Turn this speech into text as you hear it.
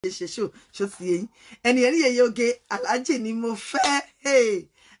ṣe ṣó ti yẹn ẹni yẹyẹ oge Alhaji ni mo fẹ́. Hey,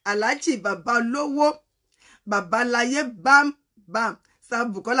 Alhaji bàbá olówó, bàbá láyé bam bam. Sam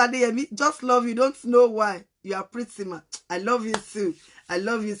Bukola Adeyemi, just love you, don't know why. You are pretty man. I love you too. I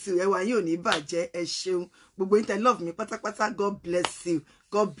love you too. Ẹwà yín ò ní bàjẹ́, ẹ ṣeun. Gbogbo yín tẹ́ love me pátápátá. God bless you.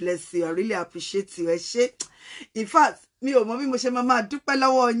 God bless you. I really appreciate you. Ẹ ṣé. In fact, mi ò mọ̀ bí mo ṣe máa dúpẹ́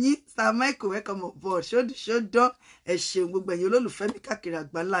lọ́wọ́ yín. Sir Michael, welcome on board. Ṣódán. Ẹ ṣeun gbogbo ẹ̀yin olólùfẹ́ mi káàkiri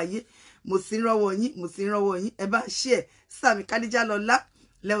àgbáńlá ayé. Mo sì ń rọ́wọ́ yín, Ẹ bá ń share. Sami Kadija Lọlá,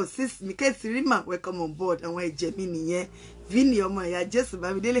 Leo sis mi Kate Rima, welcome on board. Àwọn ẹ̀jẹ̀ mi nìyẹn. Vini ọmọ ìyá Jésù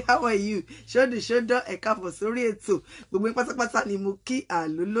Bámidélé, how are you? Ṣódán ẹ káàbọ̀ sórí ètò. Gbogbo yín pátápátá ni mo kí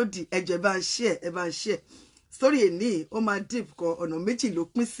àlólódì. Ẹ jọ̀ọ́ ẹ bá ń share. Story èní ó máa deep kan ọ̀nà méjì ló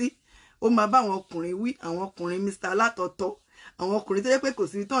pín sí. Ó máa bá àwọn ọkùnrin wí, àwọn ọkùnrin Mr. Alátọ̀tọ̀, àwọn ọkùnrin tó jẹ́ pé kò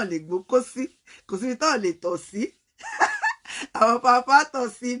síbi tán lè gbókó sí, kò síbi tán lè tọ̀ sí. Àwọn pàpà tọ̀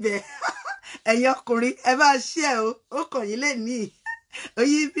sí ibẹ̀. Ẹ̀yin ọkùnrin ẹ bá share o, ó kàn yín lénìí.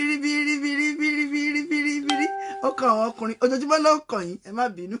 Oyi biri ó kàn àwọn ọkùnrin ojoojúmọ́ ló kàn yín, ẹ má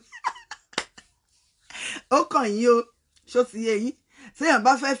bínú. Ó kàn yín o, ṣó ti yé yín. Séèyàn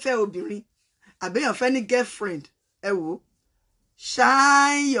bá fẹ́ obìnrin àbẹ́yàn fẹ́ ní girlfriend, ẹ wò,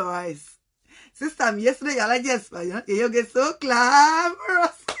 shine your eyes. Sister mi yesterday Alhaji Espayan, you get so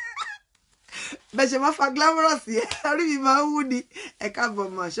glamorous. Bẹ́ẹ̀ ṣe máa fa glamorous yẹn, orí mi máa ń wú ni. Ẹ káàbọ̀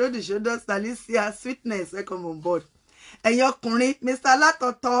mà, ṣódán Stalicia sweetness, welcome on board. Ẹ̀yin ọkùnrin Mr.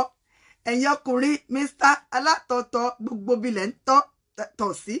 Alátọ̀tọ̀, ẹ̀yin ọkùnrin Mr. Alátọ̀tọ̀, gbogbo bilẹ̀ ń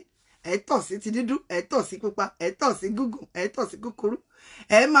tọ̀ sí. Ẹ tọ̀ sí ti dúdú, ẹ tọ̀ sí pupa, ẹ tọ̀ sí gúngùn, ẹ tọ̀ sí kúkúrú.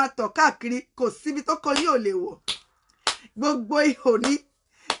 Ẹ máa tọ̀ káàkiri, kò síbi tó kọ yóò lè wọ̀. Gbogbo ihò ní,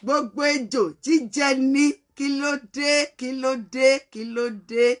 gbogbo ejò jíjẹ ní, kí ló dé.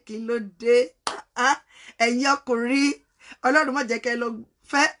 Ẹ̀yin ọkùnrin, Ọlọ́run má jẹ́ kẹ́ lọ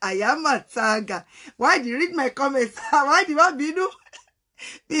fẹ́ Ayamatanga. Why did you read my comments? Why did you bínú?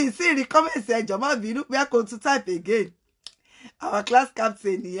 Me see the comments ẹjọ́ má bínú. We are going to type again. Our class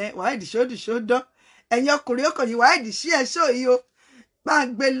captain nìyẹn. Why did ṣódán? Ẹ̀yin ọkùnrin ó kàn yín, why did share show yìí o? Bá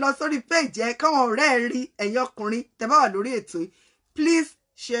gbé lọ sórí page ẹ káwọn ọ̀rẹ́ ẹ rí. Ẹ̀yin ọkùnrin tẹ́ bá wà lórí ètò yìí, please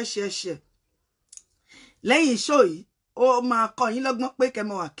share. Lẹ́yìn show yìí, ó máa kọ́ yín lọ́gbọ́n pé kẹ́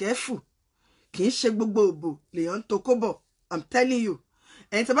máa wà careful. Kì í ṣe gbogbo òbò lèèyàn tó kó bọ̀. I'm telling you.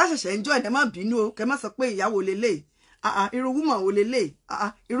 Ẹ̀yin tẹ́ bá ṣẹ̀ṣẹ̀ enjoy ẹ má bínú o, kẹ́ má sọ pé ìyàwó lélẹ̀. Irú woman wo lélẹ̀.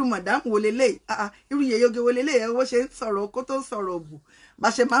 Irú madam wo lélẹ̀. Irú yeyoge wo lélẹ̀. Ẹ wo ṣe ń sọ̀rọ̀ kó tó sọ̀rọ̀ òbò. Bá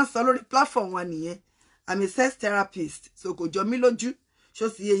ṣe máa ń sọ lórí platform wa nìyẹn. I'm a sex therapist. So kò jọ mí lójú. Ṣó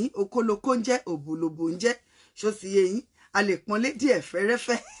sì yé yín, okólokó ń jẹ́, òbòlòbò ń jẹ́. Ṣó sì yé yín, a lè pọ́nlé díẹ̀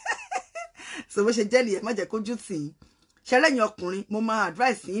fẹ́rẹ́fẹ́. So bó ṣe jẹ́ nìyẹn, má jẹ́ kójú tì yín. Ṣẹlẹ́yìn ọkùnrin, mo máa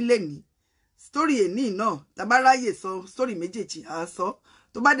advice yín lénìí. Story èní náà, tá bá ráyè sọ story méjèèjì á sọ.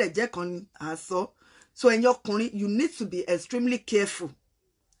 Tó bá dẹ̀ jẹ́ kan ni á sọ. So ẹ̀yin ọkùnrin, you need to be extremely careful.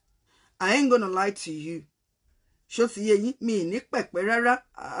 I ain't gonna lie to you. Ṣó ti yé yín, mi ní pẹ̀pẹ́ rárá.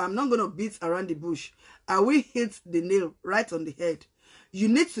 I'm not gonna beat around the bush. I will hit the nail right on the head. You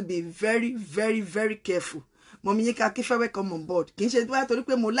need to be very careful. Mọ̀mí yín ká kí fẹ́ welcome on board. Kì í ṣe wá torí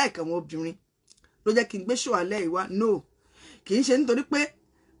pé mo like àwọn obìnrin ló jẹ́ kí n gbé show alẹ́ ìwá. No. Kì í ṣe nítorí pé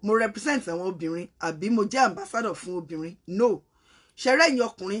mo represent àwọn obìnrin àbí mo jẹ́ ambassador fún obìnrin. No. Ṣẹ̀rẹ́ ẹ̀yin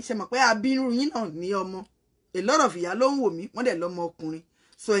ọkùnrin ṣe mọ̀ pé abínú yín náà ní ọmọ. A lot of ìyá ló ń wò mí, wọ́n dẹ̀ lọ́mọ ọkùnrin.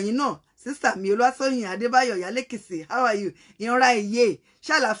 So ẹ̀yin náà, sister mi Olúwatóyìn Adébáyọ̀ Yálékìsì, how are you? Ìyanra iye,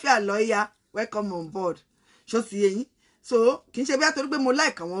 ṣàlàáfíà lọ́ọ́yà, welcome on board. Ṣó ti yé yín? So kì í ṣe bí a torí pé mo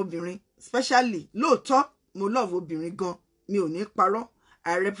like àwọn obìnrin, especially lóòótọ́ mo love obìnrin gan, mi ò ní parọ́.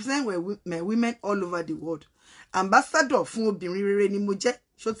 I represent my women all over the world. Ambassador fún obìnrin rere ni mo jẹ́,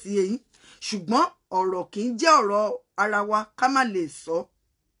 ṣó ti yé yín? Ṣùgbọ́n ọ̀rọ̀ kì í jẹ́ ọ̀rọ̀ ara wa ká má lè sọ.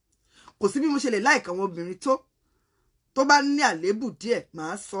 Kò sí bí mo ṣe lè like àwọn obìnrin tó bá ní àléébù díẹ̀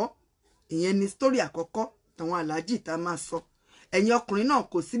máa sọ. Ìyẹn ni story àkọ́kọ́ tàwọn Alhaji tá máa sọ. Ẹ̀yin ọkùnrin náà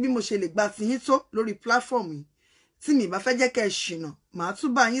kò sí bí mo ṣe lè gba ti yín tó lórí platform yìí. Tí mi bá fẹ́ jẹ́ kẹ́ ṣìnà, màá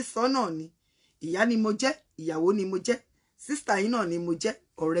tún bá yín sọ náà ni. Ìyá ni mo jẹ́, ìyàwó ni mo jẹ́, sister yín náà ni mo jẹ́,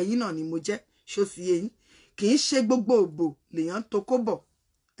 ọ̀rẹ́ yín náà ni mo jẹ́. Ṣó sì yé yín? Kì í ṣe gbogbo òbò lèèyàn tó kó bọ̀.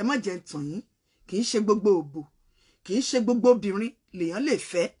 Ẹ má jẹ́ tàn yín. Kì í ṣe gbogbo òbò. Kì í ṣe gbogbo obìnrin lèèyàn lè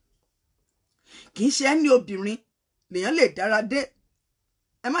fẹ́. Kì í ṣe ẹni obìnrin lèèyàn lè dára dé.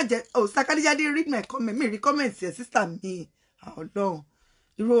 Ẹ má jẹ́ Sakadijade read my comment. Mi rí comment yẹn sister mi. Ọlọ́run.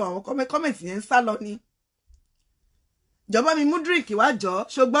 Irú àwọn comment yẹn ń sá lọ ni. Jọ̀bọ́ mi mú drink wá jọ,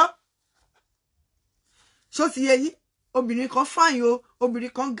 ṣùgbọ́n ṣó ti yé yín, obìnrin kan fine o,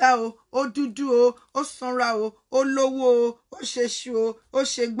 obìnrin kan ga o, ó dúdú o, ó sanra o, ó lówó o, ó ṣe ṣu o, ó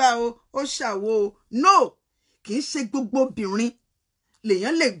ṣe gbá o, ó ṣàwo o. No, kì í ṣe gbogbo obìnrin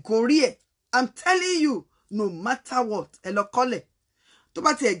lèyàn lè gorí ẹ̀. I'm telling you, no matter what, ẹ lọ kọ́lẹ̀. Tó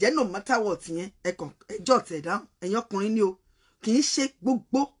bá ti ẹ̀ jẹ́ no matter what yẹn, ẹjọ́ tẹ̀ dáhùn, ẹ̀yin ọkùnrin ni o. Kì í ṣe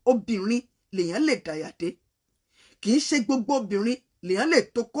gbogbo obìnrin lèyàn lè dàyàdé. Kì í ṣe gbogbo obìnrin lèyàn lè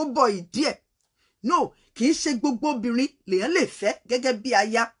tokó bọ̀ ìdí ẹ̀. No, kì í ṣe gbogbo obìnrin lèyàn lè fẹ́ gẹ́gẹ́ bí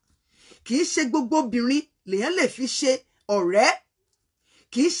aya. Kì í ṣe gbogbo obìnrin lèyàn lè fi ṣe ọ̀rẹ́.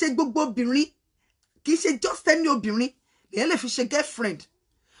 Kì í ṣe gbogbo obìnrin, kì í ṣe just any obìnrin lèyàn lè fi ṣe girlfriend.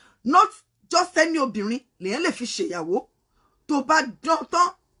 Not just any obìnrin lèyàn lè fi ṣe ìyàwó. Tó bá dán tán,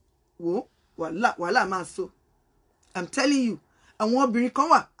 wò wàhálà máa so. I'm telling you, àwọn obìnrin kan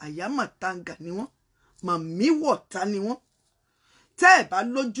wà, Ayamatanga ni wọ́n, Mammy wọ̀ta ni wọ́n. Tẹ́ ẹ̀ bá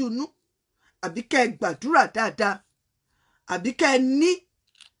lójú inú, àbí kẹ́ ẹ gbàdúrà dáadáa, àbí kẹ́ ẹ ní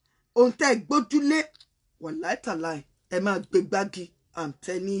ohun tẹ́ ẹ gbójúlé, wàláìtàláì, ẹ máa gbé gbági. I'm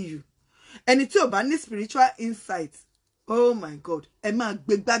telling you. Ẹni tí ò bá ní spiritual insight, oh my God, ẹ máa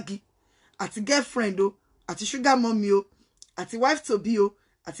gbé gbági. Àti girlfriend o, àti sugar mommy o, àti wife to be o,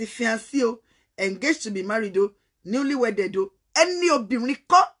 àti fiancé o, engaged to be married o, newly wedded o, ẹni obìnrin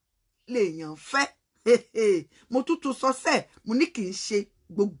kọ́ lèèyàn fẹ́. Mo tútù sọ sẹ́, mo ní kì í ṣe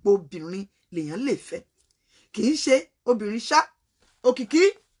gbogbo obìnrin lèèyàn lè fẹ́. Kì í ṣe obìnrin ṣá.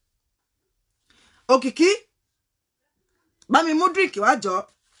 Òkìkí bá mi mú drink wá jọ.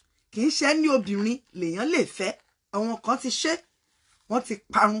 Kì í ṣe ẹni obìnrin lèèyàn lè fẹ́. Àwọn kan ti ṣe, wọ́n ti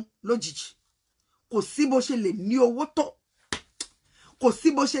parun lójijì. Kò sí bó ṣe lè ní owó tó, kò sí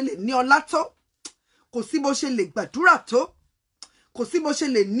bó ṣe lè ní ọlá tó, kò sí bó ṣe lè gbàdúrà tó, kò sí bó ṣe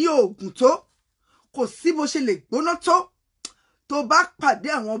lè ní oògùn tó, kò sí bó ṣe lè gbóná tó. Tó bá pàdé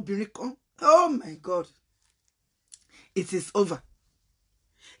àwọn obìnrin kan, oh my God, it is over.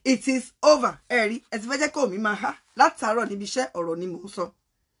 It is over. Ẹ̀rí, ẹ ti fẹ́ jẹ́ kó mi máa há látàárọ̀ níbi iṣẹ́. Ọ̀rọ̀ ni mò ń sọ.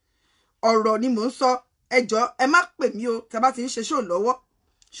 Ọ̀rọ̀ ni mò ń sọ. Ẹ jọ̀ọ́, ẹ má pè mí o. Tá bá ti ń ṣe show lọ́wọ́.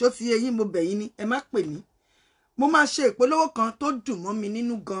 Ṣó ti yé yín, mo bẹ̀ yín ni. Ẹ má pè mí. Mo máa ṣe ìpolówó kan tó dùn mọ́ mi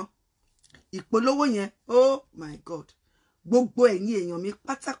nínú gan. Ìpolówó yẹn, oh my God. Gbogbo ẹ̀yin èèyàn mi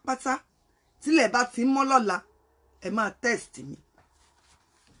pátápátá. Tílẹ̀ bá ti mọ́ lọ́la, ẹ máa test mi.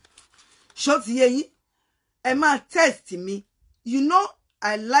 Ṣó ti yé yín? Ẹ máa test mi. You know,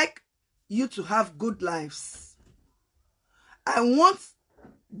 I like you to have good lives. I want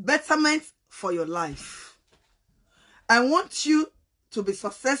betterment for your life. I want you to be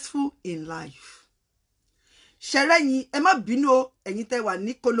successful in life. Ṣẹ̀rẹ̀yin, ẹ má bínú o, ẹ̀yin tẹ́ wà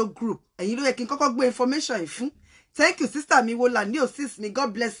ní Kolo group. Ẹ̀yin ló yẹ kí n kọ́kọ́ gbé information yìí fún. Thank you, sister mi Wola ní sis mi.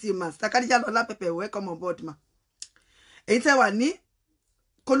 God bless you, ma. Stakadija Lola Pepe, welcome on board, ma. Ẹ̀yin tẹ́ wà ní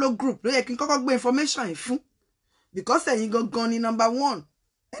Kolo group ló yẹ kí n kọ́kọ́ gbé information yìí fún. Because ẹ̀yin gangan ni number one.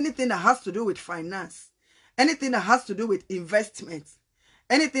 Anything that has to do with finance, anything that has to do with investment,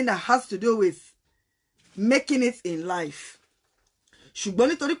 anything that has to do with making it in life. Ṣùgbọ́n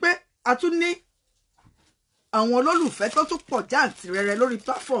nítorí pé a tún ní àwọn olólùfẹ́ tó tún pọ̀ jàǹtìrẹrẹ lórí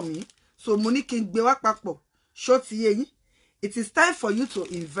platform yìí, so mo ní kí n gbé wá papọ̀. Ṣó ti yé yín? It is time for you to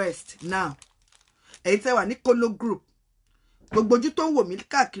invest now. Ẹ̀yin tẹ́ wà ní Kolo group, gbogbo ojú tó ń wò mí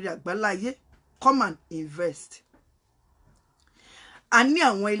káàkiri àgbáláyé, come and invest. A ní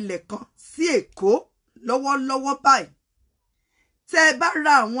àwọn ilẹ̀ kan sí Èkó lọ́wọ́lọ́wọ́ báyìí. Tẹ́ ẹ bá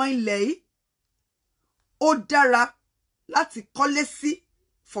ra àwọn ilẹ̀ yìí, ó dára láti kọ́lé sí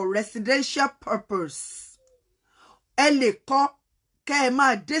for residential purpose. Ẹ lè kọ́ kẹ́ ẹ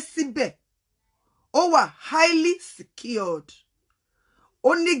máa dé síbẹ̀. Ó wà highly secured.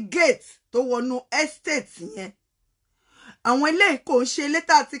 Ó ní gate tó wọnú estate yẹn. Àwọn ilé kò ń ṣe ilé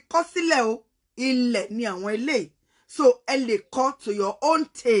tá a ti kọ́ sílẹ̀ o. Ilẹ̀ ni àwọn ilé. So ẹ lè kọ́ to your own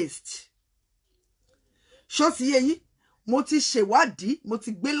taste. Ṣó ti yé yín? Mo ti ṣèwádìí, mo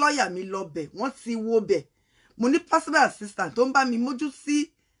ti gbé lọ́ọ̀yà mi lọ bẹ̀, wọ́n ti wo bẹ̀. Mo ní personal assistant tó ń bá mi mójú sí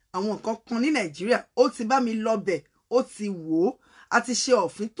àwọn nǹkan kan ní Nàìjíríà. Ó ti bá mi lọ bẹ̀, ó ti wò ó. A ti ṣe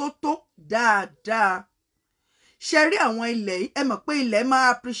òfin tó tó dáadáa. Ṣé rí àwọn ilẹ̀ yìí? Ẹ mọ̀ pé ilẹ̀ máa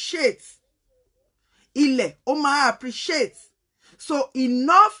appreciate. Ilẹ̀ ó máa appreciate. So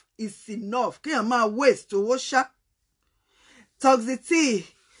enough is enough. Kéèyàn máa waste owó ṣá. Toxity.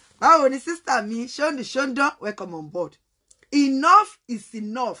 Báwo ni sister mi? Shondan, welcome on board. Enough is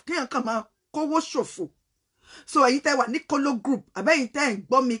enough. Kéèyàn kàn máa kówó ṣòfò. So ẹ̀yin tẹ́ wà ní Kolo group, àbẹ́yin tẹ́ ń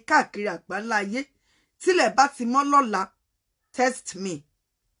gbọ́ mi káàkiri àgbáláyé. Tílẹ̀ bá ti mọ́ lọ́la, test me.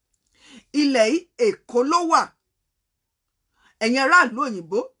 Ilẹ̀ yìí Èkó ló wà. Ẹ̀yin aráàlú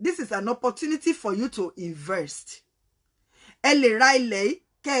òyìnbó, this is an opportunity for you to invest. Ẹ lè ra ilẹ̀ yìí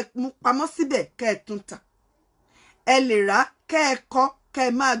kẹ́ ẹ mú pamọ́ síbẹ̀ kẹ́ ẹ tún tà. Ẹ lè rà kẹ́ ẹ kọ́ kẹ́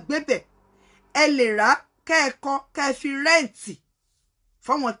ẹ máa gbébẹ̀. Ẹ lè rà kẹ́ ẹ kọ́ kẹ́ ẹ fi rẹ́ǹtì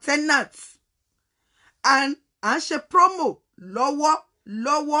fáwọn tenants. And à ń ṣe promo lọ́wọ́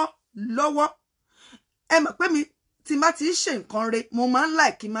lọ́wọ́. Ẹ mọ̀ pé mi tí má ti ṣe nǹkan re mo máa ń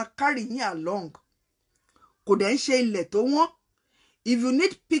like ma carry yín along. Kò dẹ̀ ń ṣe ilẹ̀ tó wọ́n. If you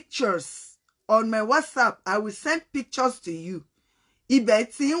need pictures on my WhatsApp, I will send pictures to you. Ibẹ̀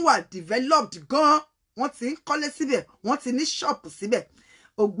tí ń wà developed gan. Wọ́n ti ń kọ́lé síbẹ̀, wọ́n ti ní shop síbẹ̀.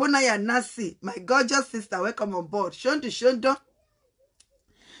 Ogbonaya Nasi, my gorgeous sister, welcome on board. Shondo.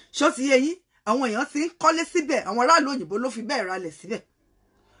 Ṣó ti yé yín, àwọn èèyàn ti ń kọ́lé síbẹ̀, àwọn aráàlú òyìnbó ló fi bẹ́ẹ̀ ralẹ̀ síbẹ̀.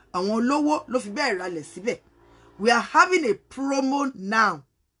 Àwọn olówó ló fi bẹ́ẹ̀ ralẹ̀ síbẹ̀. We are having a promo now.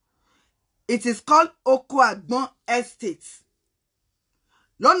 It is called Okoagbon Estate.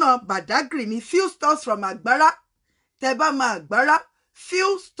 Lọ́nà Badagry ni few stops from Agbara. Tẹ́ bá ma Agbara,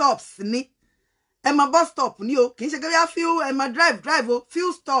 few stops ni. Ẹ ma bus stop ni o, kì í ṣe gẹ́gẹ́ few ẹ ma drive o,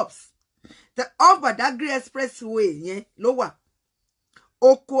 few stops. The off Badagry Expressway yẹn ló wà.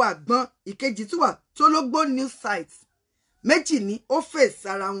 Okoagbon ìkejì tún wà Tologbo new site. Méjì ni ó face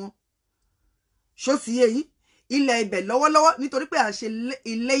ara wọn. Ṣó ti yé yín, ilẹ̀ ibẹ̀ lọ́wọ́lọ́wọ́ nítorí pé à ṣe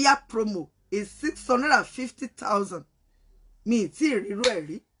Iléyá promo is 650,000. Mi tí ìrírú ẹ̀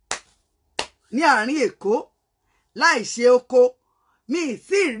rí. Ní àárín Èkó, láì ṣe oko, mi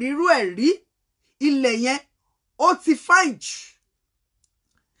tí ìrírú ẹ̀ rí. Ilẹ̀ yẹn ó ti fine jù.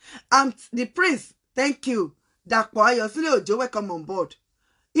 And the prince, thank you. Dàpọ̀ Ayọ̀sílẹ̀ Òjó, welcome on board.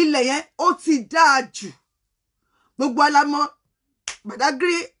 Ilẹ̀ yẹn ó ti dáa jù. Gbogbo alamọ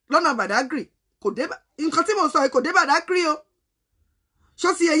Badagry lọ́nà Badagry kò dé nǹkan tí mo sọ kò dé Badagry o.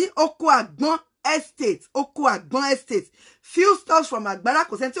 Ṣó ti yé yín, Okoagbon Estate, Okoagbon Estate. Few stops from Agbara,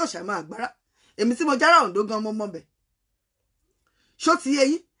 kò sẹ́ni tí ò ṣàmọ́ Agbara. Èmi tí mo jára Oǹdó gan mo mọ̀ bẹ̀. Ṣó ti yé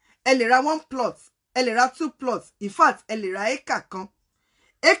yín, ẹ lè ra 1 plot, ẹ lè ra 2 plots. In fact, ẹ lè ra acre kan.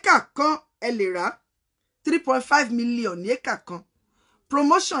 Acre kan ẹ lè ra 3.5 million ní acre kan.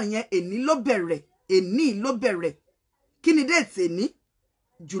 Promotion yẹn èní ló bẹ̀rẹ̀. Kí ni date èní?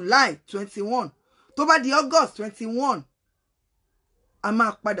 July 21. Tó bá di August 21, a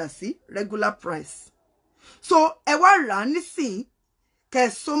máa padà sí regular price. So ẹ wá rà nísìn kẹ́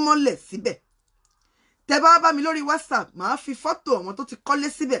so mọ́lẹ̀ síbẹ̀. Tẹ́ bá mi lórí WhatsApp, màá fi photo àwọn tó ti kọ́lé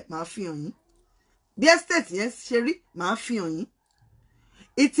síbẹ̀, màá fi hàn yín. Bí estate yẹn ṣe rí, màá fi hàn yín.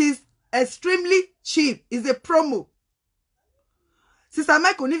 It is extremely cheap. It's a promo. Sister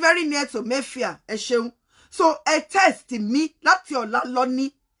Michael ní very near to Mayfair, ẹ ṣeun. So ẹ test mi láti ọ̀la lọ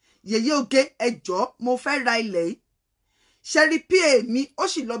ní Yèyé Oge ẹ jọ̀ọ́ mo fẹ́ ra ilẹ̀ yìí. Ṣẹ́rí PA mi ó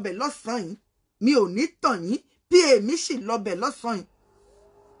sì lọ́bẹ̀ lọ́sàn-án yìí. Mi ò ní tàn yín, PA mi sì lọ́bẹ̀ lọ́sàn-án yìí.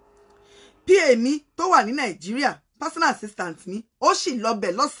 PA mi tó wà ní Nàìjíríà, personal assistant mi, ó sì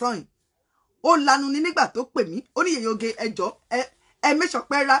lọ́bẹ̀ lọ́sàn-án yìí. Ó lanu ní nígbà tó pè mí, ó ní Yèyé Oge ẹ jọ̀ọ́ ẹ make sure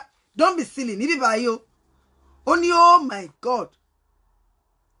pé ra, don't be silly ní bíbá yìí o. Ó ní oh my God.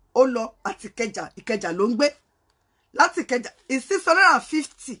 Ó lọ àti Ìkẹjà ló ń gbé. Láti Ìkẹjà is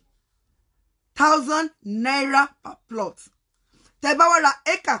 650,000 naira per plot. Tẹ́ bá wá ra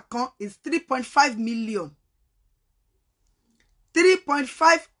acre kan is 3.5 million.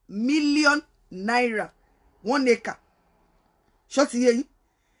 3.5 million naira 1 acre. Ṣó ti yé yín?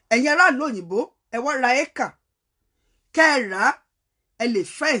 Ẹ̀yin ará lóyìnbó ẹ wá ra acre. Kẹ́ rà ẹ lè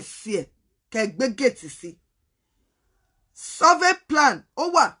fẹ́ǹsì ẹ̀ kẹ́ gbé gate sí. Survey plan ó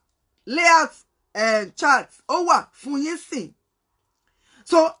wà, layout chart ó wà fún yín sìn.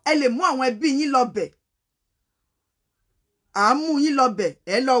 So ẹ lè mú àwọn ẹbí yín lọ bẹ̀. À mú yín lọ bẹ̀,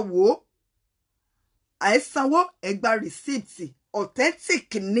 ẹ lọ wò ó. Ẹ sanwó, ẹ gba receipt,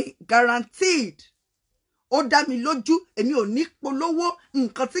 authentic ni, guaranteed. Ó dá mi lójú, èmi ò ní polówó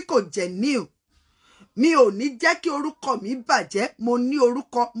nǹkan tí kò genuine. Mi ò ní jẹ́ kí orúkọ mi bàjẹ́, mo ní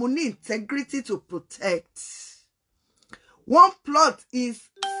orúkọ, mo ní integrity to protect. 1 plot is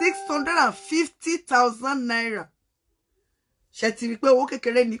 650,000 naira. Ṣé ti rí pé owó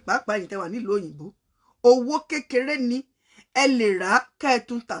kékeré ni pàápàá yìí tẹ́ wà nílùú òyìnbó. Owó kékeré ni ẹ lè rà kẹ́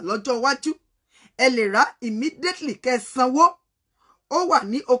tún tà lọ́jọ́ iwájú. Ẹ lè rà immediately kẹ́ sanwó. Ó wà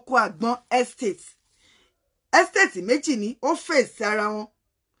ní Okoagbon Estate. Estate méjì ni ó face ara wọn.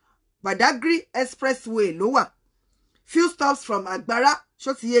 Badagry Expressway ló wà. Few stops from Agbara,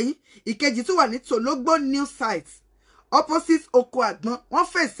 ṣó ti yé yín. Ìkejì tún wà ní Tologbo new site. Opposite Okoagbon, wọ́n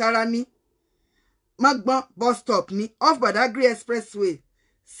face ara ní Magbon bus stop ní off Badagry Expressway.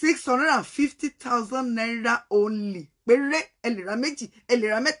 650,000 naira only. Péré ẹ lè ra méjì, ẹ lè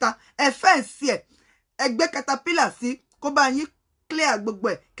ra mẹ́ta, ẹ fẹ́ǹsì ẹ̀. Ẹ gbé caterpillar sí kó bá yín clear gbogbo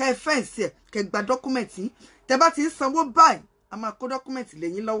ẹ̀, kẹ́ fẹ́ǹsì ẹ̀, kẹ́ gba document yín. Tẹ́ bá ti ń sanwó báyìí, a máa kó document lé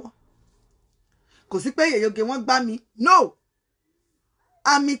yín lọ́wọ́. Kò sí pé Yèyé Oge wọ́n gbá mi. No.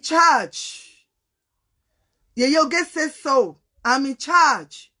 I'm in charge. Yèyé Oge says so. I'm in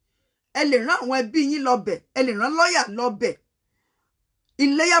charge. Ẹ lè rán àwọn ẹbí yín lọ bẹ̀, ẹ lè rán lawyer lọ bẹ̀.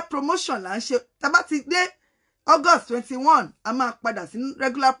 Iléyá promotion là ń ṣe. Tá bá ti dé August 21, a máa padà sí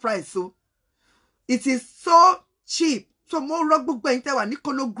regular price. So it is so cheap. So mo rọ gbogbo ẹ̀yin tẹ́ wà ní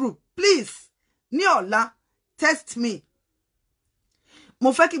Kolo group, please, ní ọ̀la, test me.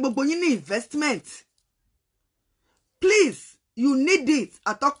 Mo fẹ́ kí gbogbo yín ní investment. Please, you need it.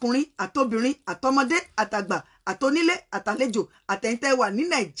 Àtọkùnrin, àtobìnrin, àtọmọdé, àtàgbà, àtonílé, àtàlejò, àtẹ̀yin tẹ́ wà ní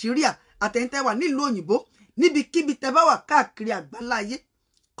Nàìjíríà, àtẹ̀yin tẹ́ wà nílùú òyìnbó, níbikíbi tẹ́ bá wà káàkiri àgbáláyé.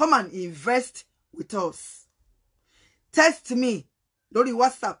 Come and invest with us. Test me lórí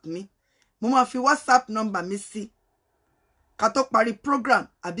WhatsApp mi. Mo máa fi WhatsApp number mi sí. Ká tó parí program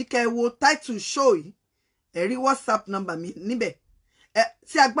àbí kẹ́ wo title show yìí. Ẹ rí WhatsApp number mi níbẹ̀.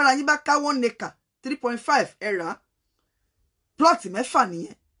 Tí agbára yín bá ká 1 acre 3.5 ẹ rà. Plot mẹ́fà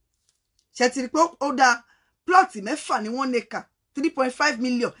nìyẹn. Ṣé ti rí pé ó dá plot mẹ́fà ní 1 acre 3.5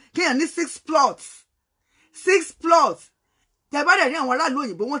 million. Kéèyàn ní 6 plots. 6 plots. Tẹ́ bá dẹ̀ rí àwọn aráàlú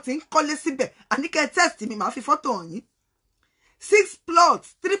òyìnbó wọ́n ti ń kọ́lé síbẹ̀. Àní kẹ́ test mi, màá fi fọ́tò hàn yín. 6 plots,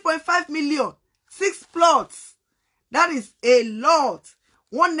 3.5 million. 6 plots. That is a lot.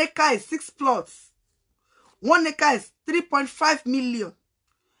 1 acre is 6 plots. 1 acre is 3.5 million.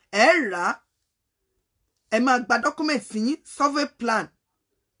 Ẹ rà. Ẹ máa gba document yín, survey plan.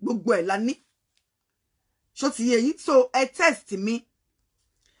 Gbogbo ẹ̀ la ní. Ṣó ti yé yín? So ẹ test mi.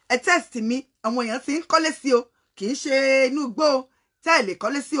 Ẹ test mi. Àwọn èèyàn ti ń kọ́lé sí o. Kì í ṣe inú igbó. Tẹ́ ẹ lè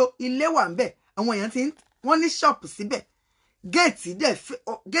kọ́lé sí o. Ilé wà ńbẹ̀. Àwọn èèyàn ti ń wọ́n ní shop síbẹ̀.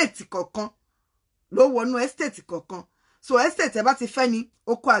 Gate kọ̀ọ̀kan ló wọnú estate kọ̀ọ̀kan. So estate ẹ bá ti fẹ́ ni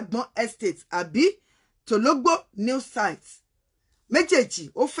Oko Àgbọn estate àbí Tologbo new site.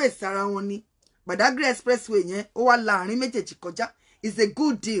 Méjèèjì ó face ara wọn ni. Badagry expressway yẹn ó wà láàrin méjèèjì kọjá. It's a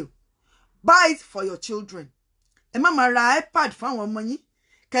good deal. Buy it for your children. Ẹ má máa ra iPad fáwọn ọmọ yín.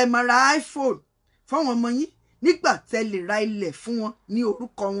 Kẹ́ máa ra iPhone fáwọn ọmọ yín nígbà tẹ́ lè ra ilẹ̀ fún wọn ní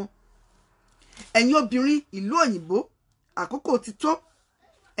orúkọ wọn. Ẹ̀yin obìnrin ìlú òyìnbó, àkókò ti tó.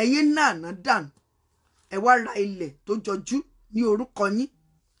 Ẹ̀yin náà ná dànù. Ẹ wá ra ilẹ̀ tó jọjú ní orúkọ yín.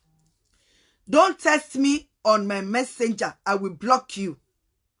 Don't test me on my messenger. I will block you.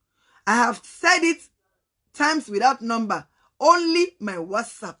 I have said it times without number. Only my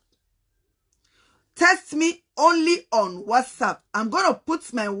WhatsApp. Test me only on WhatsApp. I'm going to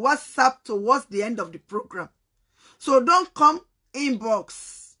put my WhatsApp towards the end of the program. So don't come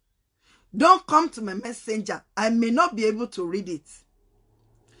inbox. Don't come to my messenger. I may not be able to read it.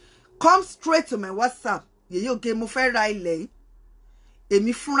 Come straight to my WhatsApp. Yeye oge mo fẹ́ ra ilẹ̀.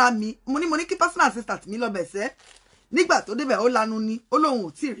 Èmi fúnra mi. Mo ní kí personal assistant mi lọ bẹ̀ sẹ́. Nígbà tó débẹ̀ ó lanu ni. Ó lóhun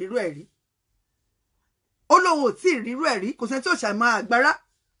ò tí rírú ẹ̀ rí. Ó lóhun ò tí rírú ẹ̀ rí. Kò sẹ́ni tí ó ṣàì máa Agbára.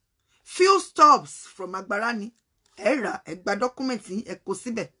 Few stops from Agbára ni. Ẹ rà, ẹ gba document yín, ẹ kó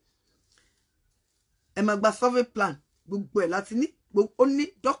síbẹ̀. Ẹ máa gba survey plan. Gbogbo ẹ̀ láti ní. Ó ní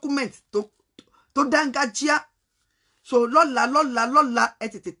document tó dángájíá. So lọ́la ẹ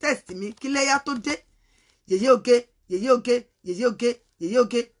tètè test mi kí Iléyá tó dé. Yeye oge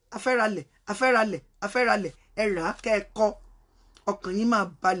afẹ́ralẹ̀ ẹ rà kẹ́ ẹ kọ́ ọkàn yín máa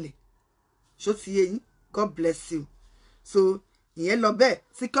balẹ̀. Ṣó ti yé yín? God bless you. So ìyẹn lọ bẹ́ẹ̀.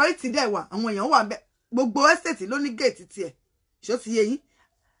 Security dẹ̀ wà, àwọn èèyàn wà bẹ́ẹ̀. Gbogbo estate ló ní gate tiẹ̀. Ṣó ti yé yín?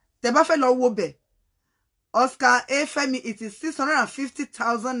 Tẹ́ bá fẹ́ lọ wo bẹ̀. Oscar A. Femi, it is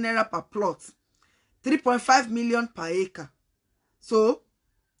 650,000 naira per plot. 3.5 million per acre. So,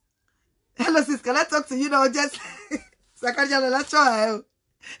 hello sis, can I talk to you now? Just let's try.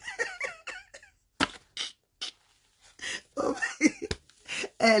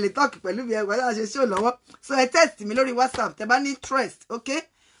 Talk pẹ̀lú mi ẹgbẹ́ ṣe show lọ́wọ́. So I test me lórí WhatsApp. Tẹ́ bá ní interest, okay?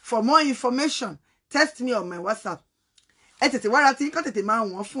 For more information, test me on my WhatsApp. Ẹ tètè wá ra tí kò tètè máa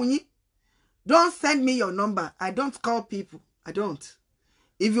wọ́n fún yín. Don't send me your number. I don't call people. I don't.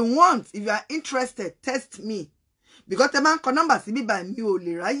 If you are interested, test me. Because the man call number sí bí bá mi ò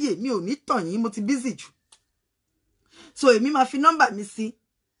lè ráyè, mi ò ní tàn yín, mo ti busy jù. So èmi máa fi number mi sí.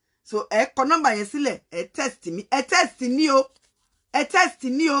 So ẹ kọ number yẹn sílẹ̀, ẹ test mi. Ẹ test ni o. Ẹ test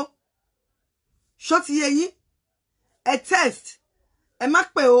ni o. Ṣó ti yé yín? Ẹ test. Ẹ má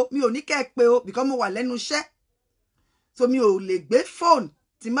pè o, mi ò ní kẹ́ ẹ pè o because mo wà lẹ́nu iṣẹ́. So mi ò lè gbé phone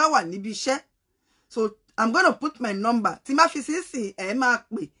tí má wà níbi iṣẹ́. So I'm going to put my number. Tí má fi sí ẹ máa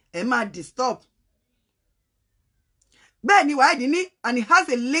pè, ẹ máa disturb. Bẹ́ẹ̀ ni wàá ní, and it has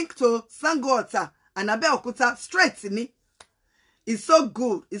a link to Sango Ota and Abeokuta straight ni. It's so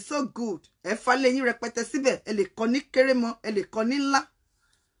good. It's so good. Ẹ fa lẹ́yìn rẹpẹtẹ síbẹ̀, ẹ lè kọ ní kérémọ, ẹ lè kọ ní ńlá.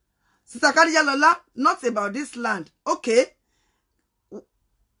 Sister Khadija Lola, not about this land. Okay.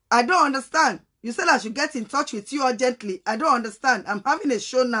 I don't understand. You said I should get in touch with you urgently. I don't understand. I'm having a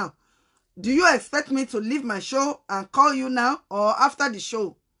show now. Do you expect me to leave my show and call you now or after the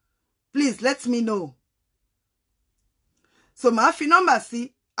show? Please let me know. So my number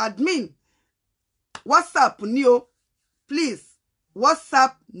sí admin WhatsApp ni o. Please,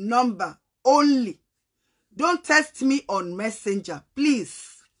 WhatsApp number only. Don't text me on Messenger,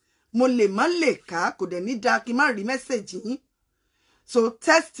 please. Mo lè má lè ká, kò dẹ̀ ní dá kí má rí message yín. So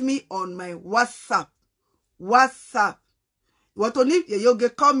text me on my WhatsApp. WhatsApp. What only you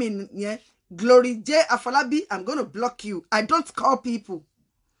get coming yeah. Glory J Afolabi, I'm going to block you. I don't call people.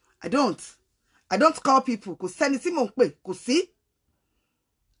 I don't call people. Kò sẹ́ni tí mò ń pè, kò sí.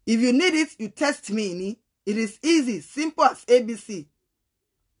 If you need it, you text me. Ni. It is easy, simple as ABC.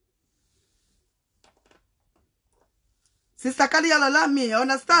 Sister Kadiyalola, me, I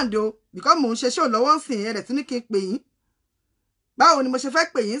understand though. Because mo ń ṣe show lọ́wọ́ nsìn yẹn, rẹ̀ tún ní kí n pè yín. Báwo ni mo ṣe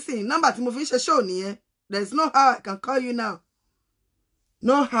fẹ́ pè yín sìn? Number tí mo fi ń ṣe show nìyẹn. There's no how I can call you now.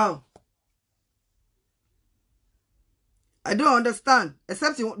 No how. I don't understand.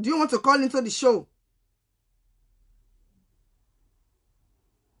 Except do you want to call into the show?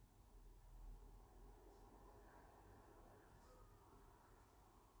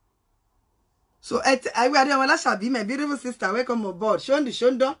 So I will be my beautiful sister. Welcome aboard.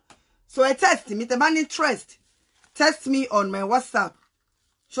 Shondo. So I text me. Te ban interest. Text me on my WhatsApp.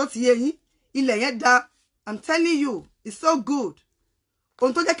 Shoti ye ilẹ̀ yẹn dá. I'm telling you, it's so good.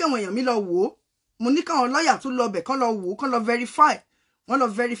 Ohun tó jẹ́ kí àwọn èèyàn mi lọ wò. Mo ní káwọn lawyer tún lọ bẹ̀ kán lọ wò, kán lọ verify. Wọ́n lọ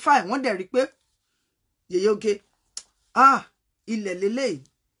verify, wọ́n dẹ̀ rí pé yeye oge. Ilẹ̀ lélẹ̀.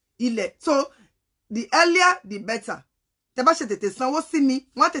 Ilẹ̀. So the earlier the better. Tẹ́ bá ṣe tètè sanwó sí mi,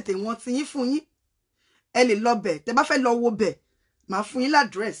 wọ́n tètè wọ́n ti yín fún yín. Ẹ lè lọ bẹ̀, tẹ́ bá fẹ́ lọ wo bẹ̀, màá fún yín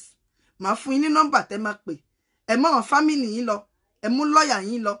l'address, màá fún yín ní number tẹ́ máa pè. Ẹ mú àwọn family yín lọ, ẹ mú lawyer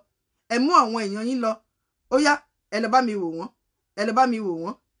yín lọ, ẹ mú àwọn èèyàn yín lọ. Ó yá, ẹ lọ bá mi wò wọ́n, ẹ lọ bá mi wò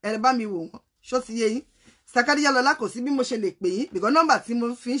wọ́n, ẹ lọ bá mi wò wọ́n. Ṣó ti yé yín? Sakadiyalola kò sí bí mo ṣe lè pè yín because number tí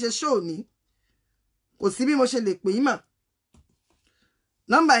mo fi ń ṣe show ni. Kò sí bí mo ṣe lè pè yín mà.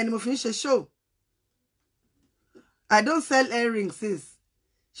 Number yẹn ni mo fi ń ṣe show. I don't sell earrings, sis.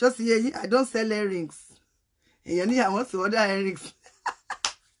 Ṣó ti yé yín? I don't sell earrings. Èèyàn ní àwọn to order earrings.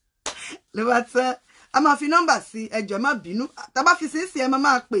 Ló bá tán. A máa fi number sí, ẹ jọ̀ọ́ má bínú. Tá bá fi sí ẹ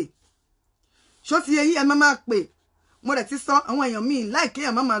máa pè. Ṣó ti yé yín? Ẹ máa pè. Mo dẹ̀ ti sọ àwọn èèyàn mi like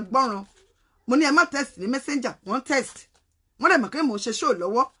èèyàn máa gbọ́ràn. Mo ní ẹ má text ní messenger, wọ́n text. Wọ́n dẹ̀ mọ̀ pé mo ṣe show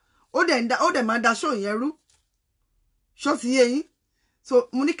lọ́wọ́. Ó dẹ̀ máa da show yẹn rú. Ṣó ti yé yín? So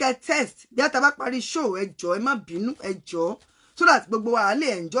mo ní kẹ́ test bí a tá bá parí show ẹ jọ̀ọ́ ẹ má bínú ẹ jọ̀ọ́ so that gbogbo wa lè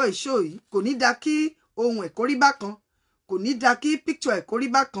enjoy show yìí. Kò ní dá kí ohun ẹ̀ kó rí bákan. Kò ní dá kí picture ẹ̀ kó rí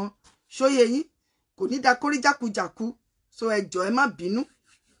bákan. Ṣó yé yín? Kò ní dá kó rí jákujàku. So ẹ jọ̀ọ́ ẹ má bínú.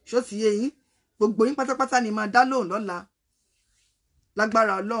 Ṣó ti yé yín? Gbogbo yín pátápátá ni máa dá lóhùn lọ́la.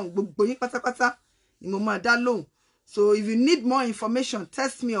 Lágbára Ọlọ́run, gbogbo yín pátápátá ni mo máa dá lóhùn. So if you need more information,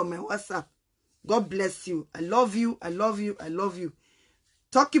 text me on my WhatsApp. God bless you. I love you. I love you. I love you.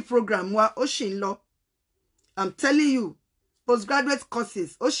 Turkey program wa ó ṣì ń lọ. I'm telling you, postgraduate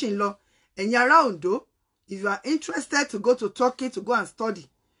courses ó ṣì ń lọ. Ẹ̀yin ará Ondo, if you are interested to go to Turkey to go and study,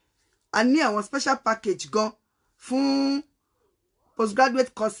 a ní àwọn special package gan fún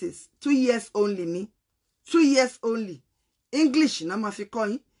postgraduate courses 2 years only ni 2 years only. English na máa fi kọ́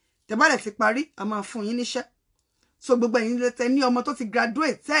yín. Tẹ́ bá dẹ̀ ti parí, a máa fún yín níṣẹ́. So gbogbo ẹ̀yin lè tẹ́ ní ọmọ tó ti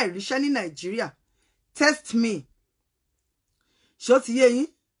graduate tẹ́ ẹ̀ ríṣẹ́ ní Nàìjíríà, test me. Ṣó ti yé yín?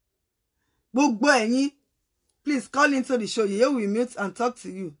 Gbogbo ẹ̀yin, please call into the show. Yeye will mute and talk to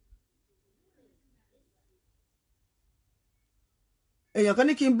you. Èèyàn kan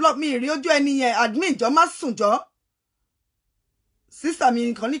ní kí n block mi rí ojú ẹni yẹn, admin jọ má sùn jọ. Sister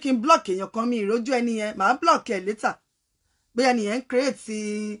mi kan ní kí n block èèyàn kan mi rí ojú ẹni yẹn, màá block ẹ later. Bóyá ni yẹn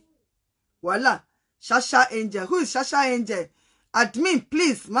create wàhálà. Shasha Angel. Who is Shasha Angel? Admin,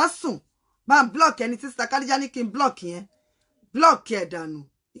 please, má sùn. Bá block ẹni tí Sister Kadija ní kí n block yẹn. Block ẹ dànù.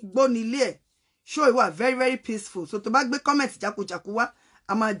 Igbó nílé ẹ̀. Show ìwà very, very peaceful. So tó bá gbé comment jákujàku wá,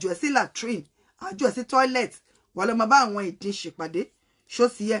 a máa jù ẹ́ sí latrine, a jù ẹ́ sí toilet. Wà lọ máa bá àwọn ìdín ṣèpàdé. Show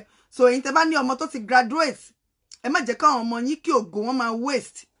sí yẹ. So ẹ̀yin tẹ́ bá ní ọmọ tó ti graduate, ẹ má jẹ́ káwọn ọmọ yín kí ògo wọn máa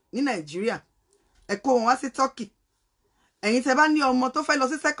waste ní Nàìjíríà. Ẹ kó wọn wá sí Turkey. Ẹ̀yin tẹ́ bá ní ọmọ tó fẹ́ lọ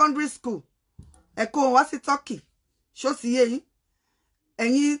sí secondary school, ẹ kó wọn wá sí Turkey. Ṣó sì yé yín?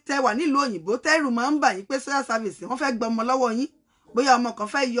 Ẹ̀yin tẹ́ wà nílùú òyìnbó tẹ́rù máa ń bà yín pé social service wọ́n fẹ́ gba ọmọ lọ́wọ́ yín. Bóyá ọmọ kan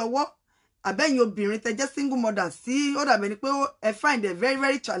fẹ́ yọwọ́, àbẹ́yìn obìnrin tẹ́ jẹ́ single mother sí ó dàbẹ̀ ni pé ẹ find it very,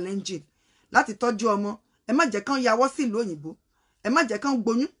 very challenging láti tọ́jú ọmọ. Ẹ má jẹ́ kán yawọ́ sí ìlú òyìnbó. Ẹ má jẹ́ kán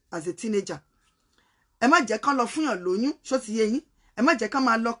gboyún as a teenager. Ẹ má jẹ́ kán lọ fúnyàn lóyún. Ṣó ti yé yín? Ẹ má jẹ́ kán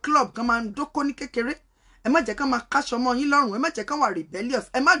máa lọ club, kán máa dóko ní kékeré. Ẹ má jẹ́ kán máa káṣọ mọ́ yín lọ́rùn. Ẹ má jẹ́ kán wà rebellious.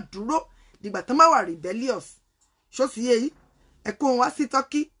 Ẹ má dúró dìgbà tán bá wà rebellious ṣó sì yé yín ẹ kó wọn wá sí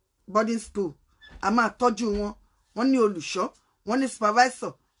Turkey boarding school a máa tọ́jú wọn wọ́n ní olùṣọ́ wọ́n ní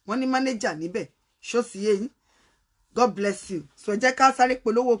supervisor wọ́n ní manager níbẹ̀ ṣó sì yé yín God bless you so ẹ jẹ́ ká sáré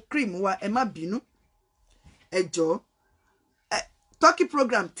polówó cream wa ẹ má bínú ẹ jọ̀ọ́ Turkey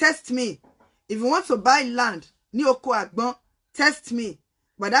program test me if you want to buy land ní oko àgbọn test me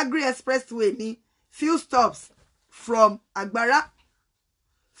Badagry expressway ní few stops from Agbara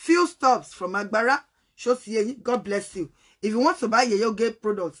ṣó sì yé yín God bless you if you want to buy Yeye Oge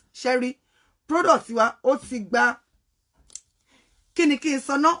products sherry products wa ó ti gba kíni kí n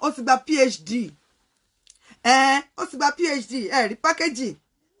sọ náà ó ti gba PhD ó ti gba PhD rí packaging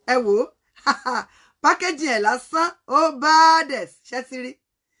ẹ wò packaging ẹ lásán ó bades ṣẹ́tìrí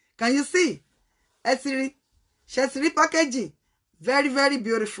can you see ẹ ti rí ṣẹ́tìrí packaging very very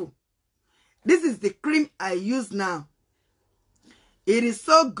beautiful. This is the cream I use now. It is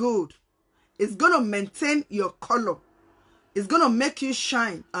so good. It's going to maintain your color. It's going to make you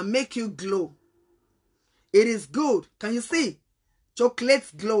shine and make you glow. It is good. Can you see?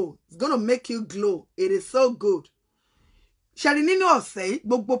 Chocolate glow. It's going to make you glow. It is so good. Ṣẹ̀rí nínú ọ̀sẹ̀ yìí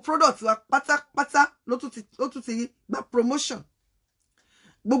gbogbo product wa pátápátá ló tún ti gba promotion.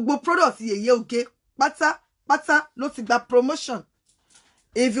 Gbogbo product Yeye Oge pátápátá ló ti gba promotion.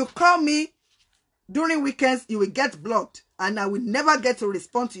 If you call me during weekends, you will get blocked and I will never get to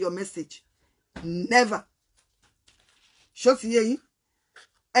respond to your message. Never. Ṣó ti yé yín.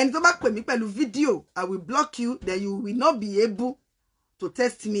 Ẹni tó bá pè mí pẹ̀lú video, I will block you, then you will not be able to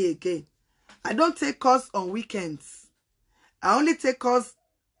text me again. I don't take calls on weekends. I only take calls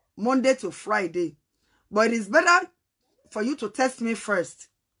Monday to Friday. But it is better for you to text me first.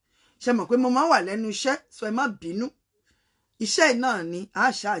 Ṣé mọ̀ pé mo máa wà lẹ́nu iṣẹ́, so ẹ má bínú. Iṣẹ́ náà ni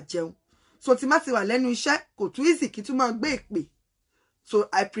a ṣá jẹun. So tí má ti wà lẹ́nu iṣẹ́ kò tún easy kí tún máa gbé ìpè. So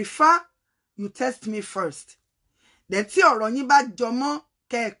I prefer you text me first. Then tí ọ̀rọ̀ yín bá jọ mọ́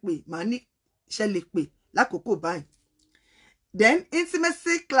kẹ́ ẹ pè màá ní ṣe lè pè lákòókò báyìí. Then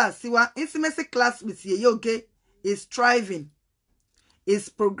intimacy class with Yeye Oge is thriving, is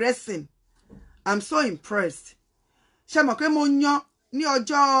progressing. I'm so impressed. Ṣé mọ̀ pé mo yan ní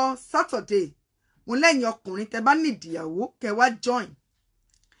ọjọ́ Saturday. Mo lẹ́yìn ọkùnrin tẹ́ bá need ìyàwó kẹ́ wá join.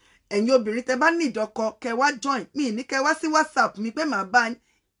 Ẹ̀yin obìnrin tẹ́ bá need ọkọ kẹ́ wá join. Mi ní kẹ́ wá sí WhatsApp mi pé màá bá yín.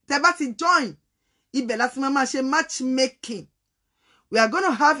 Tẹ́ bá ti join. Ibẹ̀ láti máa ṣe matchmaking. We are going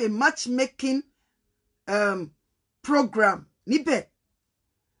to have a matchmaking program níbẹ̀.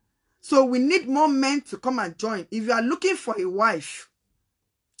 So we need more men to come and join. If you are looking for a wife,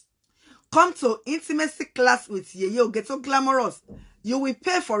 come to intimacy class with Yeye Oge so glamorous. You will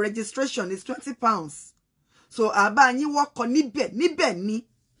pay for registration. It's £20. So àbá yín wọ́kọ níbẹ̀ ni.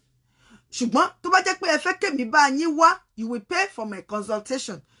 Ṣùgbọ́n tó bá jẹ́ pé ẹ fẹ́ kẹ́mi bá yín wá, you will pay for my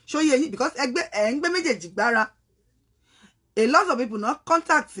consultation. Show you because ẹ ń gbé méjèèjì gbára. A lot of people not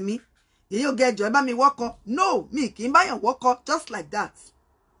contact me. Yeye Oge ẹ jọ̀ọ́ ẹ bá mi wọ́kọ. No, mi kì í báyàn wọ́kọ just like that.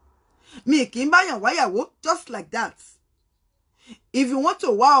 Mi kì í báyàn wáyàwó just like that. If you want to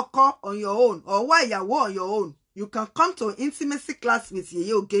wá ọkọ on your own or wá ìyàwó on your own, you can come to intimacy class with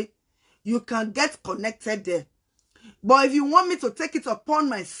Yeye Oge. You can get connected there. But if you want me to take it upon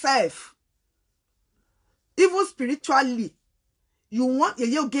myself, even spiritually, you want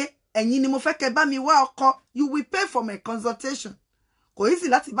Yeye Oge, ẹ̀yin ni mo fẹ́ kẹ́ bá mi wá ọkọ, you will pay for my consultation. Kò easy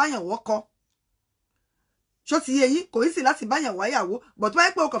láti báyàn wọ́kọ. Ṣó ti yé yín, kò easy láti báyàn wáyàwó, but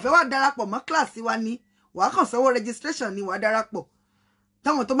wáyé pé o kàn fẹ́ wá darapọ̀ mọ́ class wa ni, wàá kàn sanwó registration ni wàá darapọ̀.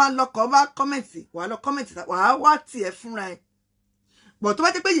 Táwọn tó máa ń lọ́kọ bá kọ́mẹ̀ntì, wàá lọ kọ́mẹ̀ntì, wàá wá tiẹ̀ fúnra ẹ̀. But tó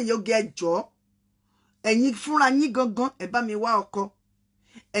bá jẹ́ pé Yeye Oge ẹ jọ̀ọ́, ẹ̀yin fúnra yín gangan ẹ bá mi wá ọkọ.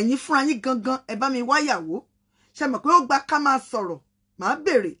 Ẹ̀yin fúnra yín gangan ẹ bá mi wáyàwó. Ṣé mọ̀ pé ó gba ká máa sọ̀rọ̀, màá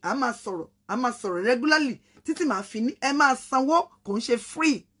béèrè, a máa sọ̀rọ̀ regularly títí màá fi ní ẹ máa sanwó kò ń ṣe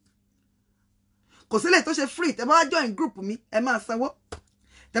free. Kò sílẹ̀ tó ṣe free, tẹ́ bá join group mi, ẹ máa sanwó.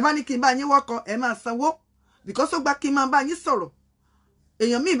 Tẹ́ bá ní kí n bá yín wọ́kọ, ẹ máa sanwó. Because ó gba kí n máa bá yín sọ̀rọ̀.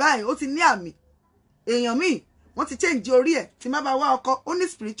 Èèyàn míì báyìí ó ti ní àmì. Èèyàn míì wọ́n ti change orí ẹ̀ tí má bá wá ọkọ, ó ní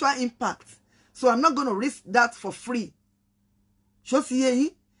spiritual impact. So I'm not going to risk that for free. Ṣó ti yé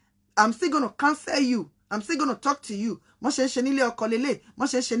yín? I'm still going to counsel you. I'm still going to talk to you. Mo ṣe ń ṣe nílé ọkọ lélẹ̀, mo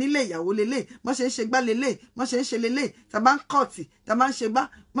ṣe ń ṣe nílé ìyàwó lélẹ̀, mo ṣe ń ṣe gbá lélẹ̀, mo ṣe ń ṣe lélẹ̀, tá bá ń kọ́ọ̀tì, tá bá ń ṣe gbá,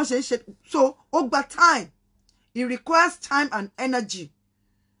 mo ṣe ń ṣe. So ó gba time. It requires time and energy.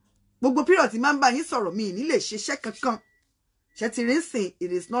 Gbogbo period tí máa ń bá yín sọ̀rọ̀ mi ní lè ṣiṣẹ́ kankan. Ṣé ti rí sìn,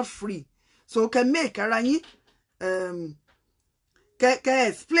 it is not free. So kẹ́ make ara yín kẹ́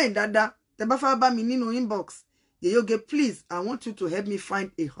explain dáadáa. Tẹ́ bá fẹ́ bá mi nínú inbox. Yeye Oge, please, I want you to help me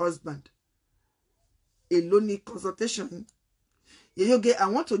find a husband. Èló ni consultation. Yeyoge, I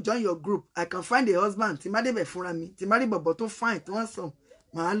want to join your group. I can find a husband. Tí má débẹ̀ fúnra mi. Tí má rí bọ̀bọ̀ tó fine tó handsome.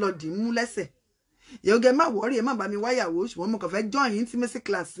 Màá lọ dì mú lẹ́sẹ̀. Yeyoge, má worry, ẹ má bá mi wáyàwó. Ṣùgbọ́n mo kàn fẹ́ join intimacy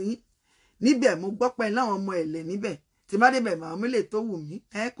class yín. Níbẹ̀ mo gbọ́ pé láwọn ọmọ ẹ̀lẹ̀ níbẹ̀. Tí má débẹ̀ màá mú lè tó wù mí.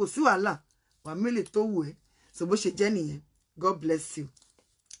 Kò sí wàhálà. Wàá mú lè tó wù ẹ́. So bó ṣe jẹ́ nìyẹn. God bless you.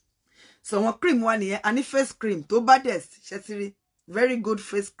 So wọn cream wa nìyẹn. A ní face cream tó baddest. Ṣẹ́tìrí. Very good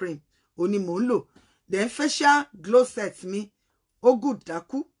face cream. Òní mò ń lò. Then facial glow set mi. Ó good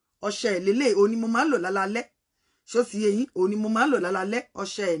dákú. Ọṣẹ ìlélẹ̀ òní mo máa ń lò lálálẹ́. Ṣó sì yé yín, òní mo máa ń lò lálálẹ́.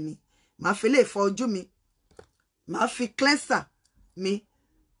 Ọṣẹ ẹ̀ ni. Màá fi lè fọ ojú mi. Màá fi cleanser mi.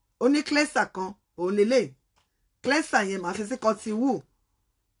 Ó ní cleanser kan. Òun lélẹ̀. Cleanser yẹn màá fi sí cotton wool.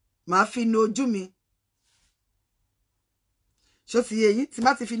 Màá fi nu ojú mi. Ṣó sì yé yín, tí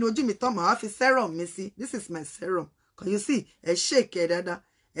bá ti fi nu ojú mi tán, màá fi serum mi sí. This is my serum. Can you see? Ẹ shake ẹ dáadáa.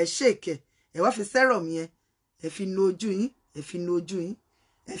 Ẹ shake ẹ. Ẹ wá fi serum yẹn. Ẹ fi nu ojú yín. Ẹ fi nu ojú yín.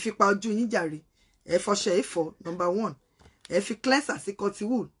 Ẹ fi pa ojú yín jàre. Ẹ fọṣẹ ìfọ number 1. Ẹ fi cleanser sí cotton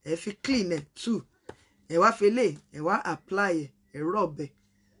wool. Ẹ fi clean ẹ 2. Ẹ wá fi lè. Ẹ wá apply ẹ. Ẹ rub ẹ.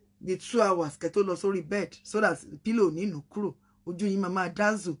 Bí 2 hours kẹ́ tó lọ sórí bed so that pillow ní nù kúrò. Ojú yín máa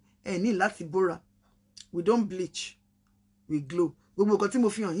dazzle. Ẹ ní láti bóra. We don't bleach. We glow. Gbogbo nǹkan tí mo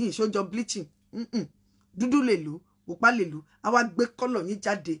fi hàn yín ṣó jọ bleaching. Dúdú lè lò, pupa lè lò. A wá gbé color yín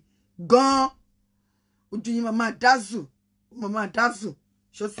jáde. Gan. Ojú yín máa dazzle. Máa dazzle.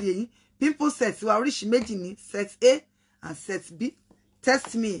 Ṣó sì yé yín. Pimple set wa oríṣi méjì ni, set A and set B.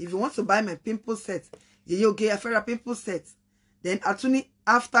 Test me if you want to buy my pimple set. Yeyoge, I fẹ́ ra pimple set. Then atuni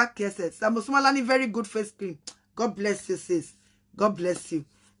after care set. Samosumalani very good face cream. God bless you, sis. God bless you.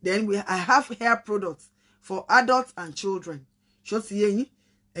 Then I have hair products for adults and children. Ṣó sì yé yín.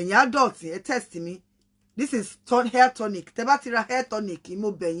 Ẹ̀yin adults ẹ test me. This is hair tonic. Tẹ́ bá ti ra hair tonic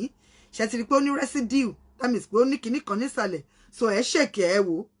mo bẹ̀ yín. Ṣé ti rí pé ó ní residue. That means pé ó ní kíní kan nísàlẹ̀. So ẹ shake ẹ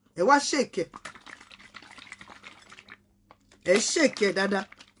wò. Ẹ wá shake ẹ. Ẹ shake ẹ dáadáa.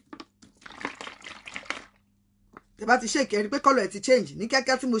 Tẹ́ bá ti shake ẹ rí pé color ẹ ti change. Ní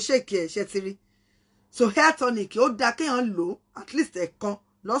kíákíá tí mo shake ẹ ṣé ti rí. So hair tonic ó dá kéèyàn lò at least ẹ̀kan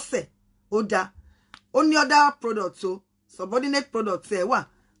lọ́sẹ̀. Ó dá. Ó ní other products o. Subordinate products ẹ wà.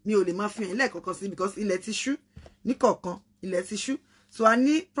 Mi ò lè máa fi hàn lẹ́ẹ̀kọ̀ọ̀kan sí because ilẹ̀ ti ṣú. Ní kọ̀ọ̀kan ilẹ̀ ti ṣú. So a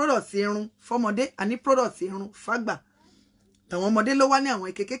ní products irun fọ́mọdé, a ní products irun fágbà. Tàwọn ọmọdé ló wá ní àwọn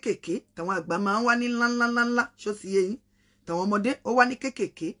ike kékèké, tàwọn àgbà máa ń wá ní ńláńláńlá, ṣó sì yé yín. Tàwọn ọmọdé ó wá ní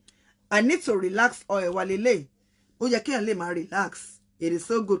kékèké. I need to relax oil wa lélẹ̀. Ó yẹ kéèyàn lè máa relax. It is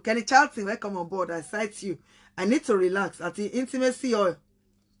so good. Kenny Charlton, welcome on board. I cite you. I need to relax. Àti intimacy oil.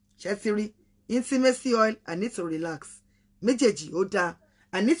 Ṣé ti rí? Intimacy oil, I need to relax. Méjèèjì ó dáa.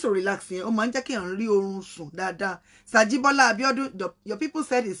 I need to relax yẹn. Ó máa ń jẹ́ kéèyàn rí oorun sùn dáadáa. Sajibola Abiodun, your people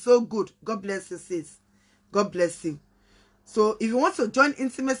said it's so good. God bless you, sis. God bless you. So if you want to join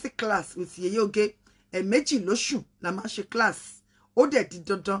intimacy class with Yeyoge, méjì lóṣù la máa ṣe class. Ó dẹ̀ di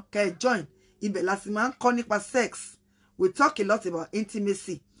dandan kẹ́ join. Ibẹ̀ la sì máa ń kọ́ nípa sex. We talk a lot about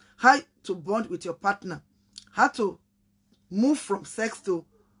intimacy, how to bond with your partner, how to move from sex to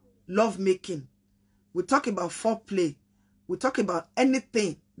love making. We talk about foreplay. We talk about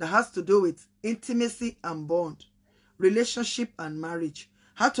anything that has to do with intimacy and bond, relationship and marriage,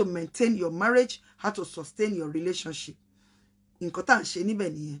 how to maintain your marriage, how to sustain your relationship. Nǹkan tá à ń ṣe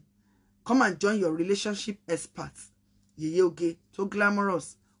níbẹ̀ nìyẹn. Come and join your relationship experts. Yeyoge, so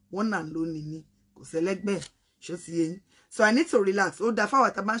glamorous, one and lonely ni, kò sẹ́lẹ́gbẹ́, ṣó sì yé yín. So I need to relax. Ó dá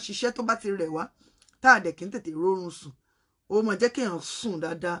fáwọn tá bá ń ṣiṣẹ́ tó bá ti rẹ̀ wá, tá a dẹ̀ kí n tètè rórun sùn. Ó máa jẹ́ kéèyàn sùn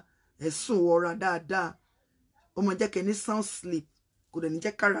dáadáa, ẹ sùn wọra dáadáa. Ó máa jẹ́ kẹ́ ní sound sleep. Kò dẹ̀ ní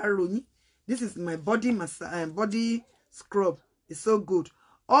jẹ́ kára ro yín. This is my body body scrub. It's so good.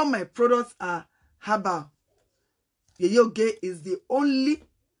 All my products are herbal. Yeyoge is the only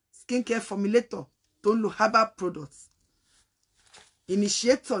skincare formulator tó ń lo herbal products.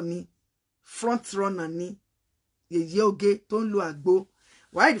 Initiator ni, front runner ni. Yeyoge tó ń lo àgbo.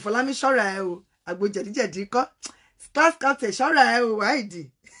 Wáìdì Fọlámi ṣọ́ra ẹ o. Àgbo jẹ̀díjẹ̀dí kọ́. Scout ṣọ́ra ẹ o,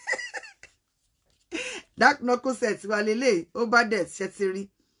 Wáìdì. Dark knuckle set wa lele ó bá dẹ̀ ṣe ti rí.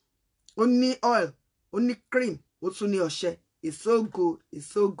 Ó ní oil, ó ní cream, ó tún ní ọṣẹ. It's so good, it's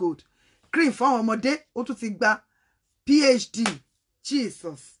so good. Cream fún àwọn ọmọdé, ó tún ti gba PhD.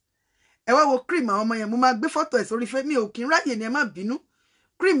 Jesus. Ẹ wá wo cream àwọn ọmọ yẹn, mo máa gbé photo ẹ̀ sórí fẹ́ mi ò kí n ráyè ni ẹ má bínú.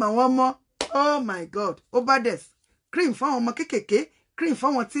 Cream àwọn ọmọ, oh my God, ó bá dẹ̀. Cream fún àwọn ọmọ kékèké, cream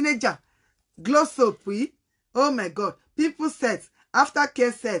fún àwọn teenager. Glow soap yìí, oh my God. Pimple set, after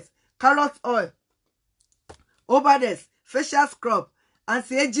care set, carrot oil. Obades, facial scrub,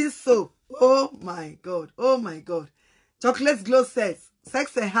 anti-aging soap. Oh my God. Oh my God. Chocolate glow sets,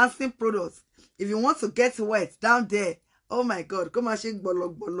 sex enhancing products. If you want to get wet down there Oh my God, kó máa ṣe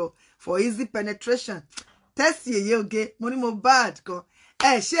gbọlọgbọlọ for easy penetration. Test yeye oge, mo ní mo bad gan.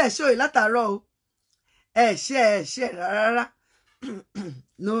 Share show yìí látàárọ̀ o. Share rárá.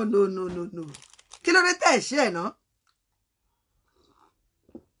 No. Kí ló dé tẹ́ share ná?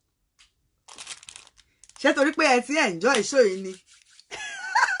 Ṣé torí pé ẹ ti enjoy show yìí ni?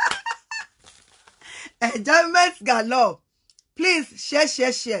 Enjoyment galore. Please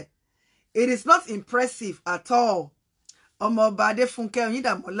share. It is not impressive at all. Ọmọ Ọba Adéfúnkẹ́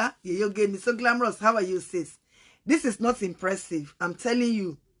Oyindamola, Yeye Oge mi so glamorous. How are you, sis? This is not impressive. I'm telling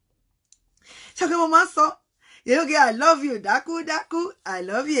you. Ṣé mo máa sọ? Yeye Oge, I love you. Dákú. I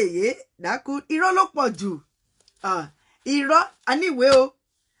love you, Yeye. Dákú. Irọ́ ló pọ̀ jù. Irọ́.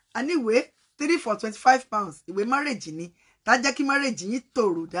 Anyway, 3 for 25 pounds. Ìwé marriage ni. Tá jẹ́ kí marriage yín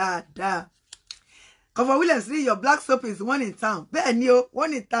tòrò dáadáa. Cover Williams, your black soap is one in town. Bẹ́ẹ̀ ni o,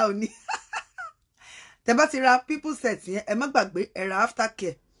 one in town ni. Tẹ́ bá ti ra people set yẹn, ẹ má gbàgbé ẹ ra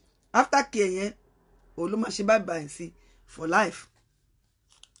aftercare. Aftercare yẹn o ló máa ṣe bye sí for life.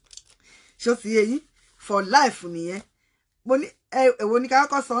 Ṣó ti yé yín for life nìyẹn. Mo ní èwo ni ká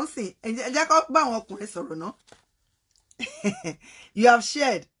kọ́kọ́ sọ nsìn. Ẹ jẹ́ kó bá àwọn ọkùnrin sọ̀rọ̀ ná. You have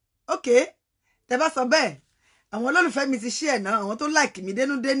shared. Okay. Tẹ́ bá sọ bẹ́ẹ̀. Àwọn olólùfẹ́ mi ti share ná, àwọn tó like mi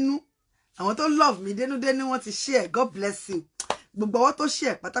dénúdénú. Àwọn tó love mi dénúdénú wọ́n ti share. God bless you. Gbogbo ọwọ́ tó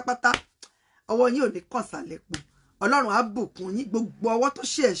share pátápátá. Ọwọ́ yín ò ní kàn sálẹ̀ pọ̀. Ọlọ́run á bùkún yín. Gbogbo ọwọ́ tó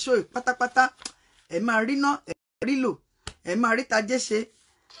share show pátápátá. Ẹ máa rí ná, ẹ rí lò. Ẹ máa rí tajé ṣe.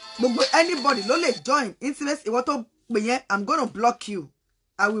 Gbogbo anybody ló lè join intimacy. Ìwọ tó pè yẹn, I'm going to block you.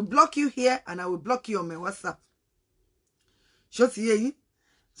 I will block you here and I will block you on my WhatsApp. Ṣó ti yé yín?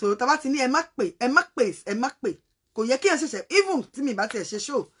 So tá bá ti ní ẹ má pè. Kò yẹ kí ẹ ṣẹ̀ṣẹ̀ even tí mi bá ti ẹ ṣe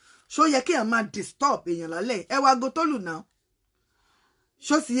show. Ṣó yẹ kí ẹ máa disturb èèyàn lálẹ́. Ẹ wá go tó lù náà.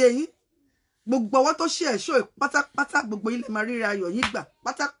 Ṣó ti yé yín? Gbogbo ọwọ́ tó share show pátápátá gbogbo yín lẹ máa ríra ayọ̀ yín gbà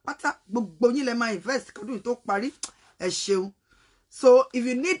pátápátá gbogbo yín lẹ máa invest kọ́dún tó parí. Ẹ ṣeun. So if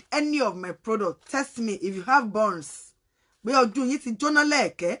you need any of my product, text me. If you have burns, bí ojú yín ti jóná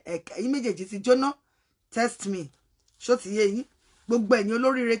lẹ́ẹ̀kẹ́ yín méjèèjì ti jóná, text me. Ṣó ti yé yín? Gbogbo ẹ̀yin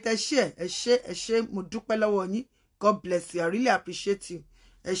olóríire tẹ́ share, ẹ ṣé mo dúpẹ́ lọ́wọ́ yín. God bless you. I really appreciate you.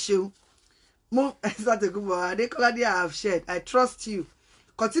 Ẹ ṣeun. Mo Adekolade, I have shared. I trust you.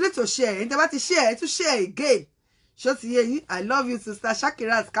 Continue to share. Tẹ́ bá ti share, to share again. Ṣó ti yé yín? I love you, sister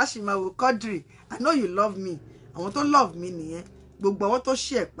Shakirat Kashimawo Quadri. I know you love me. Àwọn tó love me nìyẹn. Gbogbo àwọn tó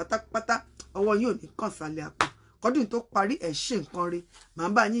share pátápátá, ọwọ́ yín ò ní kàn sálẹ̀ àpò. Kọ́dún tó parí ẹ ṣe nǹkan rí. Màá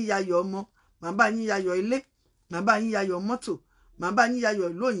bá yín yayọ̀ ọmọ, màá bá yín yayọ̀ ilé, màá bá yín yayọ̀ mọ́tò, màá bá yín yayọ̀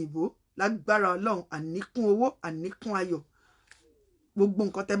ìlú òyìnbó. Lágbára Ọlọ́run, àníkún owó, àníkún ayọ̀. Gbogbo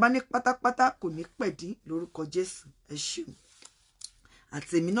nǹkan tẹ́ bá ní pátápátá kò ní pẹ̀dín lórúkọ Jésù. Ẹ ṣeun.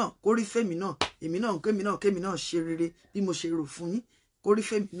 Àti èmi náà kó rí fẹ́mi náà, èmi náà kémi náà ṣe rere bí mo ṣe rò fún yín. Kó rí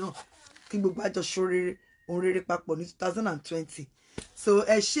fẹ́mi náà kí gbogbo àjọ ṣe rere, ohun rere papọ̀ ní 2020. So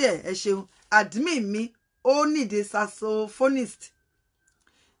ẹ ṣeun. Admin mi ó nídìí saxophonist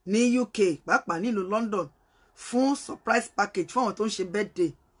ní UK pàápàá nílùú London fún surprise package fún àwọn tó ń ṣe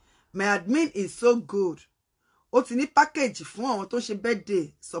birthday. My admin is so good. Ó ti ní package fún àwọn tó ń ṣe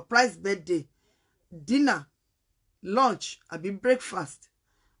birthday, surprise birthday, dinner, lunch àbí breakfast.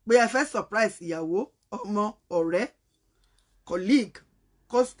 Bóyá ẹ fẹ́ surprise ìyàwó, ọmọ, ọ̀rẹ́, colleague,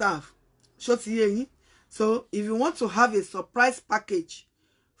 co-staff. Ṣó ti yé yín? So if you want to have a surprise package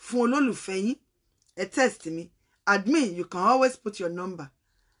fún olólùfẹ́ yín, ẹ text me. Admin, you can always put your number.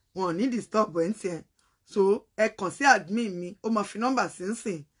 Wọ́n ní disturb ẹ̀ ń tiẹ̀. So ẹ kàn sí admin mi, ó máa fi number sí ń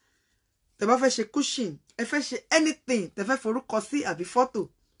sìn. Tẹ́ bá fẹ́ ṣe cushion, ẹ fẹ́ ṣe anything, tẹ́ fẹ́ forúkọ sí àbí photo,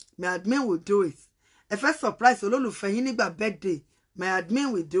 my admin will do it. Ẹ fẹ́ surprise olólùfẹ́ yín nígbà birthday, my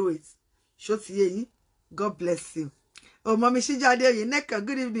admin will do it. Ṣó ti yé yín? God bless you. Oh, Mommy Shijade Oyineka,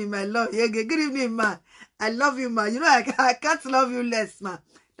 good evening, my love. Yege, good evening, ma. I love you, ma. You know, I can't love you less, ma.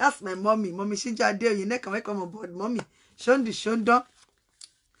 That's my mommy. Mommy Shijade Oyineka, welcome on board, mommy. Shondi, Shondon.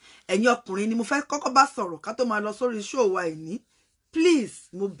 Ẹ̀yin ọkùnrin ni mo fẹ́ kọ́kọ́ bá sọ̀rọ̀ ká tó máa lọ sórí show wa ìní. Please,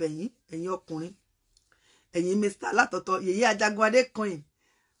 mo bẹ̀ yín, ẹ̀yin ọkùnrin. Ẹ̀yin Mr. Látọ̀tọ̀, Yèyé Ajagunadé Coin.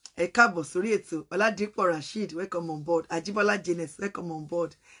 Ẹ káàbọ̀ sórí ètò. Ọládìpọ̀ Rasheed, welcome on board. Ajibola Janes, welcome on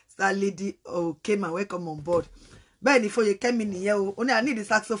board. Star Lady Okema, welcome on board. Bẹ́ẹ̀ ni Foyekemi nìyẹn o. Ó ní I need a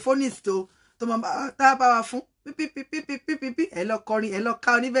saxophonist o. Tó máa tá bá wa fún. Pípípípípípípí. Ẹ lọ kọrin, ẹ lọ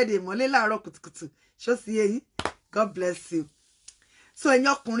ká oníbẹ̀dẹ̀ mọ́lé láàárọ̀ kùtùkùtù. Ṣó sí yé yín? God bless you. So ẹ̀yin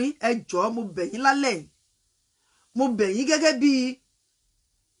ọkùnrin, ẹ jọ̀ọ́ mo bẹ̀ yín lálẹ́. Mo bẹ̀ yín gẹ́gẹ́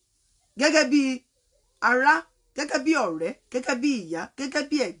bí ará, gẹ́gẹ́ bí ọ̀rẹ́, gẹ́gẹ́ bí ìyá, gẹ́gẹ́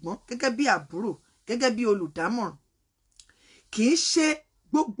bí ẹ̀gbọ́n, gẹ́gẹ́ bí àbúrò, gẹ́gẹ́ bí olùdámọ̀ràn. Kì í ṣe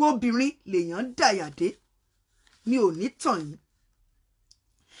gbogbo obìnrin lèèyàn dàyàdé. mi ò ní tàn yín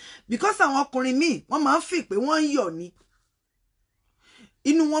because àwọn ọkùnrin míì wọ́n máa ń fi pé wọ́n ń yọ̀ ni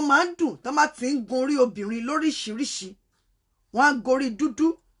inú wọn máa ń dùn tán bá ti ń gun orí obìnrin lóríṣiríṣi wọ́n á gorí dúdú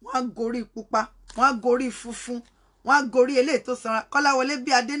wọ́n á gorí pupa wọ́n á gorí funfun wọ́n á gorí eléyìí tó sanra Kọ́láwọlé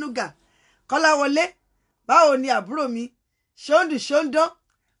bí Adénúgà Kọ́láwọlé báwo ni àbúrò mi ṣóńdù ṣóńdán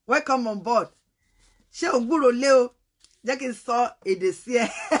welcome on board ṣé ò ń gbúrò lé o jẹ́ kí n sọ èdè sí ẹ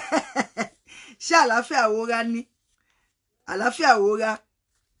ṣé àlàáfíà wora ní àlàáfíà wora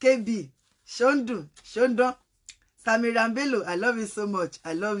KB ṣóńdù ṣóńdán Samira Bello I love you so much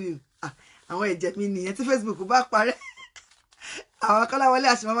I love you àwọn ẹ̀jẹ̀ mi nìyẹn tí Facebook bá parẹ́ àwọn Kọ́láwọlé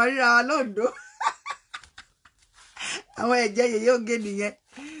àṣìmọ́ ríra wa lóòdó àwọn ẹ̀jẹ̀ yèyé oge nìyẹn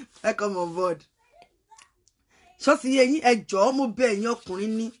welcome on board ṣọ́ọ̀tì yẹ̀yìn ẹ jọ̀ọ́ mo bẹ̀ ẹ̀yin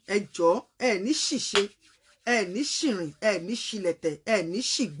ọkùnrin ní ẹ jọ̀ọ́ ẹ ní ṣìṣe ẹ ní ṣìrìn ẹ ní ṣìlẹ̀tẹ̀ ẹ ní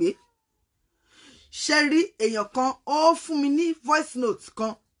ṣìgbé ṣe rí èèyàn kan ó fún mi ní voice note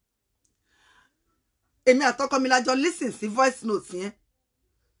kan èmi àtọkọ mi lájọ listen sí voice note yẹn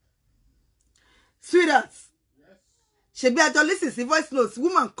sweetheart ṣebí àjọ listen sí voice note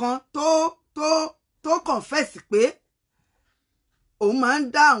woman kan tó confess pé òun máa ń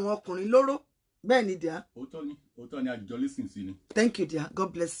dá àwọn ọkùnrin lóró bẹ́ẹ̀ ni dear òótọ́ ni àjọ listen sí ni. Thank you dear God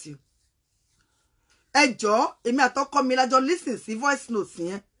bless you ẹ jọ̀ọ́ èmi àtọkọ mi lájọ listen sí voice note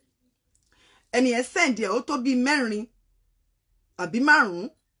yẹn ẹni ẹ send ẹ ó tó bí 4 àbí 5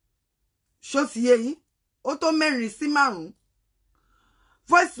 ṣó ti yé yín ó tó 4 sí 5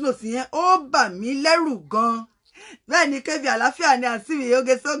 voice note yẹn ó bà mí lẹ́rù gan bẹ́ẹ̀ ni kébì àlàáfíà ni àti mi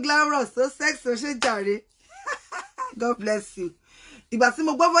oge so glamorous so sexy ó ṣe jàre God bless you ìgbà tí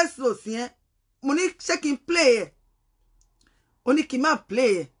mo gbọ́ voice note yẹn mo ní ṣé kí n play ẹ̀ ó ní kí n má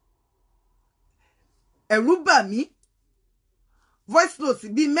play ẹ̀ ẹ̀rù bà mí voice note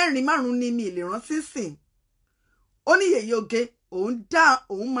bí 4-5 ni mi lè rántí sìn ó ní yèyé oge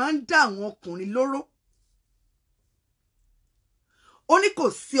òun máa ń dá àwọn ọkùnrin lóró ó ní kò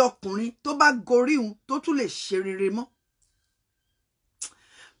sí ọkùnrin tó bá gorí òun tó tún lè ṣe rere mọ́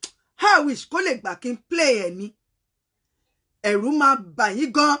I wish kó lè gbà kí n play ẹ̀ ni ẹ̀rù máa bà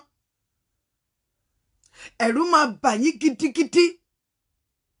yín gan ẹ̀rù máa bà yín gidigidi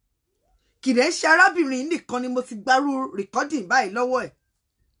kìdẹ̀ ṣe arábìnrin nìkan ni mo ti gbárù recording báyìí lọ́wọ́ ẹ̀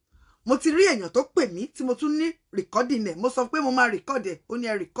mo ti rí èèyàn tó pè mí tí mo tún ní recording ẹ̀ mo sọ pé mo máa record ẹ̀ ó ní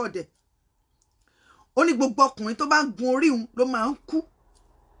ẹ record ẹ̀ ó ní gbogbo ọkùnrin tó bá ń gun orí òun ló máa ń kú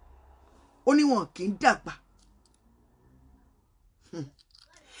ó ní wọn kì í dàgbà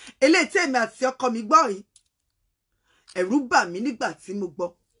eléyìí tí èmi àti ọkọ mi gbọ́ yìí ẹ̀rù bà mí nígbà tí mo gbọ́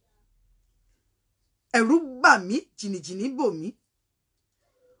ẹ̀rù bà mí jìnnìjìnnì bò mí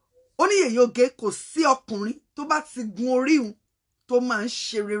ó ní yèyé oge kò sí ọkùnrin tó bá ti gun orí òun tó máa ń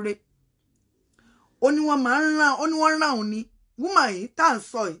ṣe rere ó ní wọ́n rán òun ni woman yìí tá à ń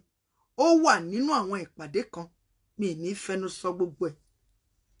sọ yìí ó wà nínú àwọn ìpàdé kan mi ní fẹnu sọ gbogbo ẹ̀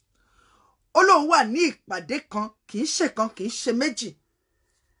ó lóun wà ní ìpàdé kan kì í ṣe kan kì í ṣe méjì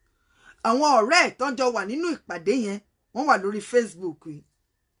àwọn ọ̀rẹ́ ẹ̀ tọ́jọ́ wà nínú ìpàdé yẹn wọ́n wà lórí Facebook yìí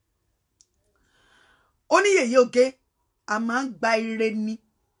ó ní yèyé oge a máa ń gba ire ni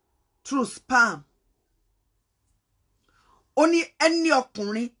through spam ó ní ẹni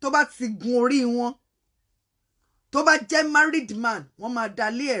ọkùnrin tó bá ti gun orí wọn tó bá jẹ́ married man wọ́n máa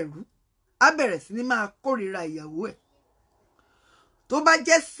dalé ẹ̀rú á bẹ̀rẹ̀ sí ní máa kórìíra ìyàwó ẹ̀ tó bá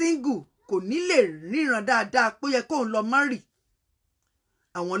jẹ́ single kò ní lè ríran dáadáa pé ó yẹ kóun lọ marry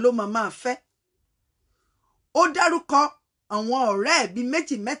àwọn ló máa fẹ́ ó dárúkọ àwọn ọ̀rẹ́ ẹ̀ bíi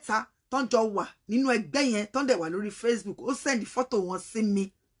 2-3 tọ́n jọ wà nínú ẹgbẹ́ yẹn tọ́n dẹ̀ wà lórí Facebook ó sẹ́ndì fọ́tò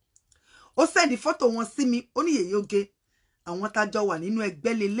wọn sí mi ó ní yèyé oge àwọn tájọ wà nínú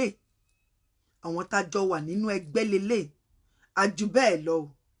ẹgbẹ́ lélẹ̀ àwọn tájọ wà nínú ẹgbẹ́ lélẹ̀ àjù bẹ́ẹ̀ lọ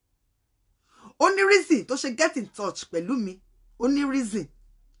ó ní reason tó ṣe get in touch pẹ̀lú mi ó ní reason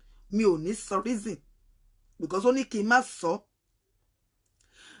mi ò ní sọ reason because ó ní kí n má sọ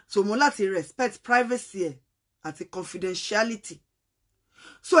so mo láti respect privacy ẹ̀ àti confidentiality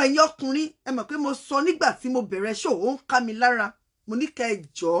so ẹ̀yin ọkùnrin ẹ mọ̀ pé mo sọ nígbà tí mo bẹ̀rẹ̀ show ó ń ká mi lára mo ní kẹ́ ẹ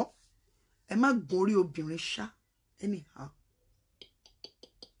jọ̀ọ́ ẹ má gun orí obìnrin ṣá anyhow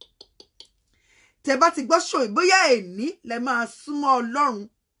tẹ́ bá ti gbọ́ show bóyá èní lẹ máa súnmọ́ Ọlọ́run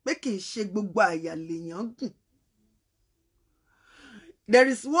pé kì í ṣe gbogbo àyà lèèyàn gùn there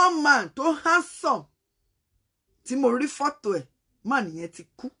is one man tó handsome tí mo rí fọ́tò ẹ̀ man yẹn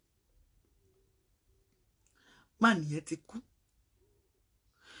ti kú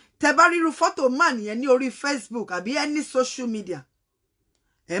tẹ́ bá ríru fọ́tò man yẹn ní orí Facebook àbí any social media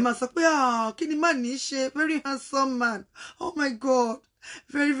ẹ máa sọ pé kí ni man ní ṣe very handsome man oh my God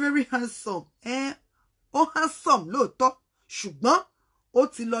very very handsome ó handsome lóòótọ́ ṣùgbọ́n ó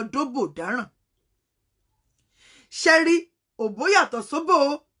ti lọ dóbò dáràn. Ṣẹ́rí òbó yàtọ̀ sóbò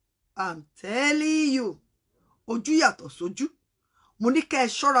o. I'm telling you, ojú yàtọ̀ sójú. Mo ní kẹ́ ẹ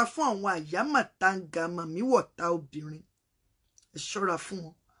ṣọ́ra fún àwọn Ayamatanga Mammy wọ̀ta obìnrin. Ẹ ṣọ́ra fún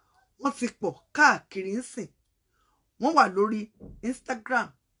wọn. Wọ́n ti pọ̀ káàkiri ńsìn. Wọ́n wà lórí Instagram.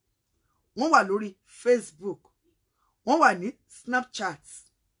 Wọ́n wà lórí Facebook. Wọ́n wà ní Snapchat.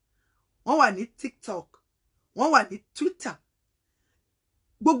 Wọ́n wà ní TikTok. Wọ́n wà ní Twitter.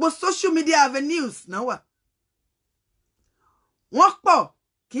 Gbogbo social media avenues náà wà. Wọ́n pọ̀,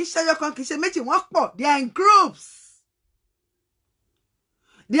 kì í ṣe ẹyọ kan, kì í ṣe méjì, wọ́n pọ̀. They are in groups.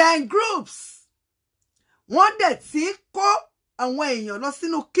 They are in groups. Wọ́n dẹ̀ ti ń kó àwọn èèyàn lọ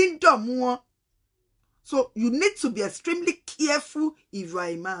sínú kingdom wọn. So you need to be extremely careful if you are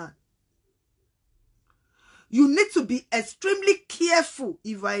a man. You need to be extremely careful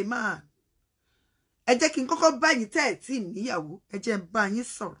if you are a man. Ẹ jẹ́ kí n kọ́kọ́ bá yín tẹ́ ẹ̀ tí níyàwó, ẹ jẹ́ n bá yín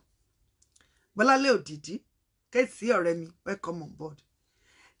sọ̀rọ̀. Bọ́lálé Òdìdí, kẹ́sì ọ̀rẹ́ mi, welcome on board.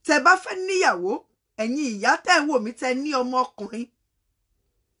 Tẹ́ bá fẹ́ níyàwó, ẹ̀yin ìyá tẹ́ ń wò mí tẹ́ ní ọmọ ọkùnrin.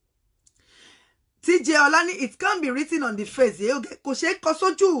 TJ Olani, it can't be written on the face. Kò ṣe é kọ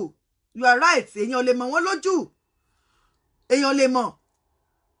sójú. You are right. Èèyàn lè mọ̀ wọ́n lójú. Èèyàn lè mọ̀.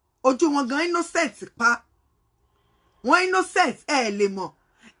 Ojú wọn gan innocent pa. Wọ́n innocent lè mọ̀.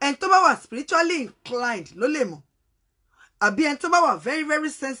 Ẹni tó bá wà spiritually inclined ló lè mọ̀. Àbí ẹni tó bá wà very very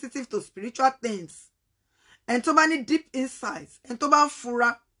sensitive to spiritual things. Ẹni tó bá ní deep insights. Ẹni tó bá ń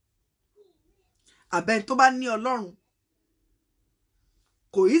fura. Àbẹ́ ẹni tó bá ní Ọlọ́run.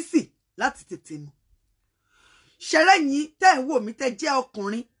 Kò easy láti tètè mọ̀. Ṣẹ̀rẹ́ yín tẹ́ ń wò mí tẹ́ jẹ́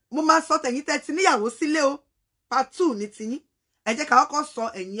ọkùnrin. Mo máa sọ tẹ̀yin tẹ́ ti níyàwó sílé o. Part 2 ní tiyín. Ẹ jẹ́ ká kọ́kọ́ sọ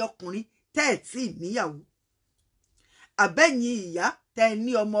ẹ̀yin ọkùnrin tẹ́ ẹ̀ tí níyàwó. Àbẹ́yìn ìyá tẹ́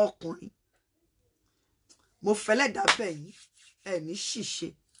ní ọmọ ọkùnrin. Mo fẹ́lẹ́ dábẹ́ yín. Ẹ ní ṣìṣe.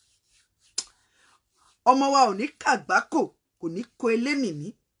 Ọmọ wa ò ní kàgbákò, kò ní kó elémìmí.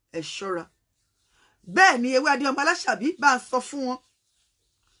 Ẹ ṣọ́ra. Bẹ́ẹ̀ ni ewé adé ọmọ aláṣàbí bá ń sọ fún wọn.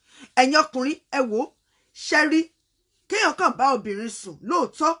 Ẹ̀yin ọkùnrin ẹ wò ṣẹ́rí kéèyàn kàn bá obìnrin sùn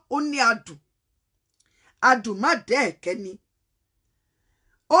lóòótọ́ ó ní adùn. Adùn má dẹ́ ẹ̀kẹ́ ni.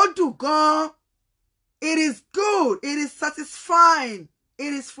 Ó dùn gan-an. It is good. It is satisfying.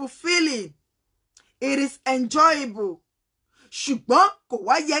 It is fulfilling. It is enjoyable. Ṣùgbọ́n kò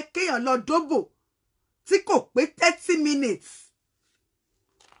wá yẹ kéèyàn lọ dóbò tí kò pé 30 minutes.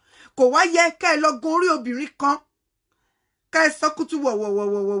 Kò wá yẹ ká ẹ lọ gun orí obìnrin kan. Ká ẹ sọkútù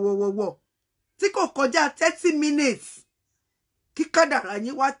wọ̀wọ̀wọ̀wọ̀wọ̀wọ̀. Tí kò kọjá 30 minutes. Kí kádàrá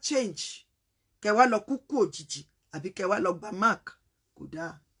yín wá change. Kẹ́ wá lọ kúkú òjijì àbí kẹ́ wá lọ gba mark. Kò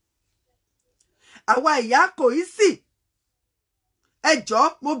dáa. Àwa ìyá kò í sì. Ẹ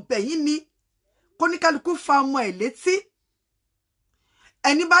jọ̀ọ́ mo bẹ̀ yín ni. Kóníkálukú fa ọmọ ẹ̀ létí.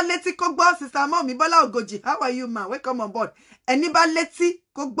 Ẹni bá létí kó gbọ́. Sister Mommy Bọ́lá Ògòjì, how are you ma? Welcome on board. Ẹni bá létí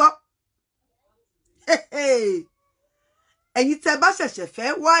kó gbọ́. Ẹ̀yin tẹ́ bá ṣẹ̀ṣẹ̀ fẹ́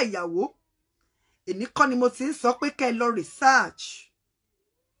wá ìyàwó. Èmi kọ́ ni mo ti ń sọ pé kẹ́ ẹ lọ research.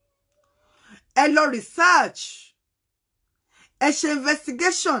 Ẹ lọ research. Ẹ ṣe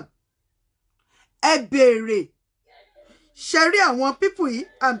investigation. Ẹ béèrè. Ṣé rí àwọn people yìí,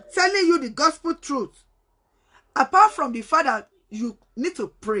 I'm telling you the gospel truth. Apart from the fact that you need to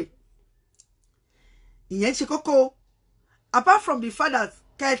pray. Ìyẹn ṣe kókó. Apart from the fact that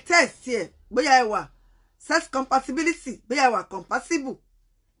kẹ́ ẹ test here, bóyá ẹ wà sex compatibility, bóyá ẹ wà compatible.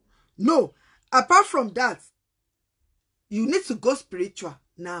 No. Apart from that, you need to go spiritual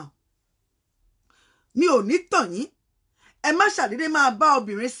now. Mi ò ní tàn yín. Ẹ má ṣàdédé máa bá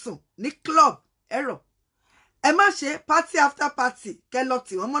obìnrin sùn ní club ẹ̀rọ. Ẹ má ṣe party after party kẹ́ lọ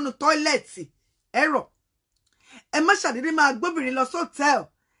tì wọ́n mọ́nú tọ́ílẹ̀tì ẹ̀rọ. Ẹ má ṣàdédé máa gbóbìnrin lọ sọ́tẹ́ẹ̀lì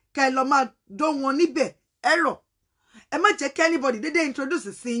kẹ́ lọ máa dó wọn níbẹ̀ ẹ̀rọ. Ẹ má jẹ́ kí anybody dédé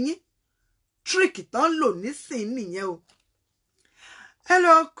introduce sí yín. Trick tán lò nísìn nìyẹn o.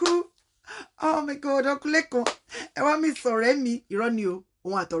 Hello uncle. Oh my God, uncle Lekan. Ẹ wá mi sọ̀rẹ́ mi. Irọ́ ni o.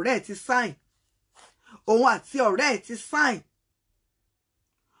 Òun àtọ̀rẹ́ ẹ̀ ti sign. Òun àti ọ̀rẹ́ ẹ̀ ti sign.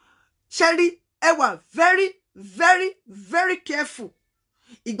 Sherry, ẹ wà very, very, very careful.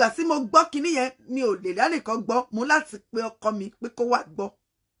 Ìgbà tí mo gbọ́ kíní yẹn, mi ò lè dánìkan gbọ́. Mo láti pe ọkọ mi pé kó wá gbọ́.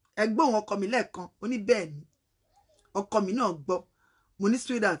 Ẹ gbóhùn ọkọ mi lẹ́ẹ̀kan. Ó ní bẹ́ẹ̀ ni. Ọkọ mi náà gbọ́. Mo ní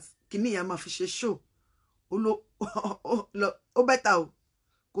sweetheart, kíní yẹn máa fi ṣe show. Ó bẹ́tà o.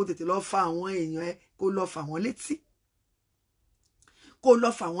 Kó tètè lọ fa àwọn èèyàn ẹ, kó lọ fà wọ́n létí. Kó lọ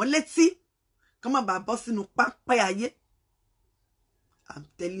fà wọ́n létí. Ká má bàa bọ́ sínú pápẹ́ ayé. I'm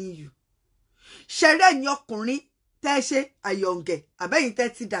telling you. Ṣẹ̀rẹ́ ẹ̀yin ọkùnrin tẹ́ ṣe àyọ̀ǹgẹ̀ àbẹ́yìn tẹ́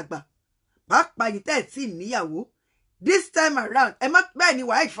ti dàgbà. pàápàá yìí tẹ́ ẹ̀ tí níyàwó this time around ẹ má bẹ́ẹ̀ ni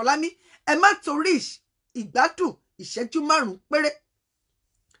Wahid Fọlámi ẹ má torí ìgbádùn ìṣẹ́jú 5 péré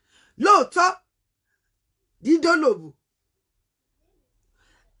lóòótọ́ dídólòbù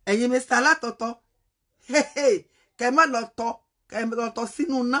ẹ̀yin Mr. Alátọ̀tọ̀ kẹ má lọ tọ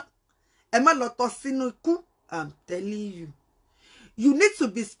sínú iná ẹ má lọ tọ sínú ikú. I'm telling you, you need to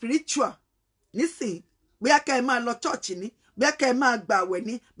be spiritual. Nísìn bóyá kẹ́ ẹ máa lọ church ni, bóyá kẹ́ ẹ máa gbààwẹ̀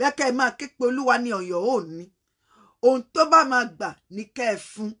ni, bóyá kẹ́ ẹ máa ké pe Olúwa ní on your own ni. Ohun tó bá máa gbà ní kẹ́ ẹ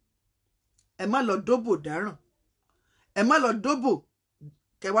fún. Ẹ má lọ dóbò dáràn. Ẹ má lọ dóbò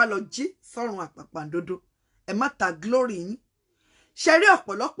kẹ́ wá lọ jí sọ́run àpàpàǹdodo. Ẹ má ta glory yín. Ṣé rí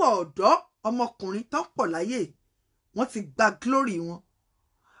ọ̀pọ̀lọpọ̀ ọ̀dọ́ ọmọkùnrin tó pọ̀ láyé wọ́n ti gba glory wọn.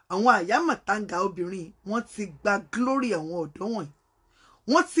 Àwọn Ayamatanga Obinrin wọ́n ti gba glory àwọn ọ̀dọ́ wọ̀nyí.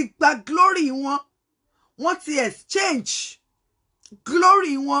 Wọ́n ti gba glory wọn. Wọ́n ti exchange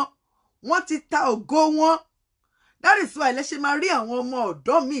glory wọn. Wọ́n ti ta ògo wọn. That is why lẹ ṣe máa rí àwọn ọmọ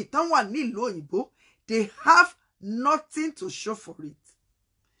ọ̀dọ́ míì tán wà nílùú òyìnbó. They have nothing to show for it.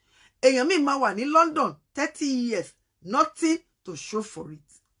 Èèyàn míì máa wà ní London 30 years, nothing to show for it.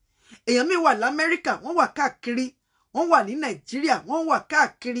 Èèyàn míì wà l'Amẹ́ríkà, wọ́n wà káàkiri. Wọ́n wà ní Nàìjíríà, wọ́n wà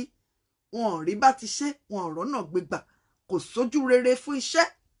káàkiri. Wọn ò rí bá ti ṣe, wọn ò rọ́nà gbégbà. Kò sójú rere fún iṣẹ́.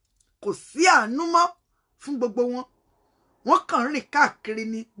 Kò sí àánú mọ́ fún gbogbo wọn. Wọ́n kàn rìn káàkiri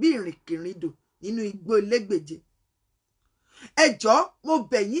ni bí ìrìnkìrìndò nínú igbó elégbèje. Ẹ jọ̀ọ́ mo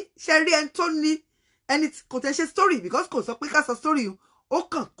bẹ̀ yín, ṣe rí ẹni tó ní ẹni kò tẹ́ ṣe story because kò sọ pé ká sọ story o. Ó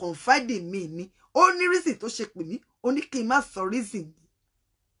kàn confide in me ni. Ó ní reason tó ṣe pè mí, ó ní kí n má sọ reason ni.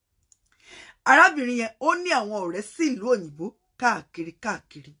 Arábìnrin yẹn ó ní àwọn ọ̀rẹ́ sí ìlú òyìnbó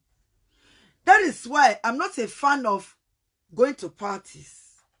káàkiri. That is why I'm not a fan of going to parties.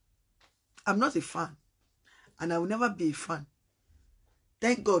 I'm not a fan. And I will never be a fan.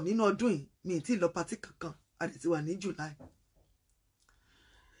 Thank God nínú ọdún yìí mi ì tí lọ party kankan. A dẹ̀ ti wà ní July.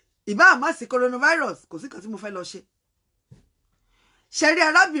 Ìbá àmọ́ sí coronavirus kò sí kan tí mo fẹ́ lọ ṣe. Ṣé rí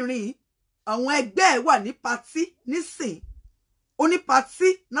arábìnrin yìí àwọn ẹgbẹ́ ẹ̀ wà ní party nísìn. Ó ní party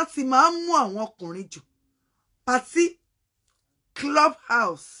náà ti máa ń mú àwọn ọkùnrin jù. Party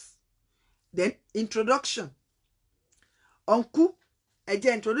clubhouse. Then introduction. Uncle, ẹ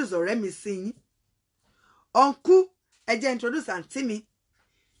jẹ́ introduce ọ̀rẹ́ mi sí yín. Uncle, ẹ jẹ́ introduce àǹtí mi.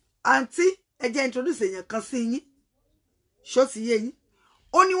 Àǹtí, ẹ jẹ́ introduce èèyàn kan sí yín. Ṣó ti yé yín.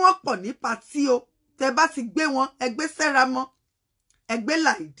 Ó ní wọ́n pọ̀ ní party o. Tẹ́ bá ti gbé wọn, ẹ gbé sẹ́ra mọ́. Ẹ gbé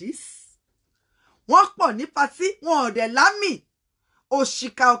like this. Wọ́n pọ̀ ní party, wọn ò dẹ̀ lámì.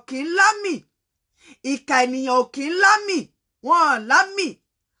 Òṣìkà ò kì í lámì. Ìkà ènìyàn ò kì í lámì. Wọn lámì.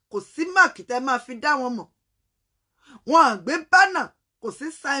 Kò sí máàkì tẹ́ máa fi dá wọn mọ̀. Wọn gbé bánà, kò sí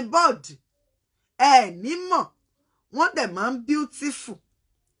signboard. Ẹ ní mọ̀. Wọ́n dẹ̀ máa ń beautiful.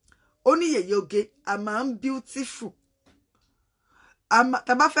 Ó ní yèyé oge, a máa ń beautiful.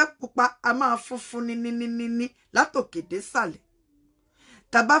 Tá bá fẹ́ pupa, a máa funfun ní látòkè dé sàlẹ̀.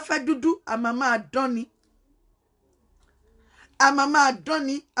 Tá bá fẹ́ dúdú, a máa dán ni. A máa dán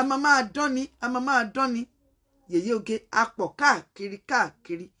ni, a máa dán ni, a máa dán ni. Yèyé oge a pọ̀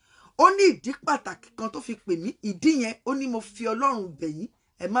káàkiri. Ó ní ìdí pàtàkì kan tó fi pè mí. Ìdí yẹn ó ní mo fi Ọlọ́run bẹ̀ yín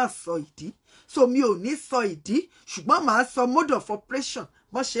ẹ má sọ ìdí. So mi ò ní sọ ìdí ṣùgbọ́n màá sọ mode of operation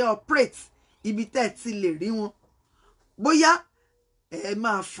bọ́n ṣe operate ibi tẹ́ ẹ ti lè rí wọn. Bóyá ẹ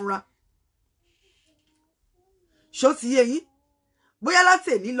máa fura. Ṣó ti yé yín? Bóyá láti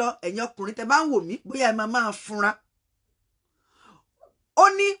èní lọ ẹ̀yin ọkùnrin tẹ́ bá ń wò mí bóyá ẹ máa fura. Ó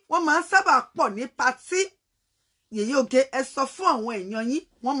ní wọ́n máa ń sábà pọ̀ ní party. Yèyé oge ẹ sọ fún àwọn èèyàn yín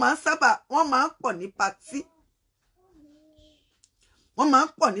wọ́n máa ń pọ̀ ní party. Wọ́n máa ń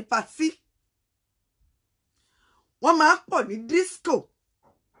pọ̀ ní party. Wọ́n máa ń pọ̀ ní disco.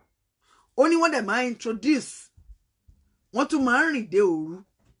 Ó ní wọ́n dẹ̀ máa introduce. Wọ́n tún máa ń rìn dé òru.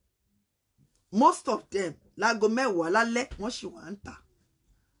 Most of them láago 10 lálẹ́ wọ́n sì wà ń tà.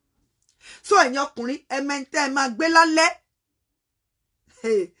 So ẹ̀yin ọkùnrin ẹmẹ́ntẹ́ ẹ máa gbé lálẹ́.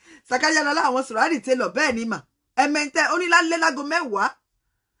 Sàkáyà lọ́lá àwọn sùràdì télọ̀ bẹ́ẹ̀ ni mà. Ẹmẹ́ntẹ́ ó ní lálẹ́ láago 10.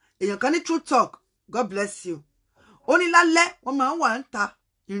 Èèyàn kan ní True Talk, God bless you. Ó ní lálẹ́ wọ́n máa ń wà ń ta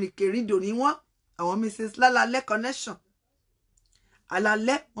ìrìnkèrindò ní wọ́n. Àwọn Mrs. Lálálẹ́ connection.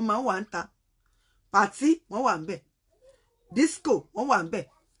 Alálẹ́ wọ́n máa ń wà ń ta. Party wọ́n wà ń bẹ̀. Disco wọ́n wà ń bẹ̀.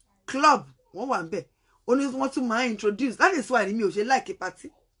 Club wọ́n wà ń bẹ̀. Ó ní wọ́n tún máa introduce. That is why mi ò ṣe like party.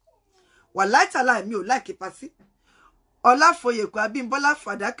 Wàláì tàláì mi ò like party. Ọláfoyèkó Abímbọ́lá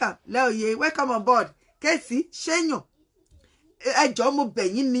Fàdákà lẹ́òye welcome on board. Kẹ́sì ṣẹ́yàn. Ẹ jọ̀ọ́ mo bẹ̀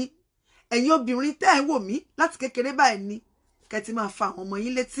yín ni. Ẹ̀yin obìnrin tẹ́ ẹ̀ ń wò mí láti kékeré báyìí ni. Kẹ́ ti máa fa àwọn ọmọ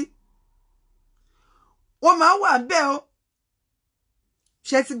yín létí. Wọ́n máa wà ń bẹ̀ o.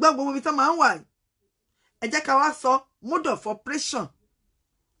 ṣé ti gbọ́ gbogbo ibi tó máa ń wà yìí. Ẹ jẹ́ ká wá sọ mode of operation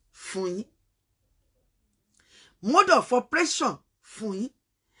fún yín. Mode of operation fún yín.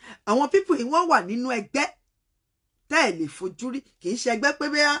 Àwọn people yìí wọ́n wà nínú ẹgbẹ́ tẹ́ ẹ lè fojú rí. Kì í ṣe ẹgbẹ́ pé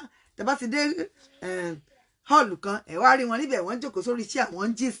bẹ́ẹ̀ tẹ́ bá ti dé hall kan ẹ wá rí wọn níbẹ̀ wọ́n jókòó sórí iṣẹ́ àwọn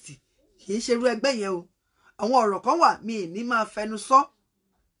gist. Kì í ṣe irú ẹgbẹ́ yẹn o. Àwọn ọ̀rọ̀ kan wà mi ì ní máa fẹnu sọ.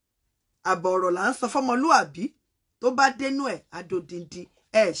 Àbọ̀ ọ̀rọ̀ là ń sọ fọ́mọlúàbí tó bá dénú ẹ̀ adodindi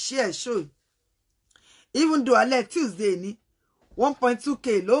ẹ̀ ṣe ẹ̀ ṣó. Even though alẹ́ Tuesday ni 1.2k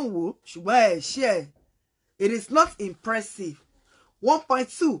ló ń wò ṣùgbọ́n ẹ̀ ṣe ẹ̀. It is not impressive.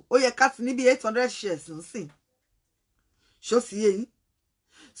 1.2 ó yẹ ká ti ní bí 800 shares nsìn. Ṣó sì yé yín.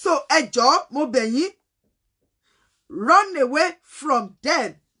 So ẹ jọ̀ọ́ mo bẹ̀ yín run away from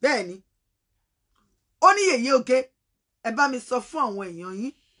them. Bẹ́ẹ̀ ni. Ó ní Yèyé Oge ẹ bá mi sọ fún àwọn èèyàn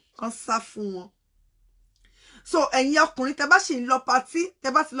yín kan sá fún wọn. So ẹ̀yin ọkùnrin tẹ́ bá sì ń lọ party,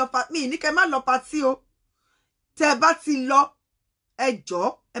 tẹ́ bá ti lọ party, mi ní kẹ́ má lọ party o. Tẹ́ bá ti lọ ẹ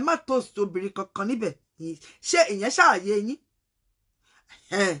jọ̀ọ́ ẹ má toast obìnrin kankan níbẹ̀. Ṣé ìyẹn ṣàyè yín?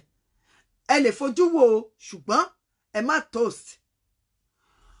 Ẹ lè fojú wo o ṣùgbọ́n ẹ má toast.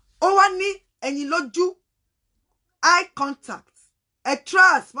 Ó wá ní ẹ̀yin lójú eye contact. Ẹ try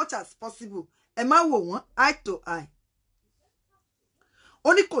as much as possible. Ẹ má wò wọ́n eye to eye.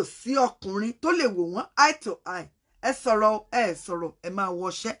 Ó ní kò sí ọkùnrin tó lè wò wọ́n eye to eye. Ẹ sọ̀rọ̀ ẹ sọ̀rọ̀ ẹ máa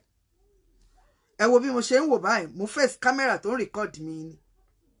wọṣẹ́. Ẹ wo bí mo ṣe ń wò báyìí mo face camera tó ń record mi ni.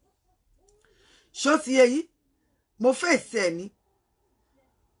 Ṣó ti yé yín? Mo face ẹ ni.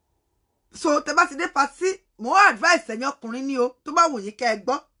 So tẹ́ bá ti dé party mo advice ẹ̀yin ọkùnrin ni o tó bá wù yín kẹ́ ẹ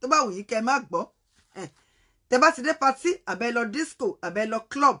gbọ́ tó bá wù yín kẹ́ ẹ má gbọ́. Tẹ́ bá ti dé party àbẹ́ lọ disco àbẹ́ lọ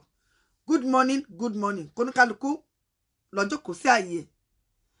club good morning kóníkálukú lọ jókòó sí àyè.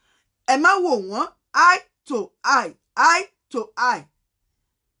 Ẹ má wò wọ́n eye to eye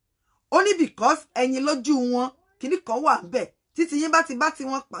ó ní because ẹ̀yin lójú wọn kíní kan wà ńbẹ̀ títí yín bá ti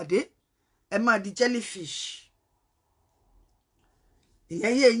wọn pàdé ẹ máa di jellyfish.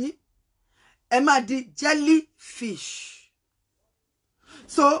 Ìyẹn yé yín ẹ máa di jellyfish.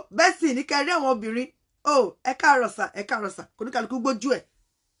 So bẹ́ẹ̀ sì ní kẹrí àwọn obìnrin ẹ káàárọ̀ sà kóníkálukú gbójú ẹ̀.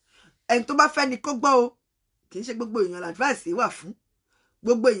 Ẹni tó bá fẹ́ ni kó gbọ́ o. Kì í ṣe gbogbo èèyàn advice wà fún.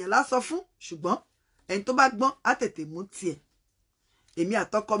 Gbogbo èèyàn la sọ fún ṣùgbọ́n ẹni tó bá gbọ́n á tètè mú tiẹ̀. Èmi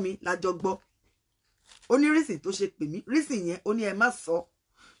àtọkọ mi la jọ gbọ́. Ó ní reason tó ṣe pè mí. Reason yẹn ó ní ẹ má sọ.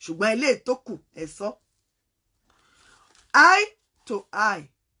 Ṣùgbọ́n ilé tó kù ẹ sọ. Eye to eye.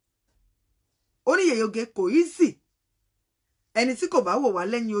 Ó ní Yèyé Oge kò easy. Ẹni tí kò bá wò wá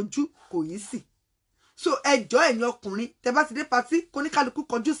lẹ́yìn ojú kò easy. So ẹjọ́ ẹ̀yin ọkùnrin tẹ́ bá ti dé party kóníkálukú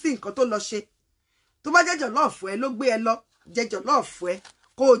kọjú sí nǹkan tó lọ ṣe. Tó bá jẹ́ jọ̀lọ́ọ̀fù ẹ ló gbé ẹ lọ jẹ́ jọ̀lọ́ọ̀fù ẹ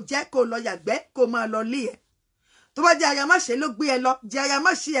kó jẹ́ kó lọ yàgbẹ́ kó máa lọ lé ẹ. Tó bá jẹ́ ayamáṣe ló gbé ẹ lọ jẹ́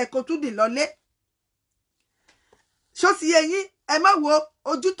ayamáṣe ẹ kó tún dì lọlé. Ṣó ti yé yín ẹ má wo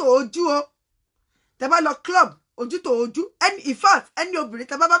ojú tó ojú o. Tẹ́ bá lọ club ojú tó ojú in fact ẹni obìnrin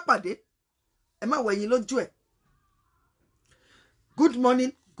tẹ́ bá pàdé ẹ má wo ẹ̀yin lójú ẹ. Good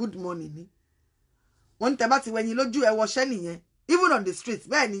morning ni. Wọ́n tẹ́ bá ti wo ẹ̀yin lójú ẹ wọṣẹ́ nìyẹn. Even on the street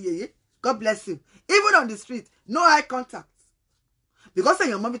bẹ́ẹ̀ ni Yèyé God bless you. Even on the street no eye contact. Because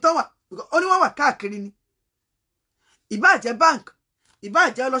èèyàn mọ̀ bí tó wà ó ní wọ́n wà káàkiri ni. Ìbá jẹ́ bank ìbá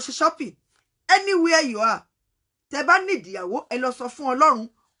jẹ́ lọ ṣe shopping anywhere you are. Tẹ́ bá need ìyàwó ẹ lọ sọ fún Ọlọ́run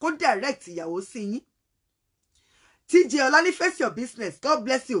kó direct ìyàwó sí yín. TJ Olani face your business. God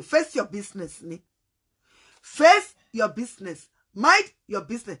bless you. Face your business ni. Face your business. Mind your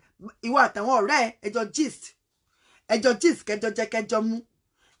business. Ìwọ àtàwọn ọ̀rẹ́ ẹjọ́ gist kẹjọ jẹ kẹjọ mú.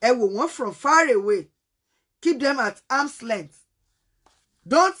 Ẹ wò wọ́n from far away. Keep them at arm's length.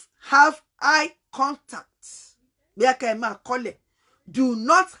 Don't have eye contact. Bí a kẹ́ ẹ máa kọ́lẹ̀. Do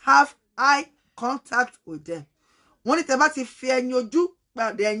not have eye contact with them. Wọ́n ní tẹ́ bá ti fi ẹyin ojú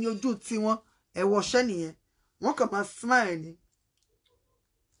pàdé ẹyin ojú tiwọn ẹ wọṣẹ́ nìyẹn. Wọ́n kàn máa smile ni.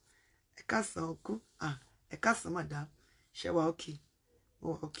 Ẹ káàsán ọkú. Ẹ káàsán madam. Ṣé wà okay? Ó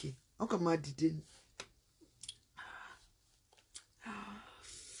wà okay. Wọ́n kàn máa dìde ni.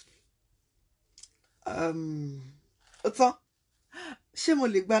 Ó tán. Ṣé mo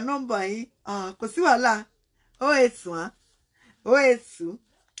lè gba nọ́mbà yín? Kò sí wàhálà. 081 082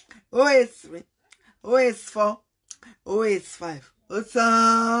 083 084 085. Ó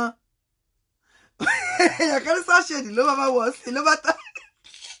tán. Èèyàn kan ní sọ́ọ̀ṣẹ̀dì ló bá wọ̀ sí ló bá tán.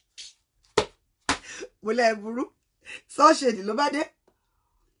 Mo lẹ́ burú. Sọ́ọ̀ṣẹ̀dì ló bá dé.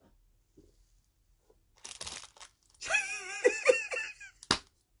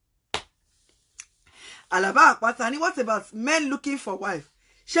 Àlàbá àpáta ni what about men looking for wife?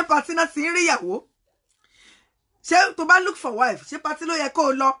 Ṣé pàtí náà ti ń rí ìyàwó? ṣé tó bá look for wife ṣé party ló yẹ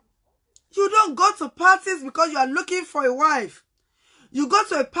kó lọ. You don't go to parties because you are looking for a wife. You go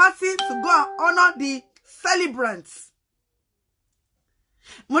to a party to go and honor the celebrants.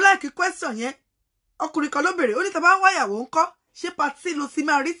 Mo like a question yẹn. Ọkùnrin kan ló béèrè, ó ní tá bá ń wáyàwó ńkọ́, ṣé party ló sì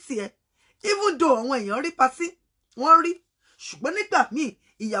máa rí tiẹ̀. Even though àwọn èèyàn rí party, wọ́n rí. Ṣùgbọ́n nígbà míì,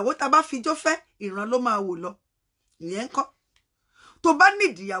 ìyàwó tá bá fi jó fẹ́, ìran ló máa wò lọ. Ìyẹn ńkọ́. Tó bá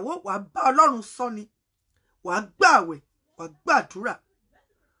need ìyàwó, wàá bá Ọlọ́run sọ ni. Wàá gbààwẹ̀, wàá gbàdúrà.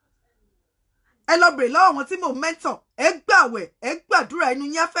 Ẹ lọ bèrè lọ́wọ́ àwọn tí mò ń mentor, ẹ gbààwẹ̀, ẹ gbàdúrà inú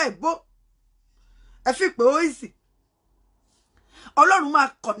yín á fẹ́ bó. Ẹ fi pé ó easy. Ọlọ́run máa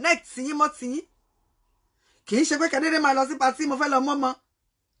connect yín mọ́ ti yín. Kì í ṣe pé kẹ́dẹ́dẹ́ máa lọ sí party mo fẹ́ lọ mọ́mọ́.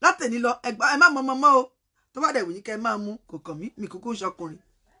 Látẹ̀ní lọ, ẹ má mọ́mọ́ mọ́ o. Tó bá dẹ̀ wù yín kẹ́ máa mú, kò kàn mí, mi kúkú ń ṣọkùnrin.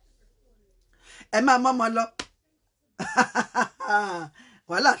 Ẹ máa mọ́mọ́ lọ.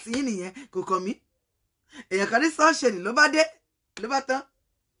 Wàhálà tí yín nìyẹn, kò kàn mí. Èèyàn kan ní sunshine ló bá dé, ló bá tán.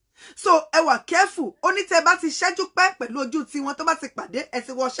 So ẹ wà careful. Ó ní tẹ́ bá ti ṣẹ́jú pẹ́ pẹ̀lú ojú tí wọn tó bá ti pàdé, ẹ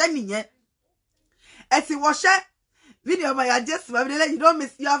ti wọṣẹ́ nìyẹn. Ẹ ti wọṣẹ́. Video ọmọ ìyá Jésù Babídélé,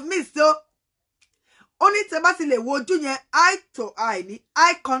 you have missed o. Ó ní tẹ́ bá ti lè wo ojú yẹn eye to eye ní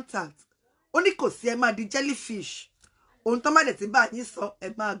eye contact. Ó ní kò sí ẹ máa di jellyfish. Ohun tó má dẹ̀ ti bá yín sọ, ẹ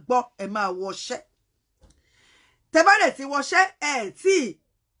máa gbọ́, ẹ máa wọṣẹ́. Tẹ́ bá dẹ̀ ti wọṣẹ́,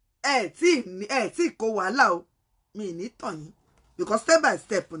 ẹ tí kó wàhálà o. Mi ní tàn yín. Because step by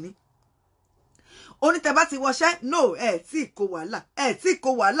step ni. Ó ní tẹ́ bá ti wọṣẹ́, no, ẹ tí kó wàhálà. Ẹ tí kó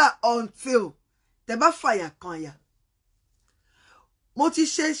wàhálà until tẹ́ bá fàyà kan àyà. Mo ti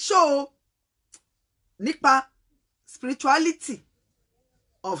ṣe show nípa spirituality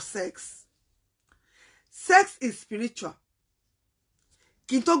of sex. Sex is spiritual.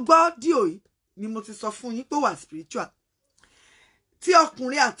 Kí n tó gbọ́ díò yìí ni mo ti sọ fún yín pé wà spiritual. Tí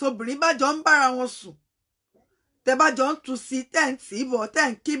ọkùnrin àti obìnrin bá jọ ń bára wọn sùn, tẹ́ bá jọ ń tu sí tẹ́ǹtì ìbọ̀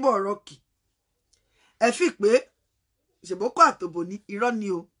tẹ́ǹkì bọ̀ rọ́kì. Ẹ fi pé ṣèbókò àtòbò ní irọ́ ni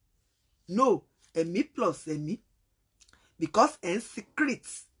o. No, ẹ̀mí plus ẹ̀mí. Because ẹ̀ ń secret.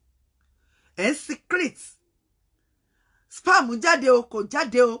 Ẹ̀ ń secret. Sperm jáde o, kò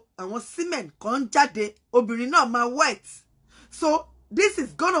jáde o. Àwọn semen kan jáde. Obìnrin náà máa wet. So this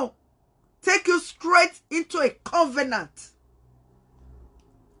is gonna take you straight into a covenant.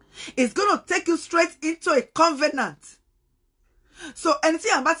 It's gonna take you straight into a covenant. So ẹni tí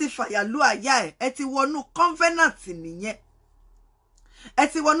àbá ti fàyà lu àyà ẹ ti wọnú covenant nìyẹn. Ẹ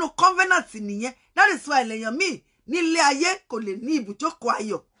ti wọnú covenant nìyẹn. That is why lèèyàn míì nílé ayé kò lè ní ibùjókòó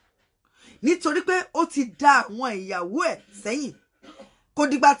ayọ̀. Nítorí pé ó ti dá àwọn ìyàwó ẹ̀ sẹ́yìn. Kò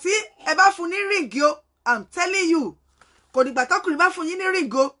dìgbà tí ẹ bá fún ní ring o, I'm telling you. Kò dìgbà tọkùnrin bá fún yín ní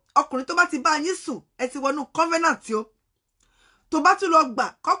ring o, ọkùnrin tó bá ti bá yín sùn, ẹ ti wọnú covenant o. Tó bá tún lọ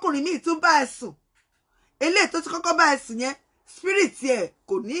gbà kọkùnrin míì tún bá ẹ sùn. Eléyìí tó ti kọ́kọ́ bá ẹ sùn yẹn, spirit ẹ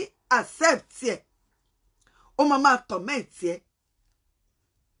kò ní accept ẹ. Ó máa torment ẹ.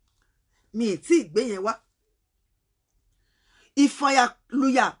 Mi tí ìgbé yẹn wá.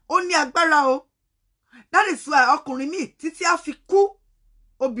 Ìfàyàlùyà ó ní agbára o. That is why ọkùnrin míì títí á fi kú.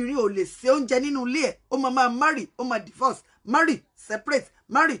 Obìnrin ò lè ṣe oúnjẹ nínú ilé ẹ̀. Ó máa marry, ó máa divorce, marry, separate,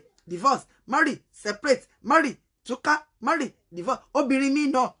 marry, divorce, marry, separate, marry, túká, marry, divorce. Obìnrin míì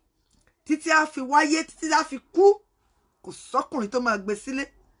náà títí á fi wáyé, títí á fi kú. Kò sọ́kùnrin tó máa gbé sílé.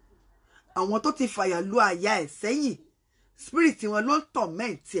 Àwọn tó ti fàyà lu àyà ẹ̀ sẹ́yìn. Spirit wọn ló ń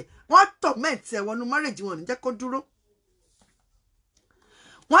torment ẹ̀. Wọ́n torment ẹ̀ wọnú marriage wọn ní jẹ́ kó dúró.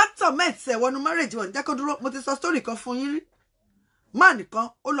 Wọ́n torment ẹ̀ wọnú marriage wọn ní jẹ́ kó dúró. Mo ti sọ story kan fún yín rí. Man kan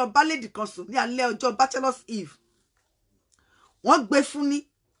ó lọ bá lady kan sùn ní alẹ́ ọjọ́ bachelor's eve. Wọ́n gbé fún ní.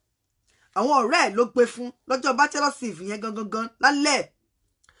 Àwọn ọ̀rẹ́ ẹ̀ ló gbé fún lọ́jọ́ bachelor's eve yẹn gangan lálẹ́.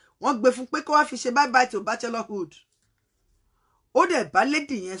 Wọ́n gbé fún pé kó wá fi ṣe bye bye to bachelorhood. Ó dẹ̀ bá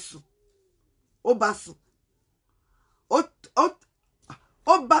lady yẹn sùn. Ó bá sùn.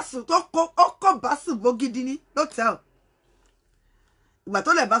 Ó bá sùn tó kọ́ bá sùn bógidi ní lọ́tẹ̀l. Ìgbà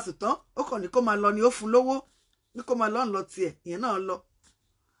tó lẹ̀ bá sùn tán, ó kàn ní kó máa lọ ni ó fún lówó. Ní kó máa lọ tiẹ̀, ìyẹn náà lọ.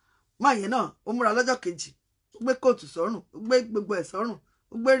 Máa yẹn náà, ó múra lọ́jọ́ kejì. Ó gbé kóòtù sọ́rùn, ó gbé gbogbo ẹ̀ sọ́rùn,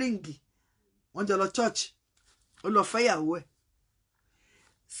 ó gbé ríǹgì. Wọ́n jọ lọ church. Ó lọ fẹ́yàwó ẹ̀.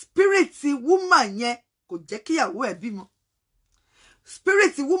 Spirit woman yẹn kò jẹ́ kíyàwó ẹ̀ bímọ.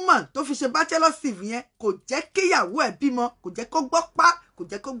 Spirit woman tó fi ṣe bachelor's eve yẹn kò jẹ́ kíyàwó ẹ̀ bímọ, kò jẹ́ kó gbọ́ pa, kò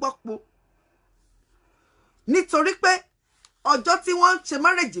jẹ́ kó gbọ́ po. Nítorí pé ọjọ́ tí wọ́n ṣe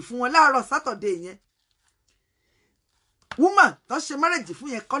marriage fún wọn láàárọ̀ Saturday yẹn, woman tó ṣe marriage fún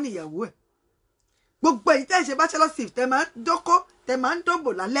yẹn kọ́ níyàwó ẹ̀. Gbogbo èyí tẹ́ ṣe bachelor's eve tẹ́ máa ń dóko, tẹ́ máa ń dóbò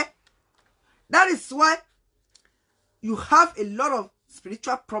lálẹ́. That is why you have a lot of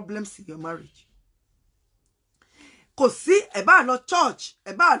spiritual problems in your marriage. kò sí ẹ bá lọ church,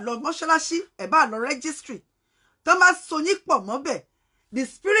 ẹ bá lọ mọ́ṣáláṣí, ẹ bá lọ registry. Tó bá so yín pọ̀ mọ́bẹ̀, the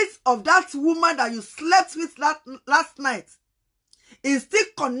spirit of that woman that you slept with last night is still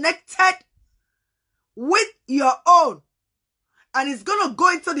connected with your own, and it's going to go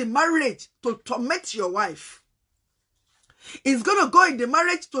into the marriage to torment your wife. It's going to go in the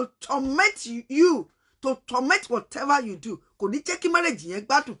marriage to torment you, to torment whatever you do. Kò ní jẹ́ kí marriage yẹn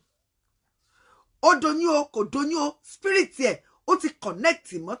gbádùn. Ó doyún o, kò doyún o, spirit yẹ, ó ti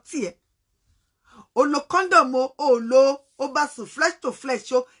connect mọ́ tiẹ̀. Ó lo condom o, ó lo, ó bá sùn flesh to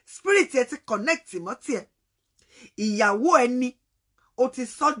flesh o, spirit yẹ ti connect mọ́ tiẹ̀. Ìyàwó ẹni, ó ti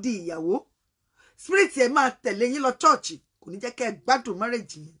sọ di ìyàwó. Spirit yẹ máa tẹ̀lé yín lọ church, kò ní jẹ́ kẹ́ gbádùn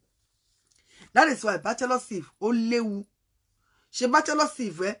marriage yẹn. That is why bachelorship ó léwu. Ṣe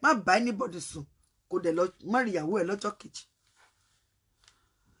bachelorship ẹ má bá anybody sùn, kò dẹ̀ lọ marry ìyàwó ẹ lọ́jọ́ kejì.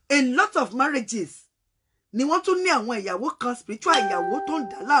 A lot of marriages ni wọ́n tún ní àwọn ìyàwó kan, spiritual ìyàwó tó ń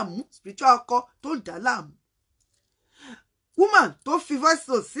dà láàmú, spiritual ọkọ tó ń dà láàmú. Woman tó fi voice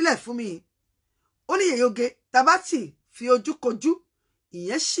note sílẹ̀ fún mi, ó ní Yèyóge, tabati fi ojú kojú,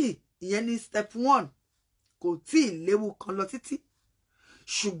 ìyẹn ni step 1, kò tí ì léwu kan lọ títí.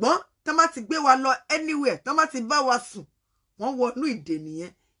 Ṣùgbọ́n tá má ti gbé wa lọ anywhere, tá má ti bá wa sùn, wọ́n wọnú ìdè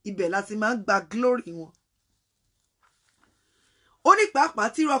nìyẹn, ibẹ̀ láti máa ń gba glory wọn. Ó ní pàápàá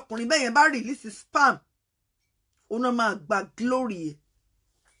tí ọkùnrin bẹ́ẹ̀ yẹn bá release spam, ó náà máa gba glory ẹ̀.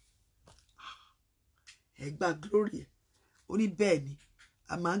 Ẹ gba glory ẹ̀. Ó ní bẹ́ẹ̀ ni,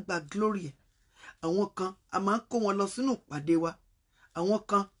 a máa ń gba glory ẹ̀. Àwọn kan a máa ń kó wọn lọ sínú ìpàdé wa. Àwọn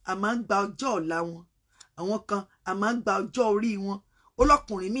kan a máa ń gba ọjọ́ ọ̀la wọn. Àwọn kan a máa ń gba ọjọ́ orí wọn. Ó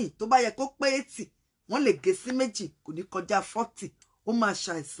lọ́kùnrin míì tó bá yẹ kó pé 80, wọ́n lè gé sí méjì, kò ní kọjá 40. Ó máa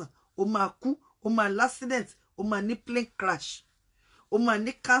ṣàìsàn, ó máa kú, ó máa l'accident, ó máa ní plane crash, ó máa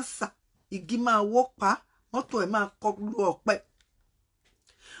ní cancer, igi máa wó pa, mọ́tò ẹ̀ máa kọlu ọ̀pẹ.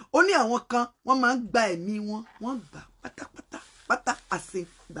 Ó ní àwọn kan wọ́n máa ń gba ẹ̀mí wọn, wọ́n gbà pátápátá, àsìn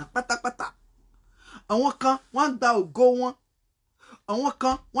gbà pátápátá. Àwọn kan wọ́n gba ògo wọn. Àwọn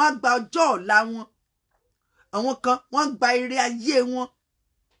kan wọ́n gba ọjọ́ ọ̀la wọn. Àwọn kan wọ́n gba ire ayé wọn.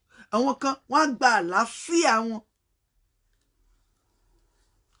 Àwọn kan wọ́n gba àlàáfíà wọn.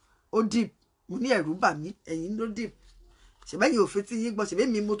 Ó deep, mo ní ẹ̀rù bà mí, ẹ̀yin ló deep. Ṣèbẹ́ yìí ò fi tí yín gbọ́, ṣèbẹ́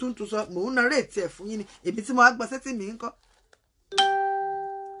mi mo tún sọ, mò ń narrate ẹ̀ fún yín ni. Èmi tí mo wá gbọ́ sétí mi ńkọ́.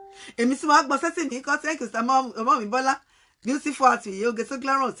 Èmi tí mo wá gbọ́ sétí mi ńkọ́. Thank you, sir, ọmọ mi Bọ́lá. Beautiful heart, Yèyóge so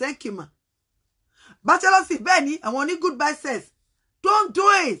glamorous. Thank you, ma. Bachelorship, bẹ́ẹ̀ ni, àwọn ní goodbye says, don't do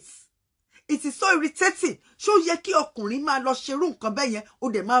it. It is so irritating. Ṣó yẹ kí ọkùnrin máa lọ ṣerú nǹkan bẹ́ẹ̀ yẹn,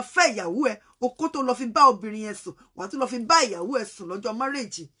 ó dẹ̀ máa fẹ́ ìyàwó ẹ̀, o kó tó lọ fi bá obìnrin yẹn sùn, wà tó lọ fi bá ìyàwó ẹ̀ sùn lọ́jọ́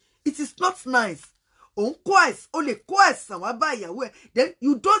marriage. It is not nice. Òun kó àìsàn, o lè kó àìsàn wá bá ìyàwó ẹ̀. Then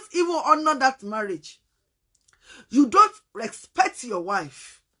you don't even honor that marriage. You don't respect your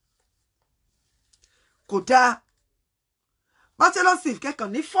wife. Kò dáa. Bachelorship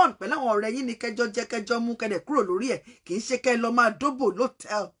kẹ́kàn ní fun pẹ̀lú àwọn ọ̀rẹ́ yín ní kẹjọ jẹ́ kẹjọ mú kẹ́dẹ̀ kúrò lórí ẹ̀, kì í ṣe kẹ́ lọ máa dóbò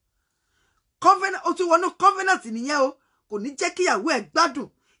lótẹ́l. Covenant, ó ti wọnú covenant nìyẹn o, kò ní jẹ́ kí ìyàwó ẹ̀ gbádùn.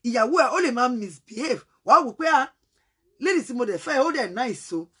 Ìyàwó ẹ̀ ó lè máa misbehave. Wàá wò pé lady tí mo dẹ̀ fẹ́ ó dẹ̀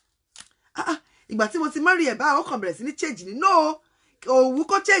nice o. Ìgbà tí mo ti marry ẹ̀ bá ó kàn bẹ̀rẹ̀ sí ní change ni. No, òwú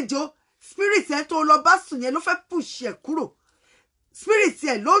kó change o. Spirit ẹ̀ tó lọ bá sùn yẹn ló fẹ́ push ẹ̀ kúrò. Spirit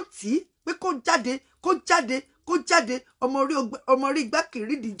ẹ̀ ló tì í pé kó jáde, kó jáde, kó jáde. Ọmọ orí igbá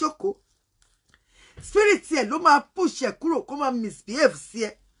kiri di jókòó. Spirit ẹ̀ ló máa push ẹ̀ kúrò, kó máa misbehave sí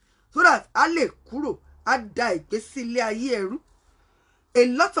ẹ, so that a lè kúrò, a da ìgbésí ilé ayé ẹrú. A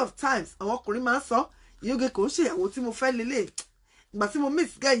lot of times àwọn ọkùnrin máa ń sọ, Yèyóge kò ń ṣe ìyàwó tí mo fẹ́ lélẹ̀. Ìgbà tí mo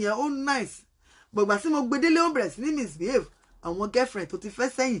miss girl yẹn ó nice, but ìgbà tí mo gbé délé ó bẹ̀rẹ̀ sí ní misbehave. Àwọn girlfriend tó ti fẹ́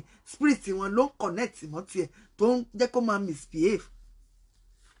sẹ́yìn, spirit wọn ló ń connect mọ́ tiẹ̀ tó ń jẹ́ kó máa misbehave.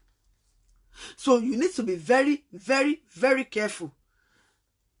 So you need to be very, very, very careful.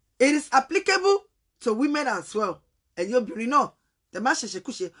 It is applicable to women as well. Ẹ̀yin obìnrin náà, tẹ má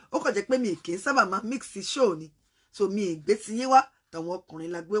ṣẹ̀ṣẹ̀kúṣe, ó kàn jẹ́ pé mi kì í sábà máa mix show ni. So mi gbé ti yín wá, tàwọn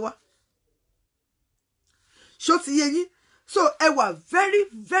ọkùnrin la gbé wá. Ṣó ti yé yín? So ẹ wà very,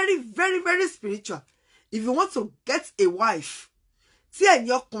 very, very, very spiritual. If you want to get a wife, tí ẹ̀yin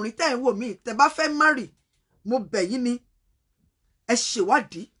ọkùnrin tẹ́ ń wò mí, tẹ́ bá fẹ́ marry, mo bẹ̀ yín ni, ẹ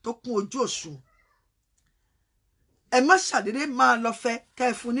ṣèwádìí tó kún ojú òṣùwọ̀n. Ẹ má ṣàdédé máa lọ fẹ́ kẹ́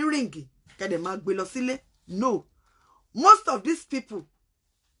ẹ fún ní ríǹgì, kẹ́ dẹ̀ máa gbé lọ sílé. No. Most of these people,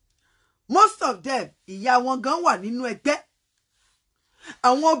 most of them, ìyá wọn gan wà nínú ẹgbẹ́.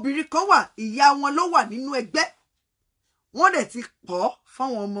 Àwọn obìnrin kan wà, ìyá wọn ló wà nínú ẹgbẹ́. Wọ́n dẹ̀ ti pọ̀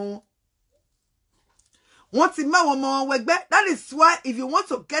fáwọn ọmọ wọn. Wọ́n ti má wọn ọmọ wọn wẹgbẹ́. That is why if you want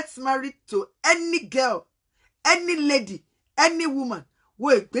to get married to any girl, any lady, any woman, wo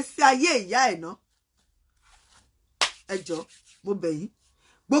ìgbésí ayé ìyá ẹ̀ ná. Ẹ jọ̀ọ́, mo bẹ̀ yín.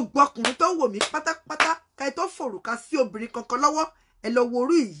 Gbogbo ọkùnrin tó wò mí pátápátá, ká ẹ tó fòrùka sí obìnrin kankan lọ́wọ́, ẹ lọ wo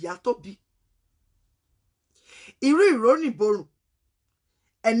orí ìyá tó bí. Irú ìrónìborùn,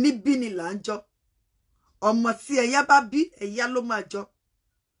 ẹni bí ni là ń jọ. Ọmọ tí ẹ̀yà bá bí, ẹ̀yà ló máa jọ.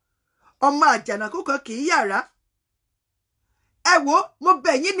 Ọmọ àjànàkú kan kì í yàrá. Ẹ wò, mo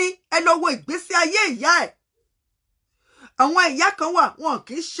bẹ̀ yín ni, ẹ lọ wo ìgbésí ayé ìyá ẹ̀. Àwọn ìyá kan wà, wọn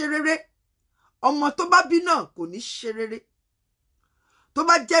kì í ṣe rere. Ọmọ tó bá bí náà kò ní ṣe rere. Tó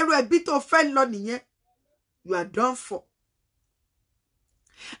bá jẹ́rú ẹbí tó fẹ́ lọ nìyẹn, you are done for.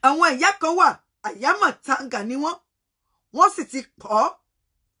 Àwọn ìyá kan wà, Ayamatanga ni wọ́n sì ti kọ́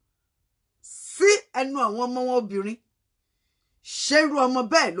sí ẹnu àwọn ọmọ wọn obìnrin. Ṣerú ọmọ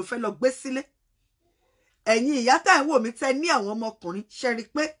bẹ́ẹ̀ ló fẹ́ lọ gbé sílé. Ẹ̀yin ìyá tá ń wò mí tẹ́ ní àwọn ọmọkùnrin, ṣe rí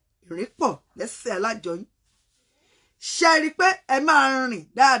pé ìrìn pọ̀ lẹ́sẹ̀ alájọyín. Ṣe rí pé ẹ máa rìn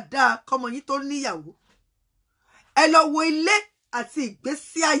dáadáa kọ́mọ yín tó níyàwó. Ẹ lọ wo ilé àti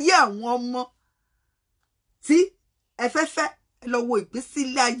ìgbésí ayé àwọn ọmọ tí ẹ fẹ́ fẹ́. Ẹ lọ wo ìgbésí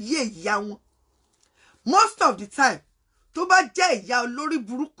ayé ìyá wọn. Most of the time, tó bá jẹ́ ìyá olórí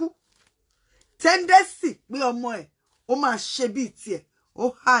burúkú, tendency pé ọmọ ẹ̀ ó máa ṣe bí tiẹ̀, ó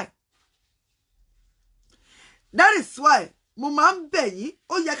high. That is why mo máa ń bẹ̀ yín,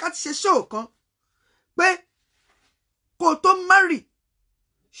 ó yẹ ká ti ṣe show kan pé kó tó marry,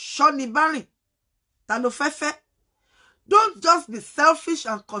 ṣọ́ni bá rìn, ta ló fẹ́ fẹ́. Don't just be selfish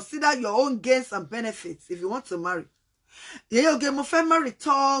and consider your own gains and benefits if you want to marry. Yeye oge mo fẹ́ marry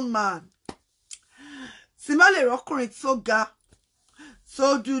tall man. Tí má lè rọ́kùnrin tó ga, tó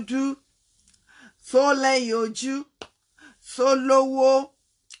dúdú, tó lẹ́yìn ojú, tó lówó,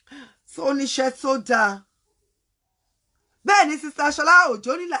 tó níṣẹ́ tó dáa. Bẹ́ẹ̀ ni Sister Ṣọlá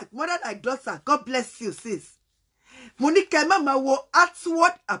Òjó ní like mother like daughter. God bless you, sis. Mo ní kẹ́ má máa wo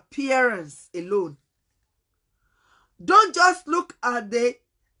outward appearance alone. Don't just look at the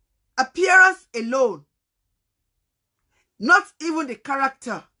appearance alone. Not even the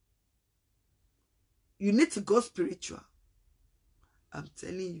character. You need to go spiritual. I'm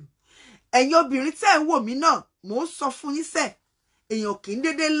telling you. Ẹ̀yin obìnrin tẹ́ ń wò mí náà, mo ń sọ fún yín sẹ́, èèyàn kì í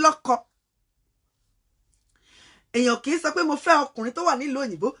dédé lọ́kọ. Èèyàn kì í sọ pé mo fẹ́ ọkùnrin tó wà nílùú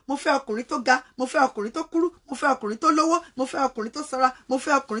òyìnbó, mo fẹ́ ọkùnrin tó ga, mo fẹ́ ọkùnrin tó kúrú, mo fẹ́ ọkùnrin tó lówó, mo fẹ́ ọkùnrin tó sanra, mo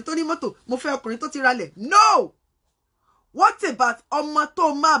fẹ́ ọkùnrin tó ní mọ́tò, mo fẹ́ ọkùnrin tó ti ralẹ̀. No! What about ọmọ tó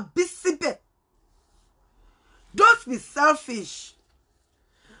máa bí síbẹ̀? Don't be selfish.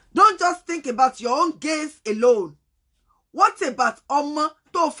 Don't just think about your own gains alone. What about ọmọ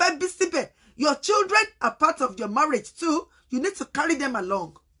tó fẹ́ bí síbẹ̀? Your children are part of your marriage too. You need to carry them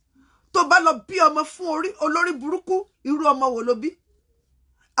along. Tó bá lọ bí ọmọ fún olórí burúkú, irú ọmọ wo ló bí?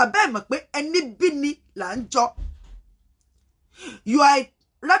 Àbẹ́ mọ̀ pé ẹni bí ni là ń jọ. You are a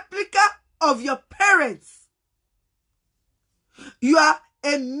replica of your parents. You are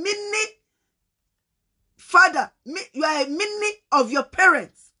a mini father. You are a mini of your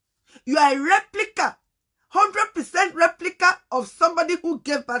parents. You are a replica, 100% replica of somebody who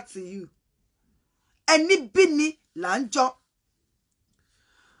gave birth to you. Ẹni bí ni là ń jọ.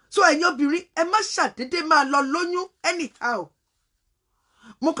 So ẹ̀yin obìnrin, ẹ má ṣàdédé máa lọ lóyún anyhow.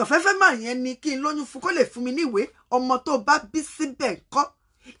 Mo kàn fẹ́fẹ́ máa yẹn ni kí n lóyún fún kó lè fún mi níwèé. Ọmọ tó bá bí síbẹ̀ ńkọ́.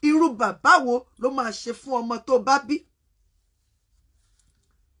 Irú bàbá wo ló máa ṣe fún ọmọ tó bá bí?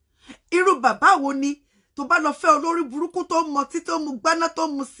 Irú bàbá wo ni tó bá lọ fẹ́ olórí burúkú tó mọtí tó mu gbáná tó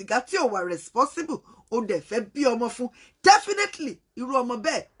mu sìgá tí ò wà responsible, ó dẹ̀ fẹ́ bí ọmọ fún. Definitely irú ọmọ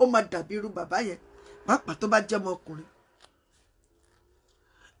bẹ́ẹ̀ ó máa dàbí irú bàbá yẹn. Pàápàá tó bá jẹ́ ọmọ ọkùnrin.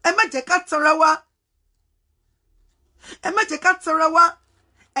 Ẹ má jẹ́ ká tanra wa. Ẹ má jẹ́ ká tanra wa.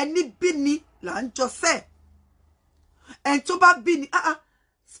 Ẹni bí ni là ń jọ sẹ́. Ẹni tó bá bí ni,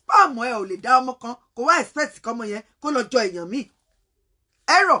 spam ẹ ò lè dá ọmọ kan kó wá expect kọ́mọ yẹn kó lọ jọ èèyàn míì.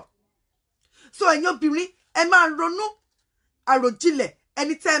 Error. So ẹ̀yin obìnrin, ẹ máa ronú àròjinlẹ̀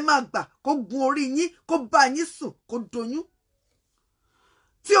ẹni tẹ́ ẹ máa gbà kó gun orí yín, kó bá yín sùn, kó doyún.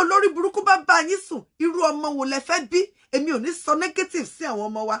 Tí olórí burúkú bá bá yín sùn, irú ọmọ wo lẹ fẹ́ bí? Èmi ò ní sọ negative sí àwọn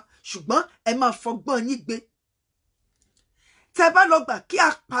ọmọ wa, ṣùgbọ́n ẹ máa fọgbọ́n yín gbé. Tẹ́ bá lọ gbà kí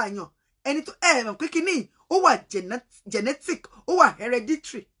apààyàn, ẹni tó mọ̀ pé kíní ó wà genetic, ó wà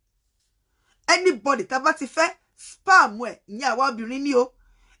hereditary. Anybody tá bá ti fẹ́ spam ẹ̀, ìyẹn àwa obìnrin ní o.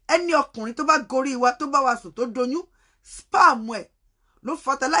 Ẹni ọkùnrin tó bá gorí wa, tó bá wa sùn tó doyún, spam ẹ̀ ló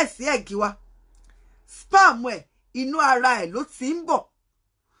fertilize egg wa. Spam ẹ̀ inú ara ẹ̀ ló ti ń bọ̀.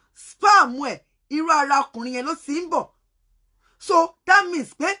 Spam ẹ̀ irú ara ọkùnrin yẹn ló ti ń bọ̀. So that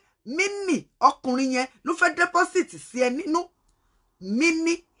means pé mini ọkùnrin yẹn ló fẹ́ deposit sí ẹ nínú.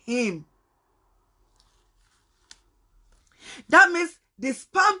 Mini him. That means the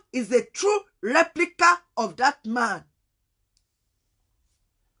sperm is a true replica of that man.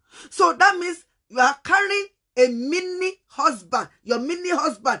 So that means you are carrying a mini husband, your mini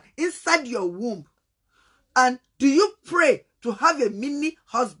husband inside your womb. And do you pray to have a mini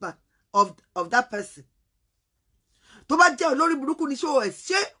husband of that person? Tó bá jẹ́ olórí burúkú ni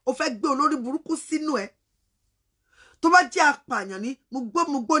ṣé o fẹ́ gbé olórí burúkú sínú ẹ? Tó bá jẹ́ apààyàn ni,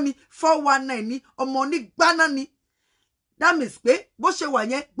 mugbó ni, 419 ni, ọmọ onígbáná ni. That means pé bó ṣe wà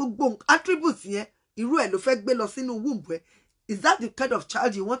yẹn gbogbo attributes yẹn irú ẹ̀ ló fẹ́ gbé lọ sínú womb ẹ. Is that the kind of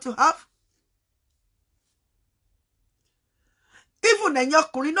child you want to have? Even ẹ̀yin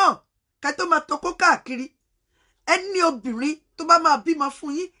ọkùnrin náà ká tó máa toko káàkiri. Ẹni obìnrin tó bá máa bímọ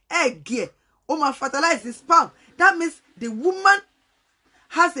fún yín egg ẹ̀ ó máa fertilize the sperm. That means the woman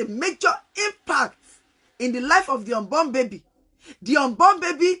has a major impact in the life of the unborn baby. The unborn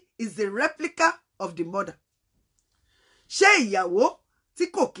baby is the replica of the mother. Ṣé ìyàwó tí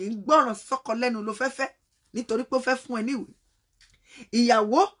kò kí ń gbọ́ràn sọ́kọ lẹ́nu ló fẹ́ nítorí pé ó fẹ́ fún ẹ ní ìwé?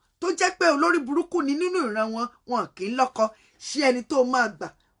 Ìyàwó tó jẹ́ pé olórí burúkú ni nínú ìran wọn kì í lọ́kọ, ṣé ẹni tó máa gbà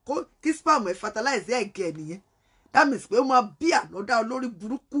kó kí sperm ẹ fertilize egg ẹ nìyẹn? That means pé ó máa bí ànọ́dá olórí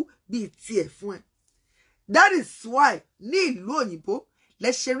burúkú bíi tiẹ̀ fún ẹ. That is why ní ìlú òyìnbó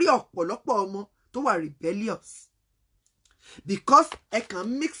lẹ ṣe rí ọ̀pọ̀lọpọ̀ ọmọ tó wà rebellious. Because ẹ kàn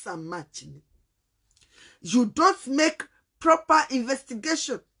mix and match ni. You don't make proper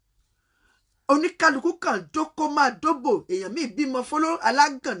investigation. Oníkálukú kan dóko máa dóbò, èèyàn míì bímọ fún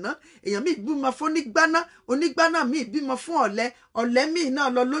alágànná, èèyàn míì bímọ fún onígbáná, onígbáná míì bímọ fún ọ̀lẹ, ọ̀lẹ míì náà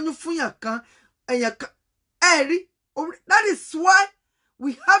lọ lóyún fún èèyàn kan. That is why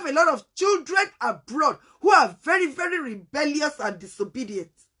we have a lot of children abroad who are very, very rebellious and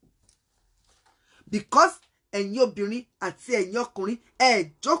disobedient. Because ẹ̀yin obìnrin àti ẹ̀yin ọkùnrin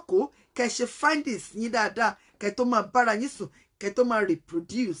jókòó kẹ́ ṣe findings yín dáadáa kẹ́ tó máa bára yín sùn kẹ́ tó máa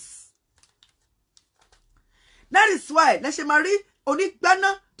reproduce. That is why lẹ ṣe máa rí onígbáná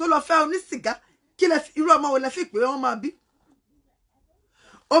tó lọ fẹ́ onísìgá kí lẹ irú ọmọ wo lẹ fi pé wọ́n máa bí.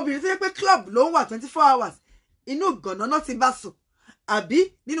 Obìnrin tó yẹ pé club ló ń wà 24 hours inú ìgànná náà ti bá sùn àbí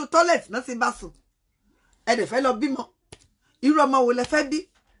nínú toilet náà ti bá sùn. Ẹ dẹ̀ fẹ́ lọ bímọ. Irú ọmọ wo lẹ fẹ́ bí?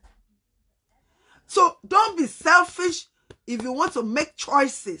 So don't be selfish if you want to make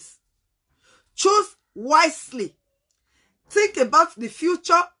choices. Choose wisely. Think about the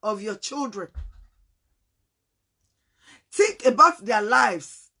future of your children. Think about their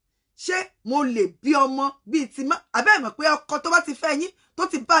lives. Ṣé mo lè bí ọmọ bíi ti má àbẹ́ mọ̀ pé ọkọ tó bá ti fẹ́ yín tó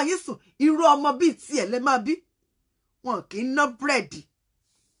ti bá yín sùn irú ọmọ bíi tiẹ̀ lẹ máa bí. Wọn kì í ná búrẹ́dì.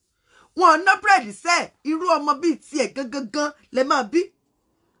 Wọn ná búrẹ́dì sẹ́ irú ọmọ bíi tiẹ̀ gangan lẹ máa bí.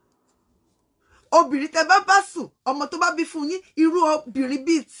 Obìnrin tẹ́ bá sùn ọmọ tó bá bí fún yín irú obìnrin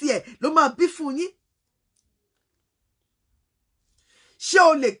bíi tiẹ̀ ló máa bí fún yín. Ṣé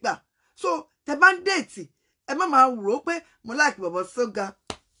o lè gbà? So tẹ́ bá ń déètì ẹ má máa rò ó pé mo like bọ̀bọ̀ sóga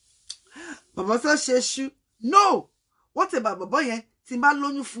bọ̀bọ̀ só ṣe ṣú. No, what about bọ̀bọ̀ yẹn tí n bá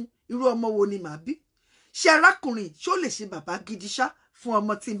lóyún fún irú ọmọ wo ni màá bí? Ṣé arákùnrin ṣó lè ṣe bàbá gidi ṣá fún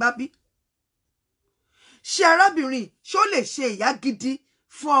ọmọ tí n bá bí? Ṣé arábìnrin ṣó lè ṣe ìyá gidi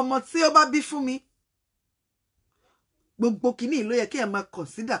fún ọmọ tí ó bá bí fún mi? Gbogbo kìíní ló yẹ kí ẹ máa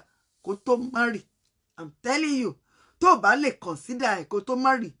consider kó tó marry. I'm telling you, tó bá lè consider ẹ kó tó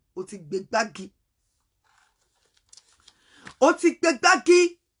marry, ó ti gbé gbági. Ó ti gbé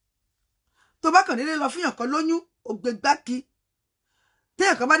gbági. Tó bá kàn dédé lọ fún yàn kan lóyún, ó gbé gbági.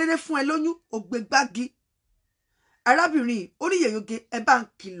 Téèyàn kan bá dédé fún ẹ lóyún, ó gbé gbági. Arábìnrin oníyèyóge ẹ bá ń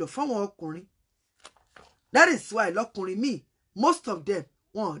kìlọ̀ fáwọn ọkùnrin. That is why lọ́kùnrin míì, most of them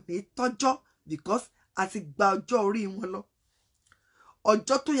wọn ò ní tọ́jọ́ because a ti gba ọjọ́ orí wọn lọ.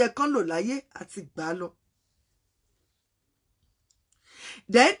 Ọjọ́ tó yẹ kán lò láyé àti gbà á lọ.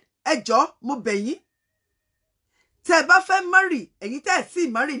 Then ẹjọ́ mo bẹ̀ yín. Tẹ́ bá fẹ́ marry, ẹ̀yin tẹ́ sì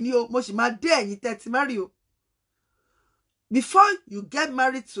marry ni o, mo sì máa dé ẹ̀yin tẹ́ ti marry o. Before you get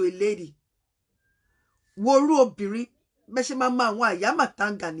married to a lady, wo irú obìnrin bẹ́ ṣe máa àwọn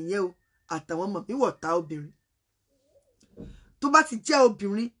Ayamatanga nìyẹn o, àtàwọn Mammy wọ̀tá obìnrin. Tó bá ti jẹ́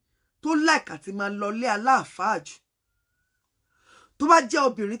obìnrin tó like àti máa lọ lé aláàfáà jù. Tó bá jẹ́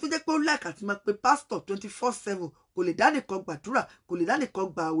obìnrin tó jẹ́ pé ó like àti máa pe pastor 24/7, kò lè dá nìkan gbàdúrà, kò lè dá nìkan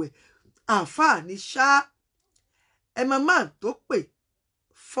gbà àwẹ̀. Àfáà ní ṣá. Ẹ máa man tó pè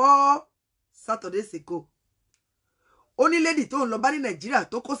 4 Saturdays ago. Ó ní lady tó ń lọ bá ní Nàìjíríà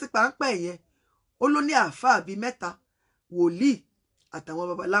tó kó sí páńpẹ́ yẹn. Ó ló ní àfáà bíi 3, wòlíì àtàwọn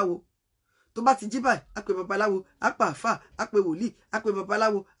babaláwo. Tó bá ti jí báyìí, á pe babaláwo, á pa àfáà, á pe wòlíì, á pe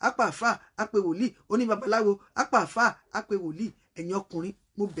babaláwo, á pa àfáà, á pe wòlíì, ó ní babaláwo, á pa àfáà, á pe wòlíì. Ẹ̀yin ọkùnrin,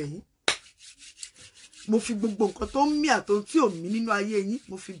 mo bẹ̀ yín. mo fi gbogbo nǹkan tó ń mí àtòun tí ò mí nínú ayé yín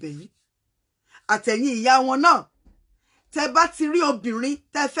mo fi bẹ̀ yín àtẹ̀yìn ìyá wọn náà tẹ́ bá ti rí obìnrin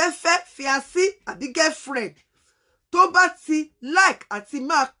tẹ́ fẹ́ fiancé àbí girlfriend tó bá ti like àti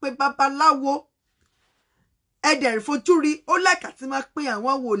máa pe babaláwo ẹ̀dẹ̀ fojú rí ó like àti máa pe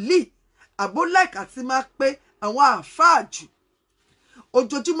àwọn wòlíì àbó like àti máa pe àwọn àáfàá jù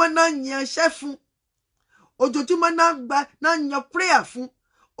ojoojúmọ́ náà yan iṣẹ́ fún ojoojúmọ́ náà yan prayer fún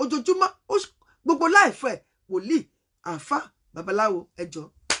ojoojúmọ́ gbogbo láìfẹ́ wòlíì àáfàá babaláwo ẹjọ́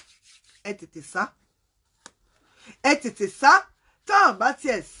ẹ tètè sá táwọn bá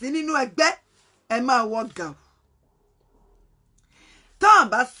tiẹ̀ sí nínú ẹgbẹ́ ẹ máa wọ gàù táwọn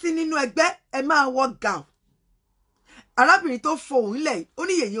bá sí nínú ẹgbẹ́ ẹ máa wọ gàù arábìnrin tó fohùn lẹ̀ ó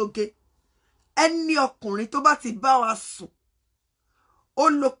ní yèyé oge ẹni ọkùnrin tó bá ti bá wa sùn ó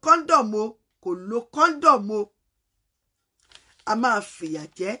lo kọ́ńdọ̀mù o kò lo kọ́ńdọ̀mù o a máa fìyà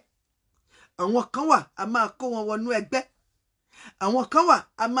jẹ àwọn kan wà a máa kó wọn wọnú ẹgbẹ́ àwọn kan wà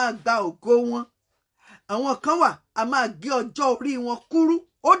a máa gba ògo wọn àwọn kan wà a máa gé ọjọ́ orí wọn kúrú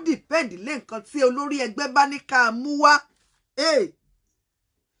ó dìpẹ́ǹdì lé nǹkan tí olórí ẹgbẹ́ bá ní ká mú wá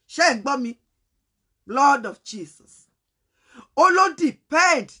ṣé ẹ gbọ́ mi Lord of Jesus ó ló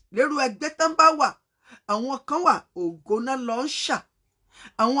dìpẹ́ǹdì lérú ẹgbẹ́ tán bá wà àwọn kan wà ògo náà lọ ń ṣà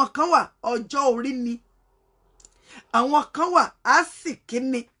àwọn kan wà ọjọ́ orí ni àwọn kan wà àsìkí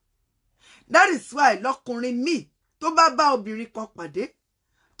ni that is why lọkùnrin míì tó bá bá obìnrin kan pàdé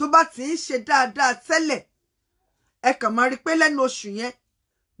tó bá ti ń ṣe dáadáa tẹ́lẹ̀ ẹ kàn máa rí pé lẹ́nu oṣù yẹn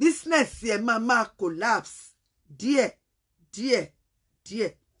business ẹ máa collapse díẹ̀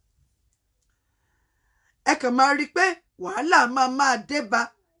ẹ kàn máa rí pé wàhálà máa dé bá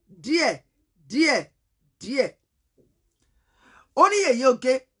díẹ̀ ó ní yèyé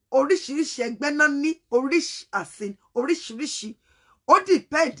oge oríṣiríṣi ẹgbẹ́ náà ní oríṣiríṣi ó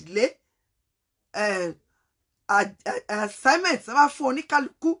depend lé assignment sábà fún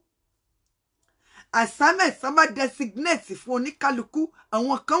oníkálukú assignment sábà designate fún oníkálukú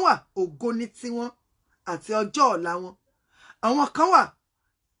àwọn kan wà ògo ní tiwọn àti ọjọ́ ọ̀la wọn àwọn kan wà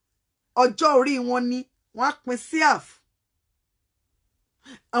ọjọ́ orí wọn ni wọ́n á pín sí half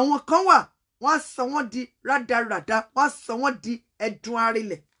àwọn kan wà wọ́n á sọ wọ́n di rádaràda wọ́n á sọ wọ́n di ẹdun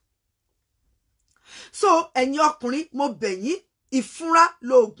arinlẹ̀ so ẹ̀yin ọkùnrin mo bẹ̀ yín ìfúnra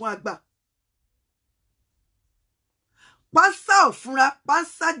lóògùn àgbà pánsá òfúnra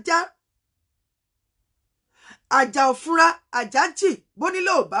pánsá já àjà òfúnra àjà jì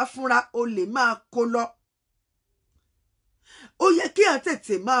bónílé ò bá fúnra o lè máa kó lọ ó yẹ kí à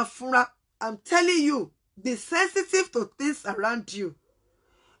tètè máa fúnra I'm telling you be sensitive to things around you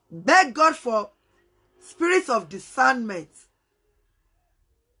beg God for spirit of discernment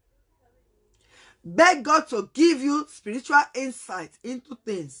beg God to give you spiritual insight into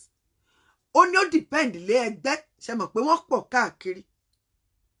things ó ní ó depend lé ẹgbẹ́ ṣe mọ̀ pé wọ́n pọ̀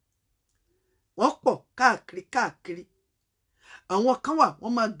káàkiri àwọn kan wà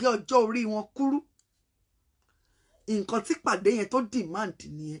wọ́n máa gé ọjọ́ orí wọn kúrú nǹkan tí pàdé yẹn tó demand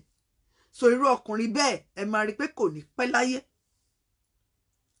nìyẹn so irú ọkùnrin bẹ́ẹ̀ ẹ máa rí pé kò ní pẹ́ láyé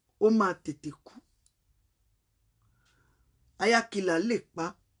ó máa tètè kú ayákìlà lè pa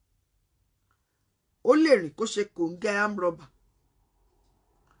ó lè rìn kó ṣe kòńgẹ́ arm robber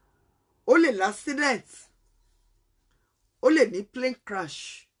ó lè l'accident ó lè ní plane crash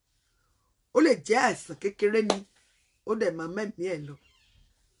ó lè jẹ́ àìsàn kékeré ni ó dẹ̀ máa mẹ́mí ẹ̀ lọ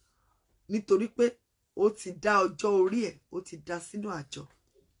nítorí pé ó ti dá ọjọ́ orí ẹ̀ ó ti dá sínú àjọ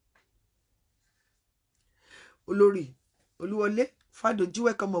olórí olúwọlé fàdójú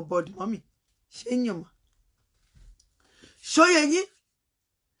welcome on board mọ́mì ṣé yàn mọ́ ṣóyẹ yín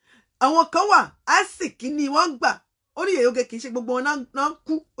àwọn kan wà àsìkí ni wọ́n gbà ó ní èyóge kì í ṣe gbogbo wọn náà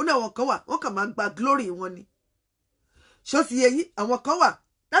kú ó ní àwọn kan wà wọ́n kàn máa gba glory wọn ni ṣó ti yẹ yín àwọn kan wà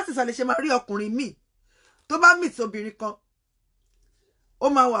láti ìsàlẹ̀ ṣe máa rí ọkùnrin míì tó bá meet obìnrin kan ó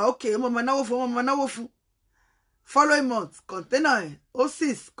máa wà ókè ó máa náwó fún following month container ẹ̀ ó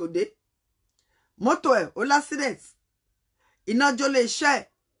seize kò dé mọ́tò ẹ̀ ó l'accident iná jó lé iṣẹ́ ẹ̀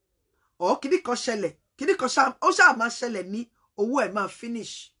ọ̀ kíní kan ṣẹlẹ̀ kíní kan ó ṣáà máa ṣẹlẹ̀ ní owó ẹ̀ máa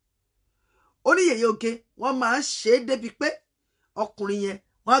finish ó ní yèyé oge wọ́n máa ń ṣe é débi pé ọkùnrin yẹn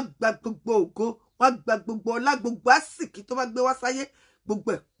wọ́n á gba gbogbo ògo wọ́n á gba gbogbo ọlá gbogbo àsìkí tó bá gbé wá sáyé gbogbo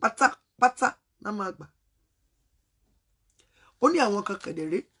ẹ̀ pátápátá náà máa gbà ó ní àwọn kan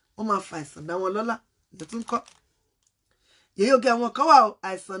kẹ̀dẹ̀rẹ́ wọ́n máa fa àìsàn dá wọn lọ́lá ìyẹn tún kọ́ yèyé oge àwọn kan wà o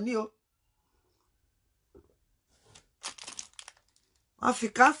àìsàn ní o wọ́n fi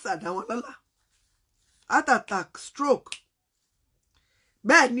cancer dá wọn lọ́lá heart attack stroke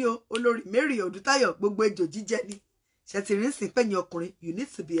bẹ́ẹ̀ ni o olórí Mary Odútáyọ̀ gbogbo ejò jíjẹ ni ṣètìrín sí pẹ̀yìn ọkùnrin you need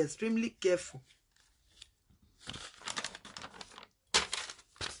to be extremely careful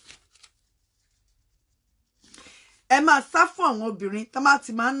ẹ máa sá fún àwọn obìnrin tó máa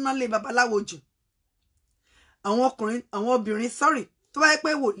ti máa ń nálé babaláwo jù. Àwọn obìnrin sorry tó bá yẹ pé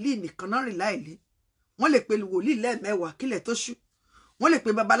wòlíì nìkan náà rìn láìlé, wọ́n lè pe wòlíì lẹ́ẹ̀mẹ́wàá kílẹ̀ tó ṣú, wọ́n lè pe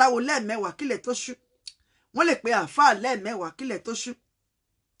babaláwo lẹ́ẹ̀mẹ́wàá kílẹ̀ tó ṣú, wọ́n lè pe àfáà lẹ́ẹ̀mẹ́wàá kílẹ̀ tó ṣú.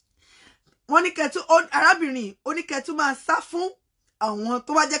 Wọ́n ní kẹ́tù arábìnrin oníkẹ́tù máa sá fún àwọn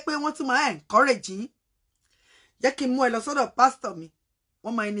tó bá jẹ́ pé wọ́n tún máa encourage yín. Jẹ́ kí n mú ẹ lọ sọ́dọ̀ pastor mi,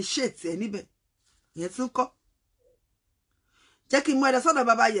 wọ́n máa initiate ẹ níbẹ̀, ìyẹn tún kọ́. Jẹ́ kí n mú ẹ lọ sọ́dọ̀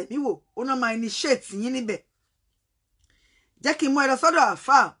baba Yẹ̀mí wò, ó náà máa initiate yín níbẹ̀. Jẹ́ kí n mú ẹ lọ sọ́dọ̀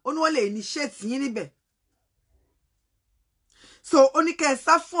àfáà, ó ní wọ́n lè initiate yín níbẹ̀. So ó ní kẹ́ ẹ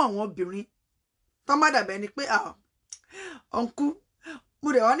sá fún àwọn obìnrin tó má dàbẹ́ ni pé ọ̀nkú mo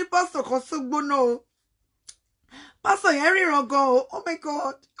dẹ̀ wá ní pásítọ̀ kan tó gbóná o, pásítọ̀ yẹn ríran gan o, oh my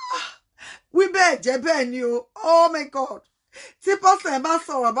god, wí bẹ́ẹ̀ jẹ́ bẹ́ẹ̀ ni o, oh my god, tí pásítọ̀ yẹn bá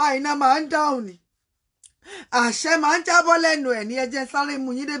sọ̀rọ̀ báyìí náà máa ń dáhùn ni, àṣẹ máa ń jábọ́ lẹ́nu ẹ̀ ní ẹjẹ́ sáré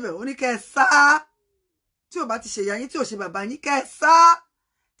mu yín débẹ̀. Ó ní kẹ́ ẹ sá, tí ò bá ti ṣe ìyá yín tí ò ṣe bàbá yín, kẹ́ ẹ sá.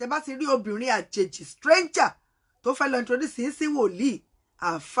 Tẹ́ bá ti rí obìnrin àjèjì stranger tó fẹ́ lọ introduce yín sí wòlíì,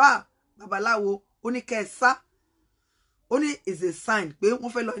 àfáà, babaláwo, ó ní kẹ́ ẹ sá. Ó ní is a sign pé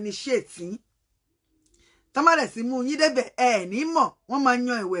wọ́n fẹ́ lọ initiate yín. Tọ́ má dẹ̀ sí mú yín débẹ̀ ẹ ní mọ̀, wọ́n máa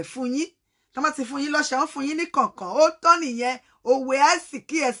yan ìwẹ̀ fún yín. Tọ́ má ti fún yín lọ́ṣẹ, wọ́n fún yín ní kọ̀ọ̀kan, ó tán nìyẹn, òwe àìsí